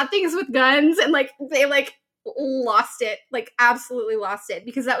 shot things with guns. And, like, they, like, lost it, like, absolutely lost it,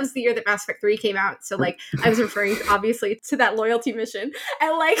 because that was the year that Mass Effect 3 came out. So, like, I was referring obviously to that loyalty mission,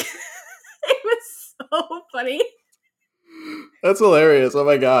 and, like, it was so funny. That's hilarious. Oh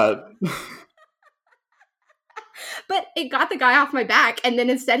my god. But it got the guy off my back, and then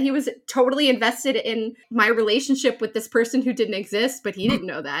instead he was totally invested in my relationship with this person who didn't exist, but he didn't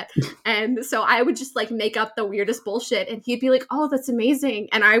know that. And so I would just, like, make up the weirdest bullshit, and he'd be like, oh, that's amazing.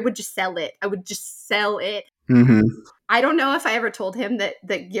 And I would just sell it. Mm-hmm. I don't know if I ever told him that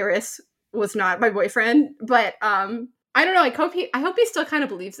Garrus was not my boyfriend, but I don't know. I hope he still kind of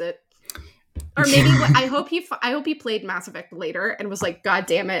believes it. Or maybe I hope he played Mass Effect later and was like, God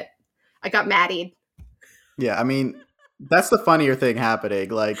damn it, I got Maddie. Yeah, I mean, that's the funnier thing happening,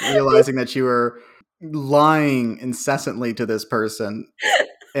 like, realizing that you were lying incessantly to this person,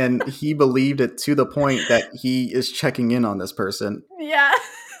 and he believed it to the point that he is checking in on this person. Yeah.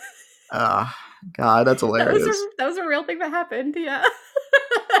 God, that's hilarious. That was a real thing that happened, yeah.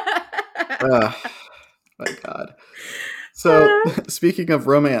 My God. So, speaking of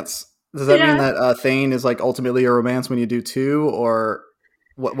romance, does that mean that Thane is, like, ultimately a romance when you do 2, or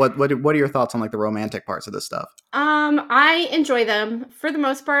what are your thoughts on, like, the romantic parts of this stuff? I enjoy them for the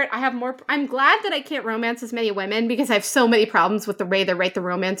most part. I'm glad that I can't romance as many women because I have so many problems with the way they write the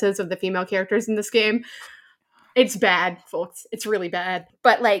romances of the female characters in this game. It's bad, folks. It's really bad.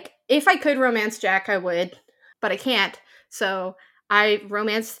 But, like, if I could romance Jack, I would, but I can't. So I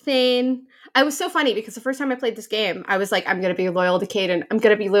romanced Thane. I was so funny because the first time I played this game, I was like, I'm going to be loyal to Kaidan. And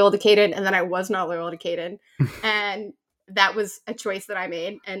then I was not loyal to Kaidan. And that was a choice that I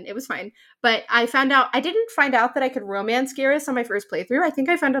made, and it was fine. But I didn't find out that I could romance Garrus on my first playthrough. I think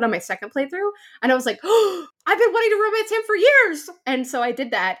I found out on my second playthrough, and I was like, oh, I've been wanting to romance him for years! And so I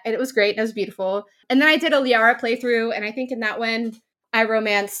did that, and it was great, and it was beautiful. And then I did a Liara playthrough, and I think in that one, I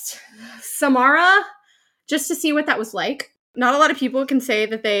romanced Samara, just to see what that was like. Not a lot of people can say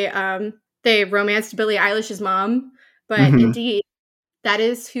that they romanced Billie Eilish's mom, but indeed, that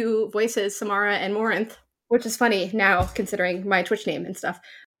is who voices Samara and Morinth. Which is funny now, considering my Twitch name and stuff.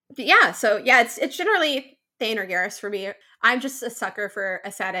 But yeah, so yeah, it's generally Thane or Garrus for me. I'm just a sucker for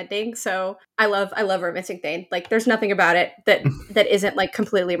a sad ending, so I love romancing Thane. Like, there's nothing about it that isn't like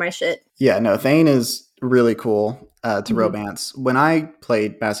completely my shit. Yeah, no, Thane is really cool to Mhm. romance. When I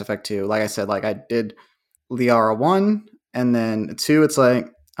played Mass Effect 2, like I said, like I did Liara 1, and then 2, it's like,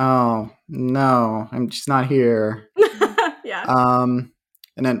 oh no, she's not here. Yeah.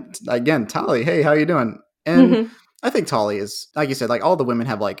 And then again, Tali, hey, how you doing? And I think Tali is, like you said, like all the women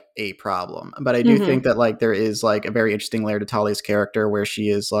have like a problem, but I do think that like there is like a very interesting layer to Tali's character where she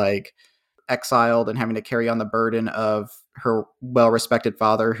is like exiled and having to carry on the burden of her well-respected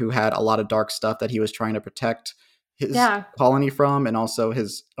father who had a lot of dark stuff that he was trying to protect his colony from and also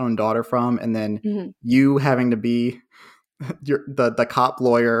his own daughter from, and then you having to be the cop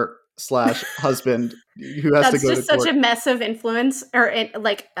lawyer slash husband who has to go just to court. such a mess of influence or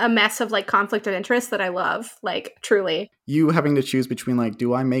like a mess of like conflict of interest that I love, like truly. You having to choose between like,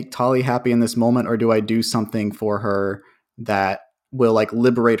 do I make Tali happy in this moment or do I do something for her that will like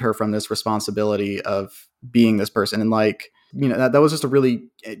liberate her from this responsibility of being this person? And like, you know, that was just a really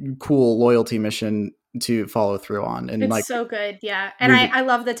cool loyalty mission to follow through on. And it's like, so good. Yeah. And I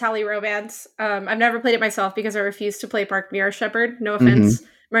love the Tali romance. I've never played it myself because I refuse to play Mark Muir Shepard. No offense,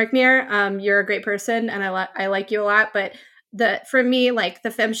 Mark Muir. You're a great person and I like you a lot. But for me, like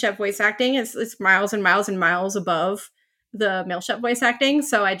the femme shep voice acting is miles and miles and miles above the male shep voice acting.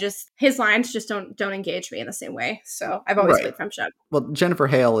 So his lines just don't engage me in the same way. So I've always played femme shep. Well, Jennifer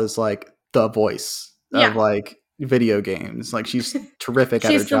Hale is like the voice of like video games. Like she's terrific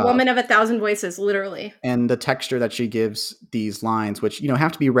at her job. She's the woman of 1,000 voices, literally. And the texture that she gives these lines, which, you know,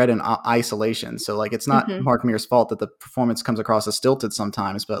 have to be read in isolation. So like, it's not Mark Muir's fault that the performance comes across as stilted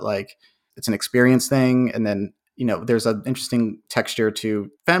sometimes, but like it's an experience thing. And then, you know, there's an interesting texture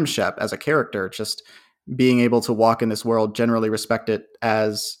to Femme Shep as a character, just being able to walk in this world, generally respected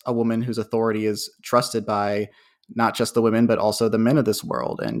as a woman whose authority is trusted by not just the women, but also the men of this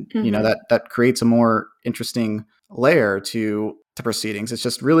world. And, you know, that creates a more interesting layer to proceedings. It's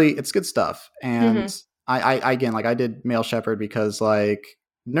just really, it's good stuff. And I again, like I did male shepherd because like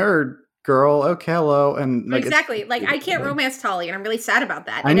nerd girl, okay, hello. And like, exactly. Like I can't romance Tali and I'm really sad about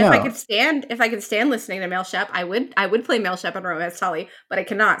that. I And know. if I could stand listening to male shep, I would play male shep and romance Tali, but I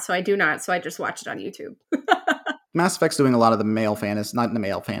cannot. So I do not. So I just watch it on YouTube. Mass Effect's doing a lot of the male fantasy, not the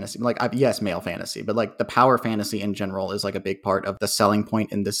male fantasy, like yes, male fantasy, but like the power fantasy in general is like a big part of the selling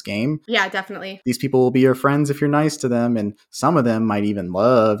point in this game. Yeah, definitely. These people will be your friends if you're nice to them, and some of them might even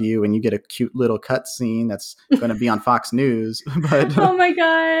love you, and you get a cute little cutscene that's going to be on Fox News. But oh my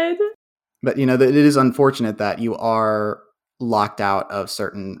god! But you know, it is unfortunate that you are locked out of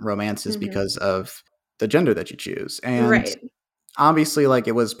certain romances because of the gender that you choose, and obviously, like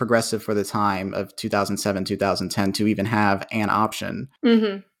it was progressive for the time of 2007, 2010 to even have an option.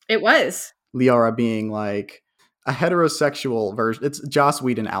 It was. Liara being like a heterosexual version. It's Joss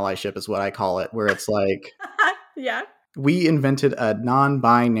Whedon allyship is what I call it, where it's like, yeah, we invented a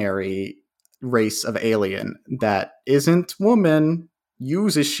non-binary race of alien that isn't woman,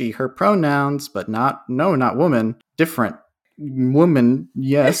 uses she, her pronouns, but not woman, different woman,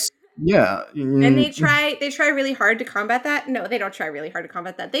 yes. Yeah. And they try really hard to combat that. No, they don't try really hard to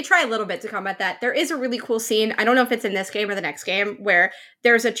combat that. They try a little bit to combat that. There is a really cool scene. I don't know if it's in this game or the next game where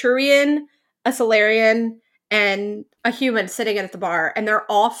there's a Turian, a Solarian, and a human sitting at the bar, and they're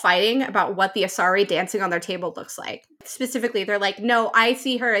all fighting about what the Asari dancing on their table looks like. Specifically, they're like, no, I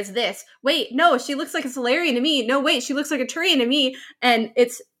see her as this. Wait, no, she looks like a Solarian to me. No, wait, she looks like a Turian to me. And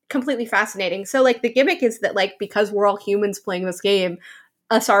it's completely fascinating. So like the gimmick is that like, because we're all humans playing this game,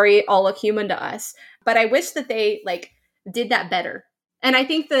 Asari all look human to us. But I wish that they like did that better. And I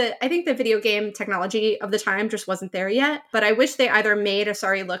think the video game technology of the time just wasn't there yet. But I wish they either made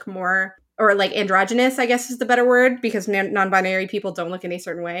Asari look more, or like androgynous, I guess is the better word, because non-binary people don't look any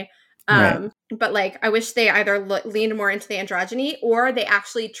certain way. But like, I wish they either leaned more into the androgyny, or they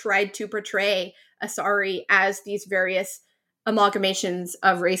actually tried to portray Asari as these various amalgamations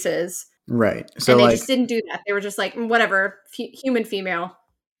of races. Right. So and they like, just didn't do that. They were just like, whatever, human, female.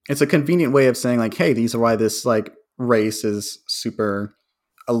 It's a convenient way of saying like, hey, these are why this like race is super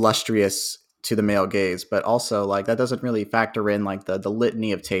illustrious to the male gaze, but also like that doesn't really factor in like the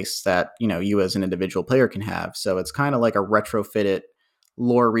litany of tastes that, you know, you as an individual player can have. So it's kind of like a retrofitted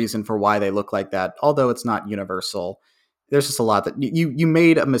lore reason for why they look like that. Although it's not universal, there's just a lot that you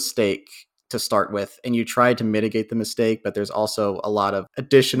made a mistake to start with, and you tried to mitigate the mistake, but there's also a lot of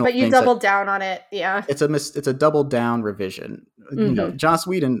additional. But you doubled down on it, yeah. It's a double down revision. You know, Joss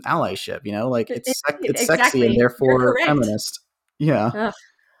Whedon allyship. You know, like it's sexy and therefore feminist. Yeah, ugh.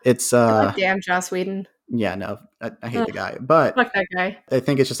 It's damn Joss Whedon. Yeah, no, I hate the guy, but fuck that guy. I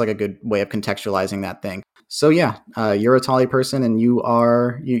think it's just like a good way of contextualizing that thing. So yeah, you're a Tali person, and you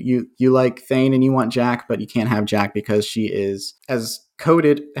like Thane, and you want Jack, but you can't have Jack because she is as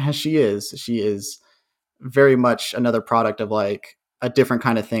coded as she is. She is very much another product of like a different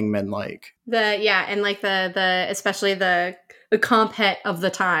kind of thing men like. And like the especially the compet of the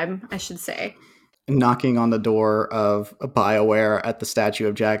time, I should say. Knocking on the door of a BioWare at the statue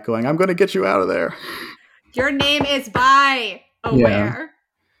of Jack, going, "I'm going to get you out of there." Your name is BioWare. Yeah.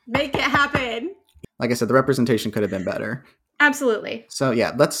 Make it happen. Like I said, the representation could have been better. Absolutely. So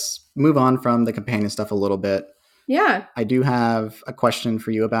yeah, let's move on from the companion stuff a little bit. Yeah. I do have a question for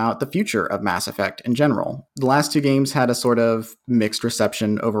you about the future of Mass Effect in general. The last 2 games had a sort of mixed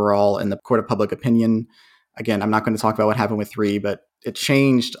reception overall in the court of public opinion. Again, I'm not going to talk about what happened with 3, but it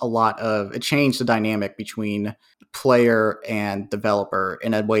changed the dynamic between player and developer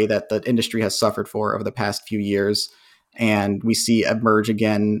in a way that the industry has suffered for over the past few years. And we see emerge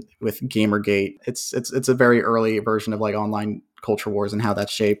again with Gamergate. It's a very early version of like online culture wars and how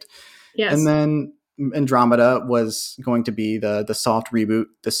that's shaped. Yes. And then Andromeda was going to be the soft reboot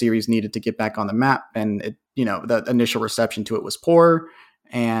the series needed to get back on the map, and it, the initial reception to it was poor,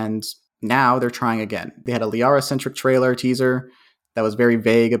 and now they're trying again. They had a Liara-centric trailer teaser that was very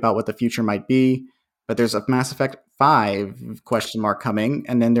vague about what the future might be, but there's a Mass Effect 5 ? Coming,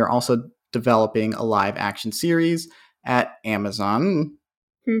 and then they're also developing a live action series at Amazon.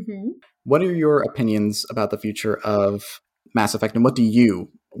 Mm-hmm. What are your opinions about the future of Mass Effect, and what do you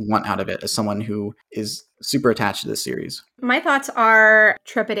want out of it as someone who is super attached to this series? My thoughts are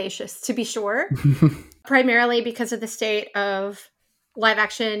trepidatious, to be sure, primarily because of the state of live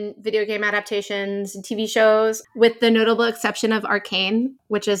action video game adaptations and TV shows, with the notable exception of Arcane,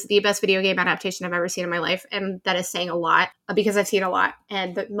 which is the best video game adaptation I've ever seen in my life. And that is saying a lot because I've seen a lot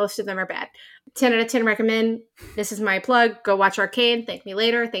and most of them are bad. 10 out of 10 recommend. This is my plug. Go watch Arcane. Thank me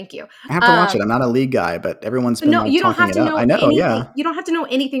later. Thank you. I have to watch it. I'm not a League guy, but everyone's been you don't have to know I know, anything. yeah. You don't have to know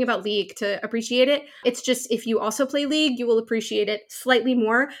anything about League to appreciate it. It's just if you also play League, you will appreciate it slightly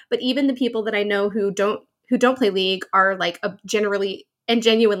more. But even the people that I know who don't play League are like generally and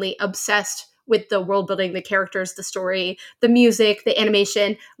genuinely obsessed with the world building, the characters, the story, the music, the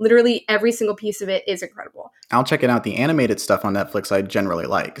animation. Literally every single piece of it is incredible. I'll check it out. The animated stuff on Netflix I generally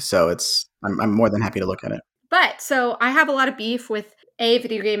like, so I'm more than happy to look at it. But so I have a lot of beef with A,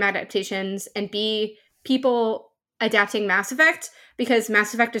 video game adaptations, and B, people adapting Mass Effect, because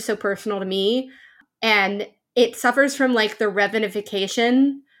Mass Effect is so personal to me, and it suffers from like the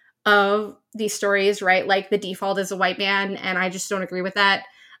revenification of these stories, right? Like the default is a white man, and I just don't agree with that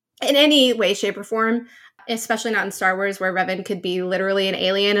in any way, shape, or form, especially not in Star Wars, where Revan could be literally an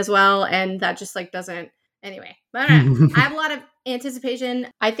alien as well, and that just like doesn't. Anyway, but I have a lot of anticipation.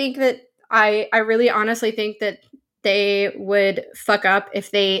 I think that I really honestly think that they would fuck up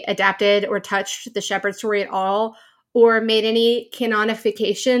if they adapted or touched the Shepard story at all, or made any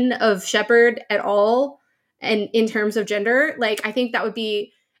canonification of Shepard at all, and in terms of gender. Like, I think that would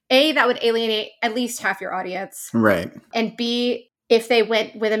be A, that would alienate at least half your audience. Right. And B, if they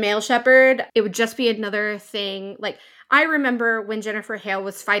went with a male Shepard, it would just be another thing. Like, I remember when Jennifer Hale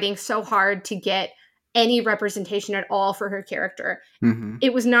was fighting so hard to get any representation at all for her character. Mm-hmm.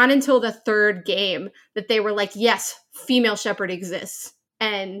 It was not until the 3rd game that they were like, yes, female Shepard exists.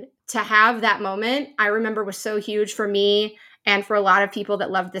 And to have that moment, I remember, was so huge for me and for a lot of people that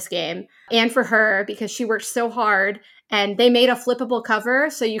loved this game, and for her, because she worked so hard. And they made a flippable cover,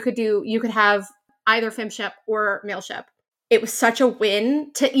 so you could have either FemShep or male Shep. It was such a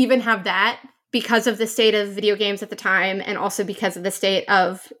win to even have that, because of the state of video games at the time, and also because of the state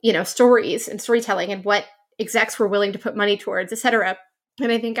of, stories and storytelling and what execs were willing to put money towards, etc.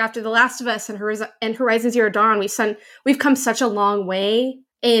 And I think after The Last of Us and Horizon Zero Dawn, we've come such a long way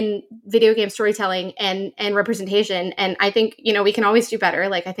in video game storytelling and representation. And I think, we can always do better.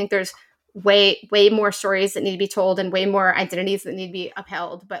 Like, I think there's way more stories that need to be told and way more identities that need to be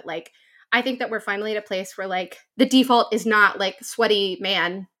upheld. But like, I think that we're finally at a place where like the default is not like sweaty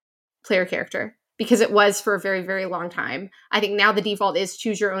man player character, because it was for a very, very long time. I think now the default is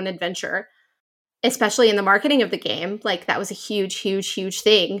choose your own adventure, especially in the marketing of the game. Like, that was a huge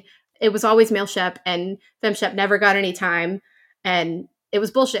thing. It was always male Shep, and FemShep never got any time, and it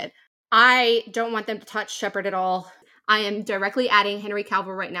was bullshit. I don't want them to touch Shepard at all. I am directly adding Henry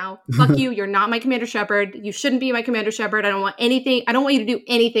Cavill right now. Fuck you. You're not my Commander Shepard. You shouldn't be my Commander Shepard. I don't want anything. I don't want you to do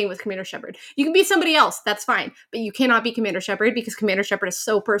anything with Commander Shepard. You can be somebody else. That's fine. But you cannot be Commander Shepard, because Commander Shepard is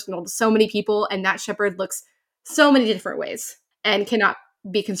so personal to so many people. And that Shepard looks so many different ways and cannot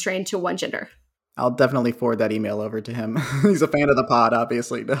be constrained to one gender. I'll definitely forward that email over to him. He's a fan of the pod,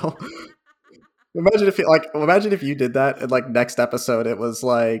 obviously. No. Imagine if you did that and like next episode it was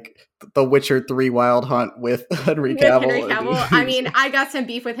like The Witcher 3 Wild Hunt with Henry Cavill. I mean, I got some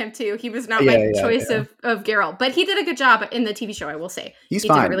beef with him too. He was not Yeah, my yeah, choice yeah. of Geralt, but he did a good job in the TV show, I will say. He's He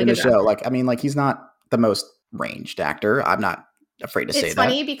did a fine really in the good job. show. Like, I mean, like he's not the most ranged actor. I'm not afraid to say It's that.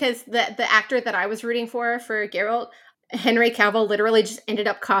 funny because the actor that I was rooting for Geralt, Henry Cavill, literally just ended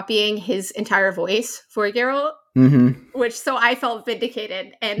up copying his entire voice for Geralt, which so I felt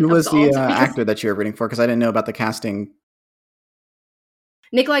vindicated. And Who was the because actor that you were rooting for? Because I didn't know about the casting.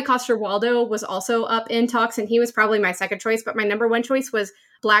 Nikolai Coster-Waldau was also up in talks, and he was probably my second choice. But my number one choice was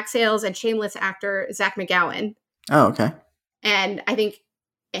Black Sails and Shameless actor Zach McGowan. Oh, okay. And I think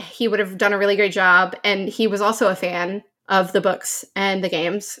he would have done a really great job. And he was also a fan of the books and the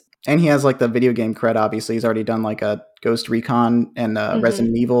games. And he has like the video game cred, obviously. He's already done like a Ghost Recon and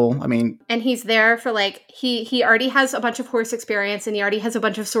Resident Evil. I mean, and he's there for like, he already has a bunch of horse experience and he already has a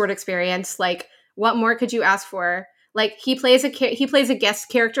bunch of sword experience. Like, what more could you ask for? Like, he plays a guest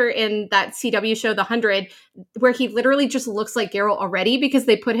character in that CW show, The 100, where he literally just looks like Geralt already because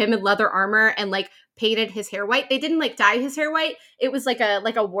they put him in leather armor and like painted his hair white. They didn't like dye his hair white. It was like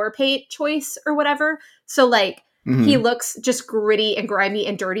a war paint choice or whatever. So like, he looks just gritty and grimy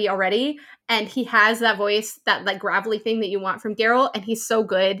and dirty already. And he has that voice, that like gravelly thing that you want from Geralt. And he's so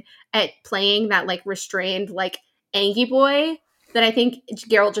good at playing that like restrained, like angy boy that I think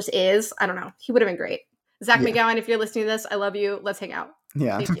Geralt just is. I don't know. He would have been great. Zach McGowan, if you're listening to this, I love you. Let's hang out.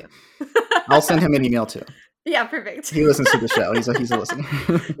 Yeah. Thank you. I'll send him an email too. Yeah, perfect. He listens to the show. He's a listener.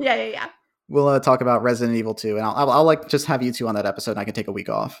 Yeah. We'll talk about Resident Evil 2, and I'll like just have you two on that episode, and I can take a week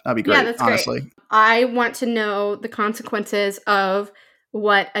off. That'd be great, yeah, that's honestly. Great. I want to know the consequences of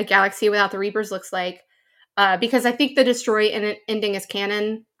what a galaxy without the Reapers looks like, because I think the Destroy ending is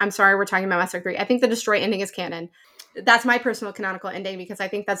canon. I'm sorry, we're talking about Mass Effect 3. I think the Destroy ending is canon. That's my personal canonical ending because I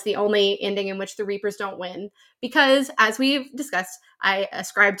think that's the only ending in which the Reapers don't win. Because, as we've discussed, I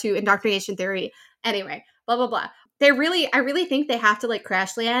ascribe to indoctrination theory. Anyway, blah, blah, blah. I really think they have to like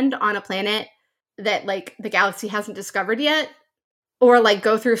crash land on a planet that like the galaxy hasn't discovered yet, or like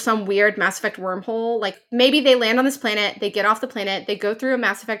go through some weird Mass Effect wormhole. Like maybe they land on this planet, they get off the planet, they go through a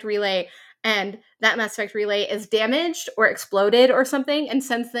Mass Effect relay, and that Mass Effect relay is damaged or exploded or something and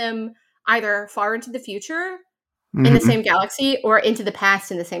sends them either far into the future in the same galaxy or into the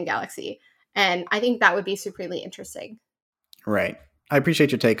past in the same galaxy. And I think that would be supremely interesting. Right. I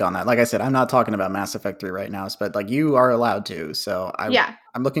appreciate your take on that. Like I said, I'm not talking about Mass Effect 3 right now, but like you are allowed to. So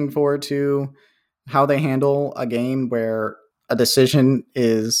I'm looking forward to how they handle a game where a decision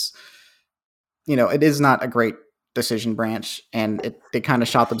is, it is not a great decision branch, and they kind of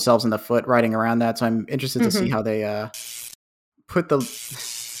shot themselves in the foot riding around that. So I'm interested to see how they put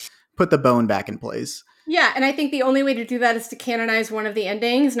the bone back in place. Yeah, and I think the only way to do that is to canonize one of the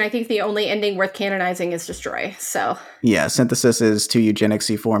endings, and I think the only ending worth canonizing is Destroy. So yeah, Synthesis is too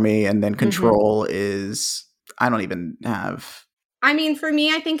eugenicsy for me, and then Control is I don't even have. I mean, for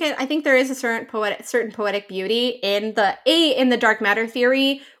me, I think there is a certain poetic beauty in the dark matter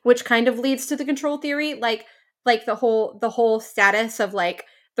theory, which kind of leads to the Control theory, like the whole status of like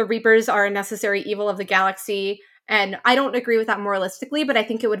the Reapers are a necessary evil of the galaxy. And I don't agree with that moralistically, but I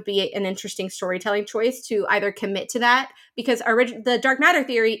think it would be an interesting storytelling choice to either commit to that, because the dark matter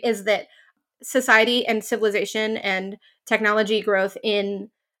theory is that society and civilization and technology growth in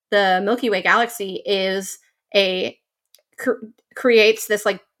the Milky Way galaxy is creates this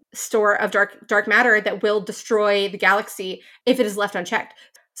like store of dark matter that will destroy the galaxy if it is left unchecked.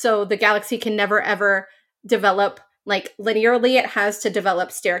 So the galaxy can never ever develop like linearly. It has to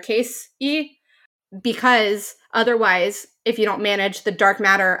develop staircase-y, because otherwise, if you don't manage the dark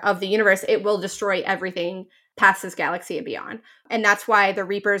matter of the universe, it will destroy everything past this galaxy and beyond. And that's why the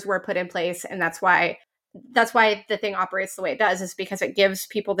Reapers were put in place, and that's why the thing operates the way it does, is because it gives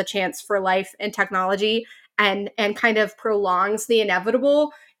people the chance for life and technology, and kind of prolongs the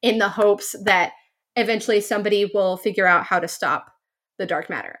inevitable in the hopes that eventually somebody will figure out how to stop the dark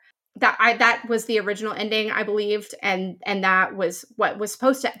matter. That was the original ending, I believed, and that was what was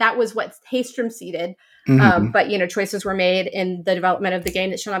that was what Haystrom seeded. But choices were made in the development of the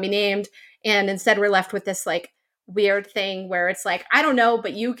game that shall not be named, and instead we're left with this like weird thing where it's like, I don't know,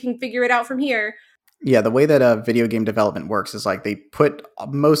 but you can figure it out from here. Yeah, the way that video game development works is like they put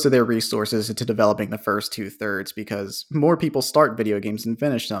most of their resources into developing the first 2/3 because more people start video games than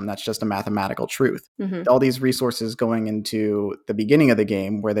finish them. That's just a mathematical truth. All these resources going into the beginning of the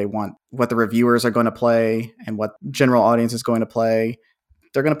game where they want what the reviewers are going to play and what general audience is going to play.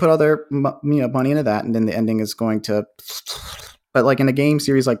 They're going to put all their money into that, and then the ending is going to... But like in a game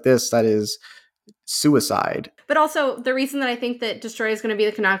series like this, that is suicide. But also, the reason that I think that Destroy is going to be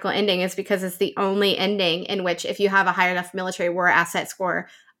the canonical ending is because it's the only ending in which, if you have a high enough military war asset score,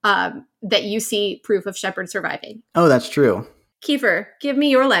 that you see proof of Shepard surviving. Oh, that's true. Kiefer, give me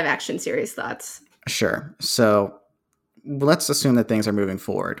your live action series thoughts. Sure. So let's assume that things are moving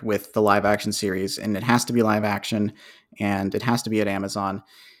forward with the live action series, and it has to be live action, and it has to be at Amazon.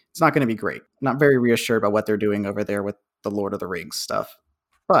 It's not going to be great. Not very reassured by what they're doing over there with the Lord of the Rings stuff.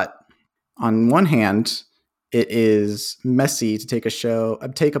 But on one hand, it is messy to take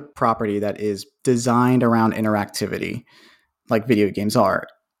a property that is designed around interactivity, like video games are.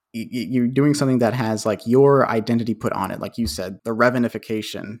 You're doing something that has like your identity put on it. Like you said, the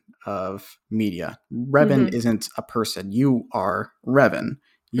Revenification of media. Revan isn't a person. You are Revan.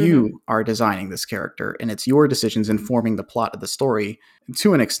 You are designing this character, and it's your decisions informing the plot of the story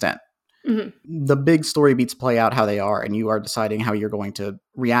to an extent. The big story beats play out how they are, and you are deciding how you're going to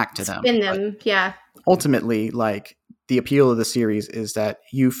react to them. Spin them, yeah. Ultimately, like, the appeal of the series is that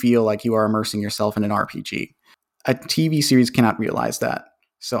you feel like you are immersing yourself in an RPG. A TV series cannot realize that.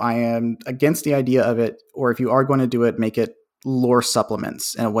 So I am against the idea of it, or if you are going to do it, make it lore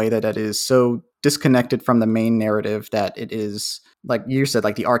supplements in a way that it is so disconnected from the main narrative that it is, like you said,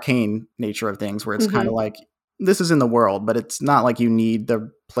 like the arcane nature of things, where it's kind of like, this is in the world, but it's not like you need to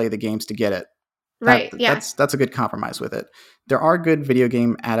play the games to get it. Right, yeah. That's a good compromise with it. There are good video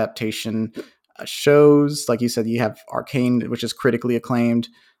game adaptation shows. Like you said, you have Arcane, which is critically acclaimed.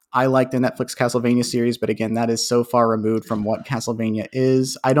 I like the Netflix Castlevania series, but again, that is so far removed from what Castlevania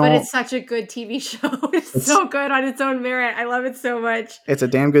is. But it's such a good TV show. It's so good on its own merit. I love it so much. It's a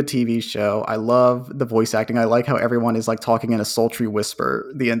damn good TV show. I love the voice acting. I like how everyone is like talking in a sultry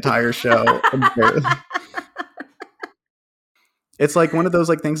whisper the entire show. It's like one of those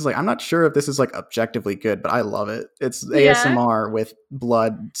like things. Like, I'm not sure if this is like objectively good, but I love it. It's ASMR with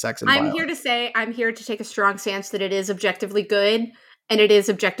blood, sex, and violence. I'm here to take a strong stance that it is objectively good, and it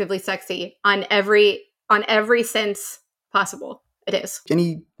is objectively sexy on every sense possible. It is.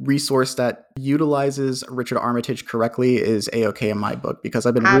 Any resource that utilizes Richard Armitage correctly is A-okay in my book, because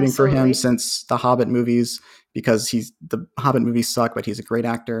I've been rooting for him since the Hobbit movies, because the Hobbit movies suck, but he's a great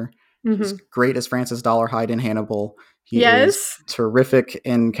actor. He's great as Francis Dollarhide in Hannibal. He is terrific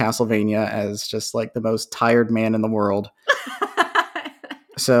in Castlevania as just like the most tired man in the world.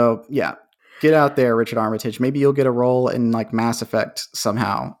 So yeah, get out there, Richard Armitage. Maybe you'll get a role in like Mass Effect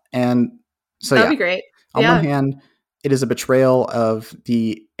somehow. And so that'd be great. On one hand, it is a betrayal of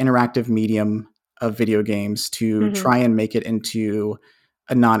the interactive medium of video games to try and make it into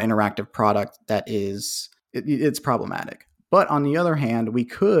a non-interactive product that is it's problematic. But on the other hand, we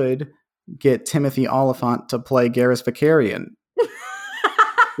could get Timothy Oliphant to play Garrus Vakarian.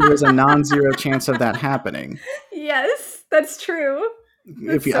 There's a non-zero chance of that happening. Yes, that's true.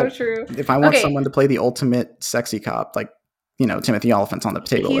 That's so true. If I want someone to play the ultimate sexy cop, like, Timothy Oliphant's on the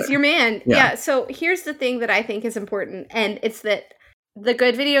table. He's your man. Yeah. So here's the thing that I think is important, and it's that the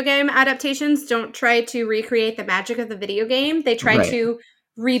good video game adaptations don't try to recreate the magic of the video game. They try to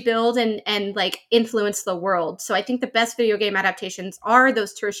rebuild and like influence the world. So I think the best video game adaptations are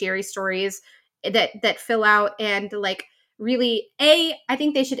those tertiary stories that fill out and like really I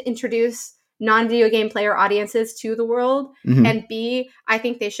think they should introduce non-video game player audiences to the world, and B, I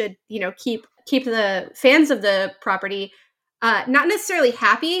think they should keep the fans of the property not necessarily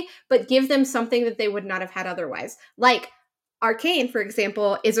happy, but give them something that they would not have had otherwise. Like Arcane, for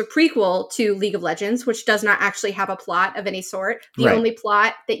example, is a prequel to League of Legends, which does not actually have a plot of any sort. The only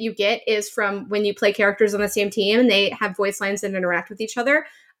plot that you get is from when you play characters on the same team and they have voice lines and interact with each other.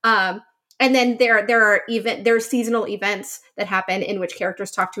 And then there are seasonal events that happen in which characters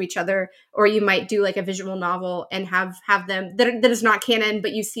talk to each other, or you might do like a visual novel and have them that is not canon,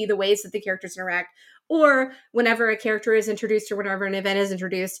 but you see the ways that the characters interact. Or whenever a character is introduced or whenever an event is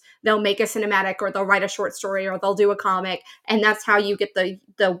introduced, they'll make a cinematic or they'll write a short story or they'll do a comic. And that's how you get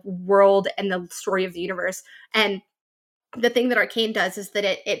the world and the story of the universe. And the thing that Arcane does is that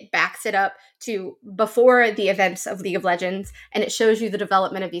it backs it up to before the events of League of Legends, and it shows you the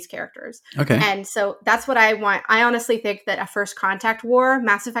development of these characters. Okay. And so that's what I want. I honestly think that a First Contact War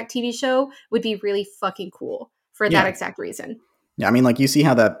Mass Effect TV show would be really fucking cool for that exact reason. Yeah, I mean, like, you see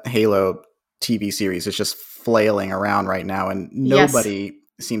how that Halo TV series is just flailing around right now, and nobody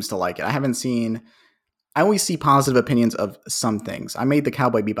seems to like it. I always see positive opinions of some things. I made the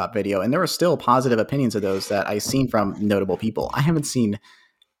Cowboy Bebop video, and there are still positive opinions of those that I've seen from notable people. I haven't seen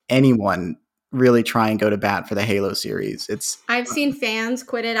anyone really try and go to bat for the Halo series. I've seen fans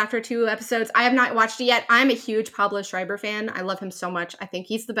quit it after 2 episodes. I have not watched it yet. I'm a huge Pablo Schreiber fan. I love him so much. I think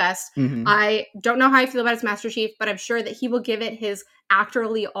he's the best. I don't know how I feel about his Master Chief, but I'm sure that he will give it his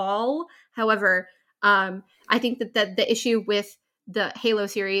actorly all. However, I think that the issue with the Halo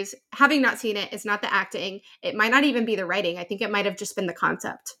series, having not seen it, is not the acting. It might not even be the writing. I think it might have just been the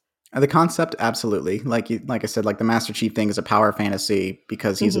concept. The concept, absolutely. Like I said, like the Master Chief thing is a power fantasy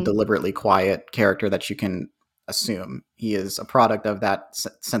because he's a deliberately quiet character that you can assume he is a product of that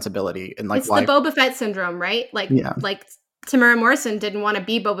sensibility. And like, it's the Boba Fett syndrome, right? Like Tamara Morrison didn't want to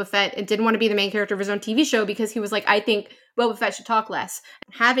be Boba Fett and didn't want to be the main character of his own TV show because he was like, I think Boba Fett should talk less.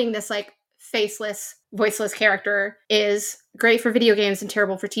 Having this like faceless, voiceless character is great for video games and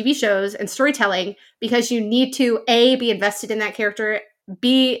terrible for TV shows and storytelling because you need to A, be invested in that character,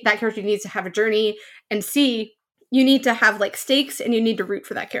 B, that character needs to have a journey, and C, you need to have like stakes and you need to root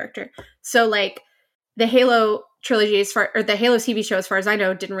for that character. So like the Halo trilogy, or the Halo TV show, as far as I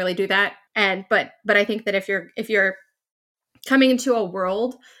know, didn't really do that. And but I think that if you're coming into a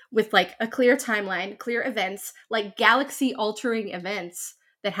world with like a clear timeline, clear events, like galaxy altering events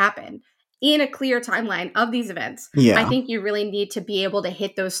that happen in a clear timeline of these events, I think you really need to be able to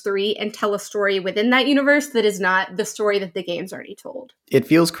hit those three and tell a story within that universe that is not the story that the game's already told. It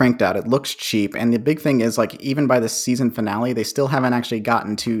feels cranked out. It looks cheap. And the big thing is, like, even by the season finale, they still haven't actually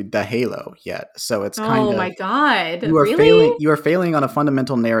gotten to the Halo yet. So it's kind of... Oh my God. You are really? You are failing on a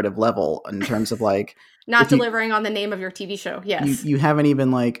fundamental narrative level in terms of like... Not delivering on the name of your TV show. Yes. You haven't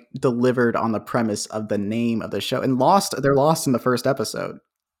even like delivered on the premise of the name of the show. And they're lost in the first episode.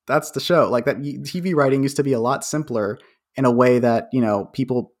 That's the show. Like, that TV writing used to be a lot simpler in a way that, you know,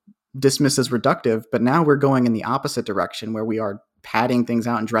 people dismiss as reductive, but now we're going in the opposite direction where we are padding things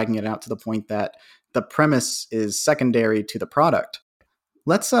out and dragging it out to the point that the premise is secondary to the product.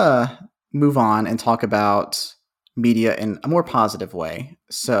 Let's move on and talk about media in a more positive way.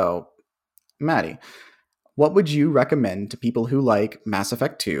 So, Maddie, what would you recommend to people who like Mass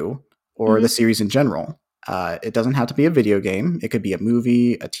Effect 2 or the series in general? It doesn't have to be a video game. It could be a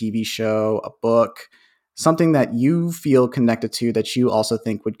movie, a TV show, a book, something that you feel connected to that you also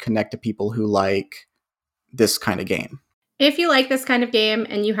think would connect to people who like this kind of game. If you like this kind of game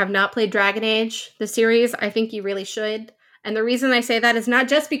and you have not played Dragon Age, the series, I think you really should. And the reason I say that is not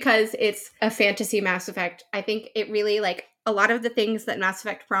just because it's a fantasy Mass Effect. I think it really, like, a lot of the things that Mass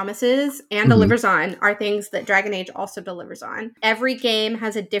Effect promises and delivers on are things that Dragon Age also delivers on. Every game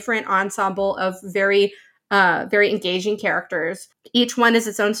has a different ensemble of very engaging characters. Each one is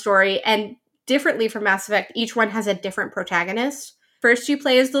its own story, and differently from Mass Effect, each one has a different protagonist. First, you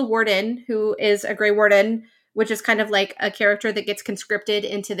play as the Warden, who is a Grey Warden, which is kind of like a character that gets conscripted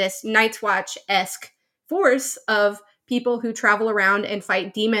into this Night's Watch-esque force of people who travel around and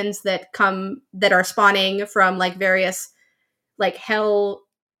fight demons that are spawning from like various like hell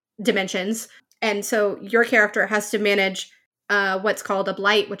dimensions. And so your character has to manage what's called a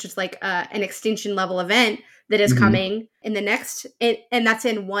blight, which is like an extinction level event that is coming in the next, and that's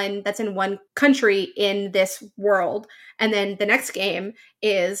in one country in this world. And then the next game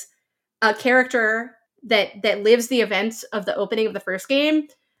is a character that lives the events of the opening of the first game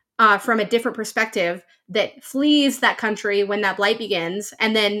from a different perspective, that flees that country when that blight begins,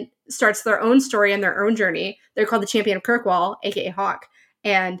 and then starts their own story and their own journey. They're called the Champion of Kirkwall, aka Hawk,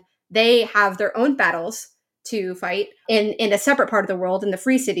 and they have their own battles to fight in a separate part of the world, in the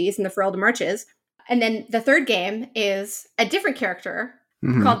Free Cities and the Ferelden Marches. And then the third game is a different character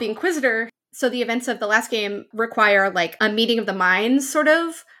called the Inquisitor. So the events of the last game require like a meeting of the minds, sort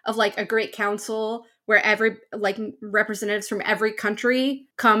of like a great council where every like representatives from every country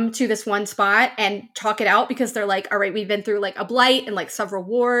come to this one spot and talk it out, because they're like, all right, we've been through like a blight and like several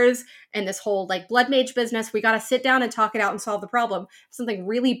wars and this whole like blood mage business. We got to sit down and talk it out and solve the problem. Something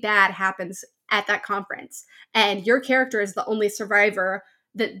really bad happens at that conference, and your character is the only survivor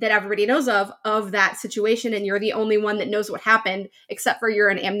that everybody knows of that situation, and you're the only one that knows what happened, except for you're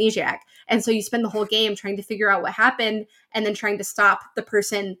an amnesiac. And so you spend the whole game trying to figure out what happened and then trying to stop the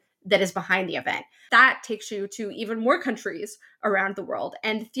person that is behind the event. That takes you to even more countries around the world.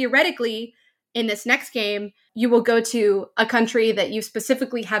 And theoretically, in this next game, you will go to a country that you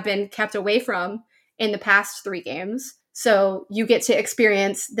specifically have been kept away from in the past 3 games. So you get to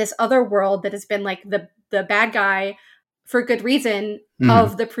experience this other world that has been like the bad guy for good reason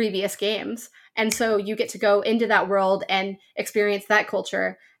of the previous games. And so you get to go into that world and experience that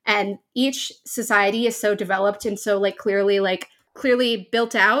culture. And each society is so developed and so like clearly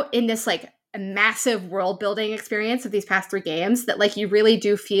built out in this like a massive world building experience of these past 3 games that like you really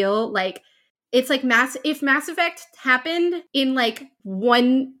do feel like it's like if Mass Effect happened in like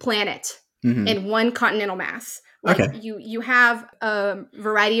one planet in one continental mass. Like you have a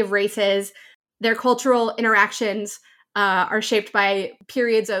variety of races, their cultural interactions are shaped by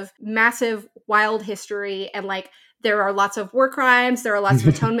periods of massive wild history, and like There are lots of war crimes. There are lots of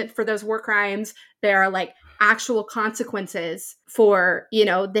atonement for those war crimes. There are like actual consequences for, you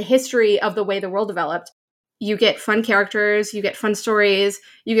know, the history of the way the world developed. You get fun characters, you get fun stories,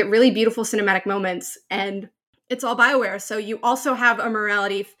 you get really beautiful cinematic moments, and it's all BioWare. So you also have a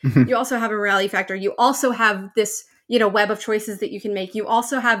morality, you also have a morality factor. You also have this, you know, web of choices that you can make. You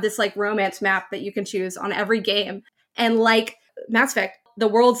also have this like romance map that you can choose on every game. And like Mass Effect, the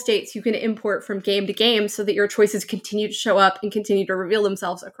world states you can import from game to game so that your choices continue to show up and continue to reveal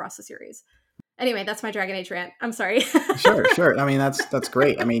themselves across the series. Anyway, that's my Dragon Age rant. I'm sorry. Sure. I mean, that's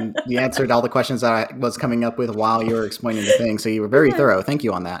great. I mean, you answered all the questions that I was coming up with while you were explaining the thing, so you were very thorough. Thank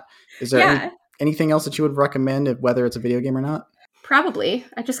you on that. Is there anything else that you would recommend, whether it's a video game or not? Probably.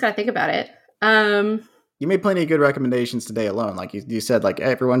 I just got to think about it. You made plenty of good recommendations today alone. Like you said, like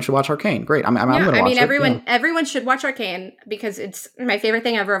everyone should watch Arcane. Great. I'm going to watch it. Everyone should watch Arcane because it's my favorite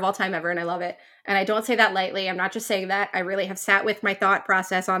thing ever of all time ever, and I love it. And I don't say that lightly. I'm not just saying that. I really have sat with my thought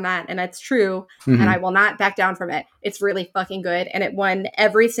process on that, and it's true. And I will not back down from it. It's really fucking good, and it won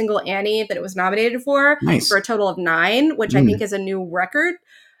every single Annie that it was nominated for a total of 9, which I think is a new record.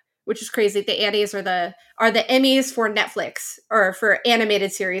 Which is crazy. The Annies are the Emmys for Netflix, or for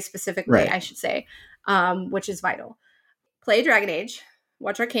animated series specifically, I should say. Which is vital. Play Dragon Age.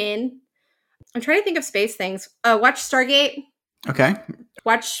 Watch Arcane. I'm trying to think of space things. Watch Stargate. Okay.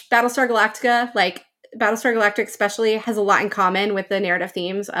 Watch Battlestar Galactica. Like, Battlestar Galactica especially has a lot in common with the narrative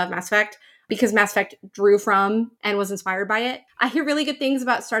themes of Mass Effect, because Mass Effect drew from and was inspired by it. I hear really good things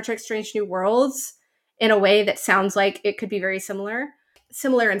about Star Trek Strange New Worlds in a way that sounds like it could be very similar.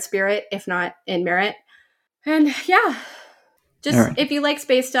 Similar in spirit, if not in merit. And yeah. Just if you like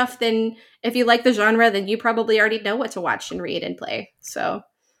space stuff, then if you like the genre, then you probably already know what to watch and read and play. So,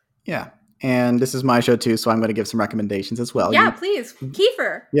 yeah. And this is my show too, so I'm going to give some recommendations as well. Yeah, please.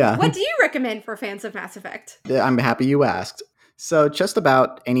 Kiefer. Yeah. What do you recommend for fans of Mass Effect? I'm happy you asked. So just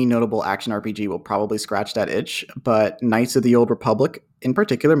about any notable action RPG will probably scratch that itch, but Knights of the Old Republic in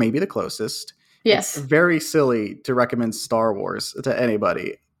particular may be the closest. Yes. It's very silly to recommend Star Wars to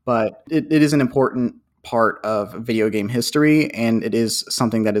anybody, but it is an important part of video game history, and it is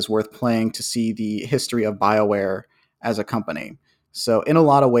something that is worth playing to see the history of BioWare as a company. So in a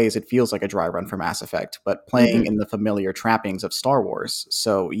lot of ways, it feels like a dry run for Mass Effect, but playing in the familiar trappings of Star Wars.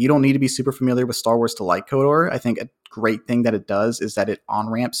 So you don't need to be super familiar with Star Wars to like KOTOR. I think a great thing that it does is that it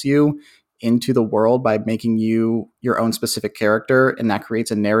on-ramps you into the world by making you your own specific character, and that creates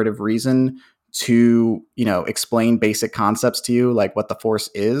a narrative reason to, you know, explain basic concepts to you, like what the Force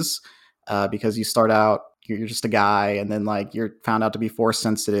is. Because you start out, you're just a guy, and then like you're found out to be Force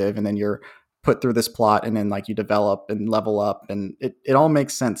sensitive, and then you're put through this plot, and then like you develop and level up, and it all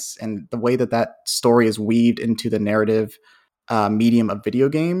makes sense. And the way that story is weaved into the narrative medium of video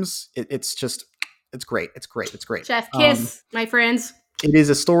games, it's great. It's great. Chef kiss, my friends. It is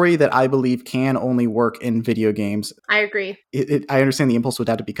a story that I believe can only work in video games. I agree. I understand the impulse with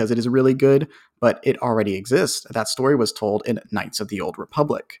that because it is really good, but it already exists. That story was told in Knights of the Old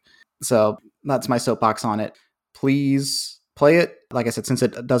Republic. So that's my soapbox on it. Please play it. Like I said, since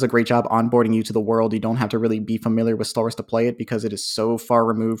it does a great job onboarding you to the world, you don't have to really be familiar with Star Wars to play it because it is so far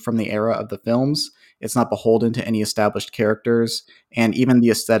removed from the era of the films. It's not beholden to any established characters, and even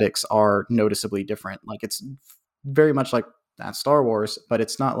the aesthetics are noticeably different. Like, it's very much like Star Wars, but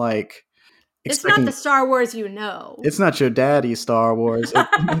it's not like... It's not the Star Wars you know. It's not your daddy's Star Wars.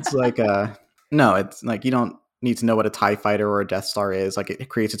 It's like no, it's like you don't need to know what a TIE fighter or a Death Star is. Like, it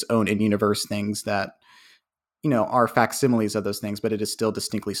creates its own in-universe things that, you know, are facsimiles of those things, but it is still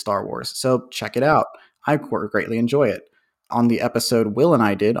distinctly Star Wars. So check it out. I greatly enjoy it. On the episode Will and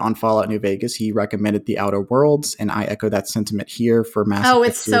I did on Fallout New Vegas, he recommended The Outer Worlds, and I echo that sentiment here for Mass Effect. Oh,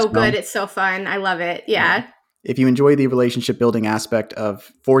 it's so good. It's so fun. I love it. Yeah. If you enjoy the relationship building aspect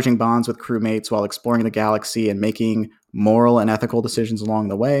of forging bonds with crewmates while exploring the galaxy and making moral and ethical decisions along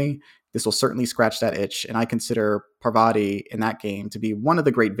the way, this will certainly scratch that itch. And I consider Parvati in that game to be one of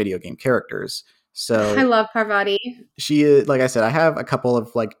the great video game characters. So I love Parvati. She is, like I said, I have a couple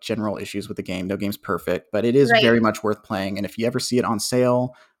of like general issues with the game. No game's perfect, but it is very much worth playing. And if you ever see it on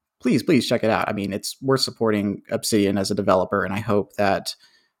sale, please check it out. I mean, it's worth supporting Obsidian as a developer, and I hope that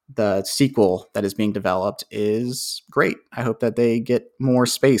the sequel that is being developed is great. I hope that they get more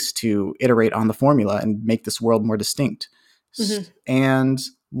space to iterate on the formula and make this world more distinct. And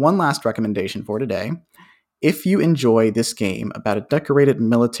one last recommendation for today. If you enjoy this game about a decorated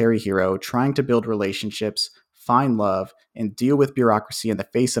military hero trying to build relationships, find love, and deal with bureaucracy in the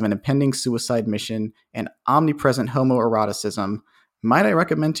face of an impending suicide mission and omnipresent homoeroticism, might I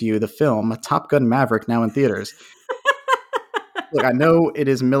recommend to you the film Top Gun Maverick, now in theaters. Look, I know it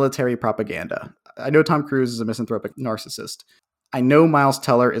is military propaganda. I know Tom Cruise is a misanthropic narcissist. I know Miles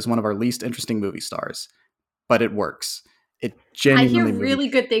Teller is one of our least interesting movie stars, but it works. It I hear genuinely really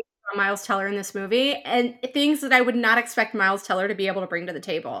good things about Miles Teller in this movie, and things that I would not expect Miles Teller to be able to bring to the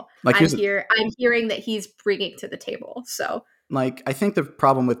table. Like, I'm hearing that he's bringing to the table. So, like, I think the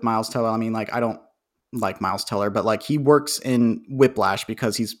problem with Miles Teller, I mean, like, I don't like Miles Teller, but like, he works in Whiplash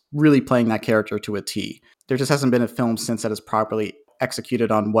because he's really playing that character to a T. There just hasn't been a film since that has properly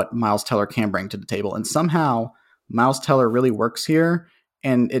executed on what Miles Teller can bring to the table, and somehow Miles Teller really works here,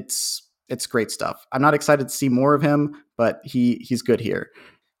 and it's great stuff. I'm not excited to see more of him, but he's good here.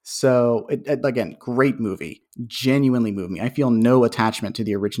 So again, great movie, genuinely moved me. I feel no attachment to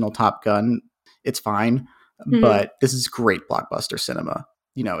the original Top Gun. It's fine, but this is great blockbuster cinema.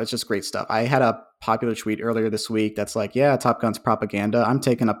 You know, it's just great stuff. I had a popular tweet earlier this week that's like, yeah, Top Gun's propaganda. I'm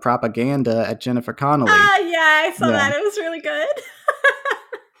taking a propaganda at Jennifer Connelly. Yeah, I saw that. It was really good.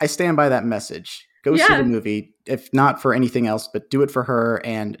 I stand by that message. Go see the movie, if not for anything else, but do it for her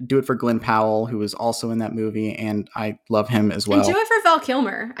and do it for Glenn Powell, who is also in that movie, and I love him as well. And do it for Val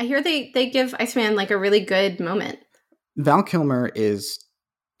Kilmer. I hear they give Iceman like a really good moment. Val Kilmer is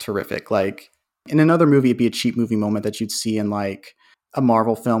terrific. Like, in another movie, it'd be a cheap movie moment that you'd see in like a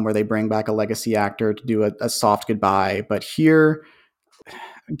Marvel film where they bring back a legacy actor to do a soft goodbye. But here,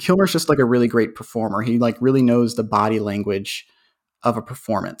 Kilmer's just like a really great performer. He like really knows the body language of a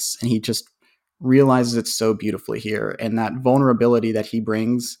performance, and he just realizes it so beautifully here. And that vulnerability that he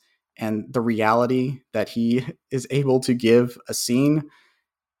brings and the reality that he is able to give a scene,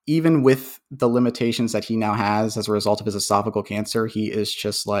 even with the limitations that he now has as a result of his esophageal cancer, he is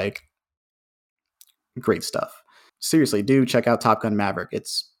just like great stuff. Seriously, do check out Top Gun Maverick.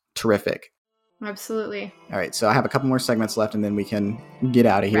 It's terrific. Absolutely. All right, so I have a couple more segments left and then we can get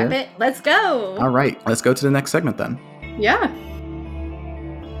out of here. Wrap it. Let's go. All right, let's go to the next segment then. Yeah.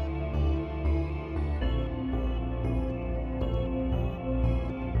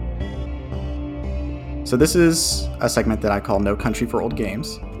 So this is a segment that I call No Country for Old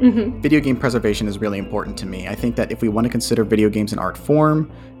Games. Video game preservation is really important to me. I think that if we want to consider video games an art form,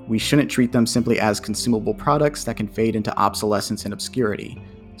 we shouldn't treat them simply as consumable products that can fade into obsolescence and obscurity.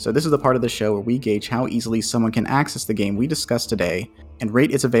 So this is the part of the show where we gauge how easily someone can access the game we discussed today and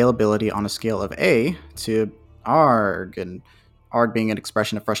rate its availability on a scale of A to ARG, and ARG being an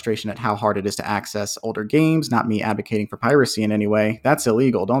expression of frustration at how hard it is to access older games, not me advocating for piracy in any way. That's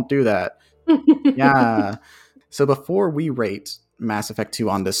illegal. Don't do that. Yeah. So before we rate Mass Effect 2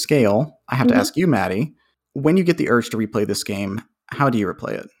 on this scale, I have to ask you, Maddie, when you get the urge to replay this game, how do you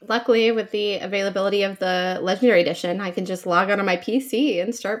replay it? Luckily, with the availability of the Legendary Edition, I can just log onto my PC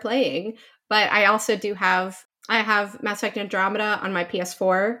and start playing. But I also I have Mass Effect Andromeda on my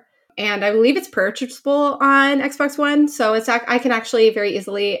PS4, and I believe it's purchasable on Xbox One. So I can actually very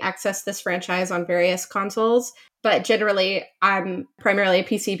easily access this franchise on various consoles. But generally, I'm primarily a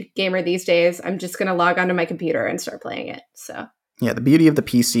PC gamer these days. I'm just going to log onto my computer and start playing it. So yeah, the beauty of the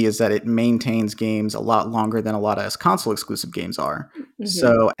PC is that it maintains games a lot longer than a lot of console exclusive games are.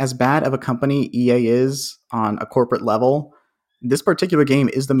 So as bad of a company EA is on a corporate level, this particular game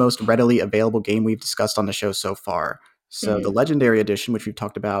is the most readily available game we've discussed on the show so far. So the Legendary Edition, which we've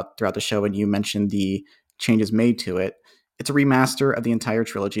talked about throughout the show, and you mentioned the changes made to it, it's a remaster of the entire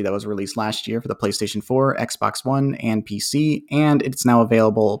trilogy that was released last year for the PlayStation 4, Xbox One, and PC, and it's now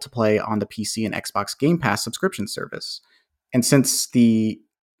available to play on the PC and Xbox Game Pass subscription service. And since the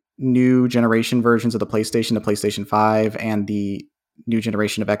new generation versions of the PlayStation 5, and the new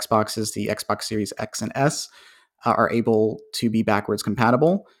generation of Xboxes, the Xbox Series X and S, are able to be backwards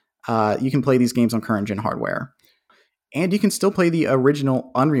compatible, you can play these games on current gen hardware. And you can still play the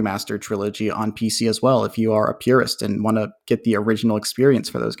original unremastered trilogy on PC as well if you are a purist and want to get the original experience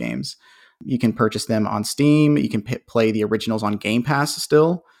for those games. You can purchase them on Steam. You can play the originals on Game Pass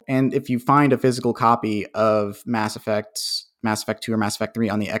still. And if you find a physical copy of Mass Effect 2 or Mass Effect 3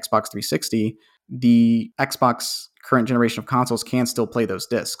 on the Xbox 360, the Xbox current generation of consoles can still play those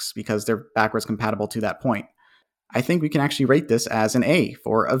discs because they're backwards compatible to that point. I think we can actually rate this as an A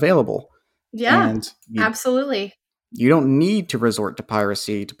for available. Yeah, absolutely. You don't need to resort to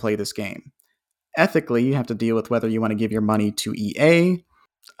piracy to play this game. Ethically, you have to deal with whether you want to give your money to EA.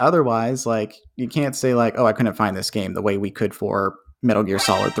 Otherwise, like, you can't say like, oh, I couldn't find this game the way we could for Metal Gear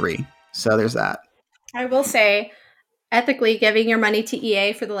Solid 3. So there's that. I will say, ethically, giving your money to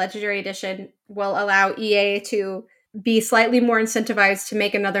EA for the Legendary Edition will allow EA to be slightly more incentivized to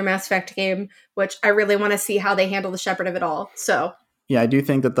make another Mass Effect game, which I really want to see how they handle the shepherd of it all. So yeah, I do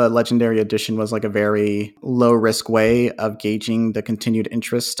think that the Legendary Edition was like a very low-risk way of gauging the continued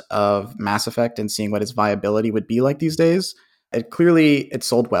interest of Mass Effect and seeing what its viability would be like these days. It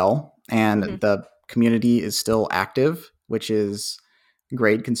sold well, and the community is still active, which is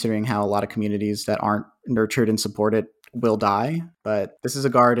great considering how a lot of communities that aren't nurtured and supported will die. But this is a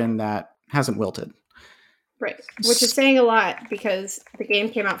garden that hasn't wilted. Right. Which is saying a lot because the game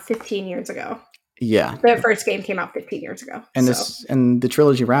came out 15 years ago. Yeah. The first game came out 15 years ago. And the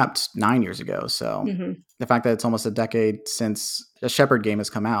trilogy wrapped 9 years ago. So the fact that it's almost a decade since a Shepherd game has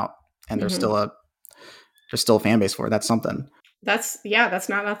come out and there's still a fan base for it, that's something. That's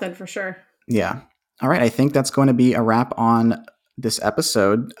not nothing for sure. Yeah. All right. I think that's going to be a wrap on this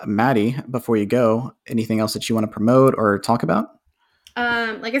episode. Maddie, before you go, anything else that you want to promote or talk about?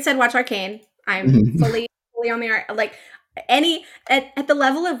 Like I said, watch Arcane. I'm fully on the art. Like at the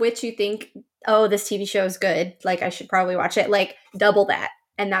level of which you think, oh, this TV show is good, like I should probably watch it, like double that.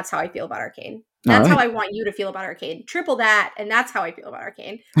 And that's how I feel about Arcane. That's how I want you to feel about Arcane. Triple that. And that's how I feel about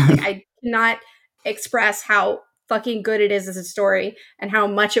Arcane. Like I cannot express how fucking good it is as a story and how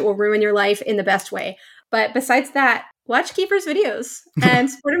much it will ruin your life in the best way. But besides that, watch Kiefer's videos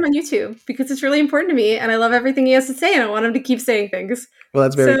and support him on YouTube because it's really important to me and I love everything he has to say and I want him to keep saying things. Well,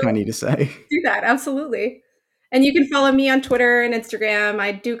 that's very kind of you to say. Do that, absolutely. And you can follow me on Twitter and Instagram.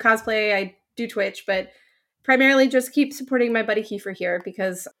 I do cosplay, I do Twitch, but primarily just keep supporting my buddy Kiefer here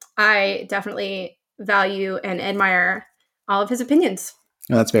because I definitely value and admire all of his opinions.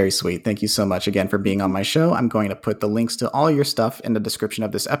 Well, that's very sweet. Thank you so much again for being on my show. I'm going to put the links to all your stuff in the description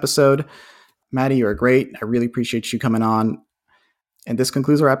of this episode. Maddie, you're great. I really appreciate you coming on. And this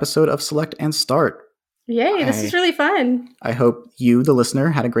concludes our episode of Select and Start. Yay, this is really fun. I hope you, the listener,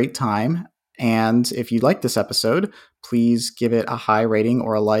 had a great time. And if you like this episode, please give it a high rating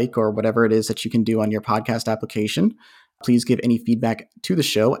or a like or whatever it is that you can do on your podcast application. Please give any feedback to the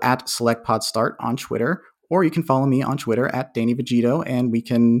show at SelectPodStart on Twitter, or you can follow me on Twitter at Danny Vegito, and you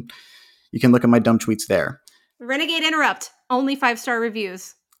can look at my dumb tweets there. Renegade Interrupt, only 5-star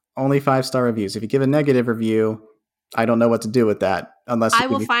reviews. Only 5-star reviews. If you give a negative review, I don't know what to do with that. Unless I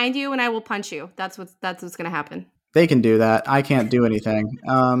will find you and I will punch you. That's what's going to happen. They can do that. I can't do anything.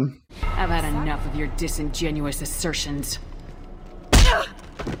 I've had enough of your disingenuous assertions.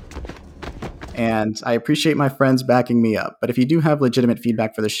 And I appreciate my friends backing me up. But if you do have legitimate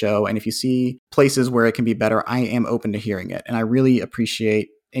feedback for the show, and if you see places where it can be better, I am open to hearing it. And I really appreciate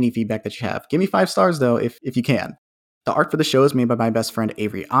any feedback that you have. Give me 5 stars, though, if you can. The art for the show is made by my best friend,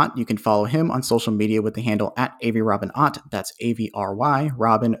 Avery Ott. You can follow him on social media with the handle at AveryRobinOtt. That's AVRY,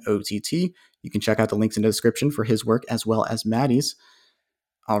 Robin, OTT. You can check out the links in the description for his work as well as Maddie's.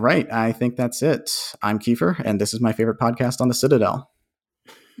 All right, I think that's it. I'm Kiefer, and this is my favorite podcast on the Citadel.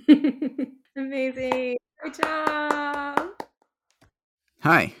 Amazing. Great job.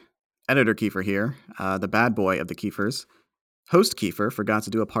 Hi, Editor Kiefer here, the bad boy of the Kiefers. Host Kiefer forgot to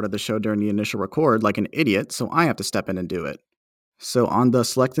do a part of the show during the initial record like an idiot, so I have to step in and do it. So on the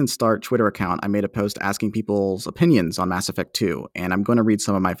Select and Start Twitter account, I made a post asking people's opinions on Mass Effect 2, and I'm going to read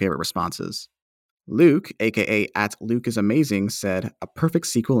some of my favorite responses. Luke, aka @LukeIsAmazing, said, "A perfect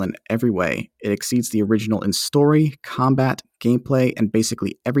sequel in every way. It exceeds the original in story, combat, gameplay, and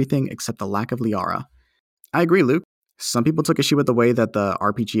basically everything except the lack of Liara." I agree, Luke. Some people took issue with the way that the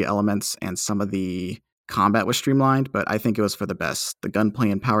RPG elements and some of the combat was streamlined, but I think it was for the best. The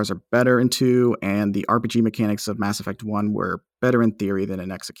gunplay and powers are better in 2, and the RPG mechanics of Mass Effect 1 were better in theory than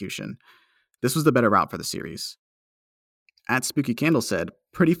in execution. This was the better route for the series. @SpookyCandle said,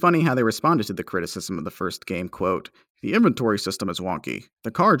 "Pretty funny how they responded to the criticism of the first game, quote, the inventory system is wonky,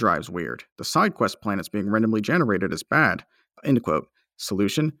 the car drive's weird, the side quest planets being randomly generated is bad, end quote.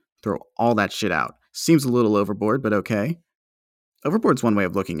 Solution, throw all that shit out. Seems a little overboard, but okay." Overboard's one way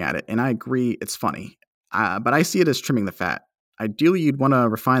of looking at it, and I agree it's funny. But I see it as trimming the fat. Ideally, you'd want to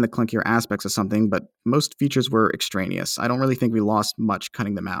refine the clunkier aspects of something, but most features were extraneous. I don't really think we lost much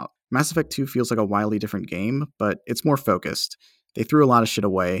cutting them out. Mass Effect 2 feels like a wildly different game, but it's more focused. They threw a lot of shit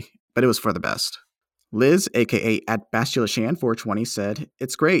away, but it was for the best. Liz, aka @BastilaShan420, said,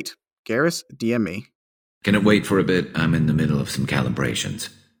 "It's great. Garrus, DM me." Can it wait for a bit? I'm in the middle of some calibrations.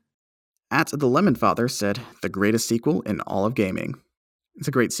 @TheLemonFather said, "The greatest sequel in all of gaming." It's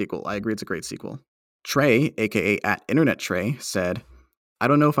a great sequel. I agree it's a great sequel. Trey, aka @InternetTrey, said, "I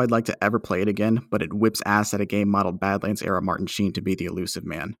don't know if I'd like to ever play it again, but it whips ass at a game modeled Badlands era Martin Sheen to be the elusive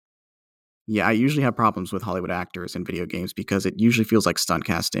man." Yeah, I usually have problems with Hollywood actors in video games because it usually feels like stunt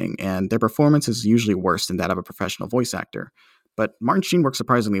casting, and their performance is usually worse than that of a professional voice actor. But Martin Sheen works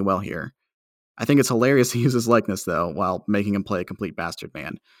surprisingly well here. I think it's hilarious to use his likeness, though, while making him play a complete bastard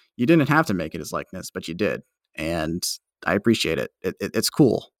man. You didn't have to make it his likeness, but you did. And I appreciate it. It's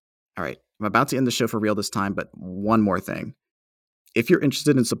cool. All right, I'm about to end the show for real this time, but one more thing. If you're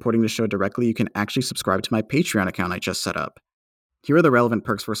interested in supporting the show directly, you can actually subscribe to my Patreon account I just set up. Here are the relevant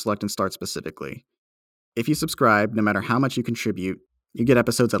perks for Select and Start specifically. If you subscribe, no matter how much you contribute, you get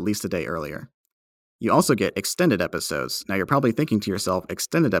episodes at least a day earlier. You also get extended episodes. Now you're probably thinking to yourself,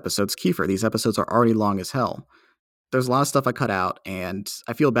 extended episodes, Kiefer, these episodes are already long as hell. There's a lot of stuff I cut out, and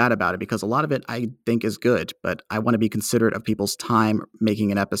I feel bad about it because a lot of it I think is good, but I want to be considerate of people's time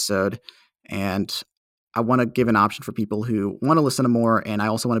making an episode, and I want to give an option for people who want to listen to more, and I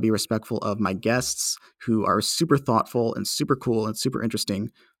also want to be respectful of my guests who are super thoughtful and super cool and super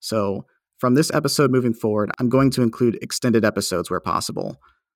interesting. So from this episode moving forward, I'm going to include extended episodes where possible.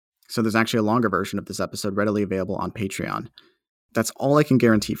 So there's actually a longer version of this episode readily available on Patreon. That's all I can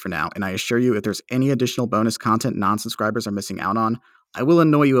guarantee for now, and I assure you if there's any additional bonus content non-subscribers are missing out on, I will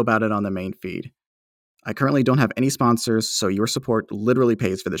annoy you about it on the main feed. I currently don't have any sponsors, so your support literally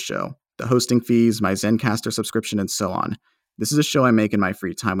pays for the show. The hosting fees, my Zencaster subscription, and so on. This is a show I make in my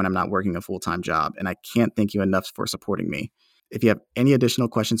free time when I'm not working a full-time job, and I can't thank you enough for supporting me. If you have any additional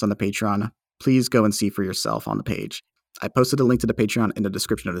questions on the Patreon, please go and see for yourself on the page. I posted a link to the Patreon in the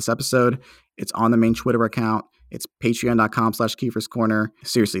description of this episode. It's on the main Twitter account. It's patreon.com/Kiefer's Corner.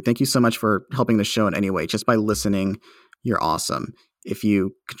 Seriously, thank you so much for helping the show in any way. Just by listening, you're awesome. If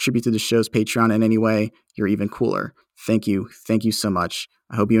you contribute to the show's Patreon in any way, you're even cooler. Thank you. Thank you so much.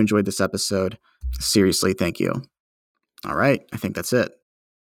 I hope you enjoyed this episode. Seriously, thank you. All right, I think that's it.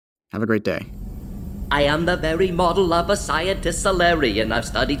 Have a great day. I am the very model of a scientist Solarian. I've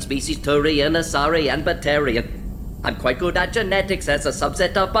studied species Turian, Asari, and Batarian. I'm quite good at genetics as a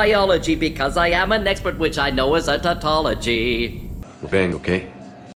subset of biology because I am an expert, which I know is a tautology. Bang, okay?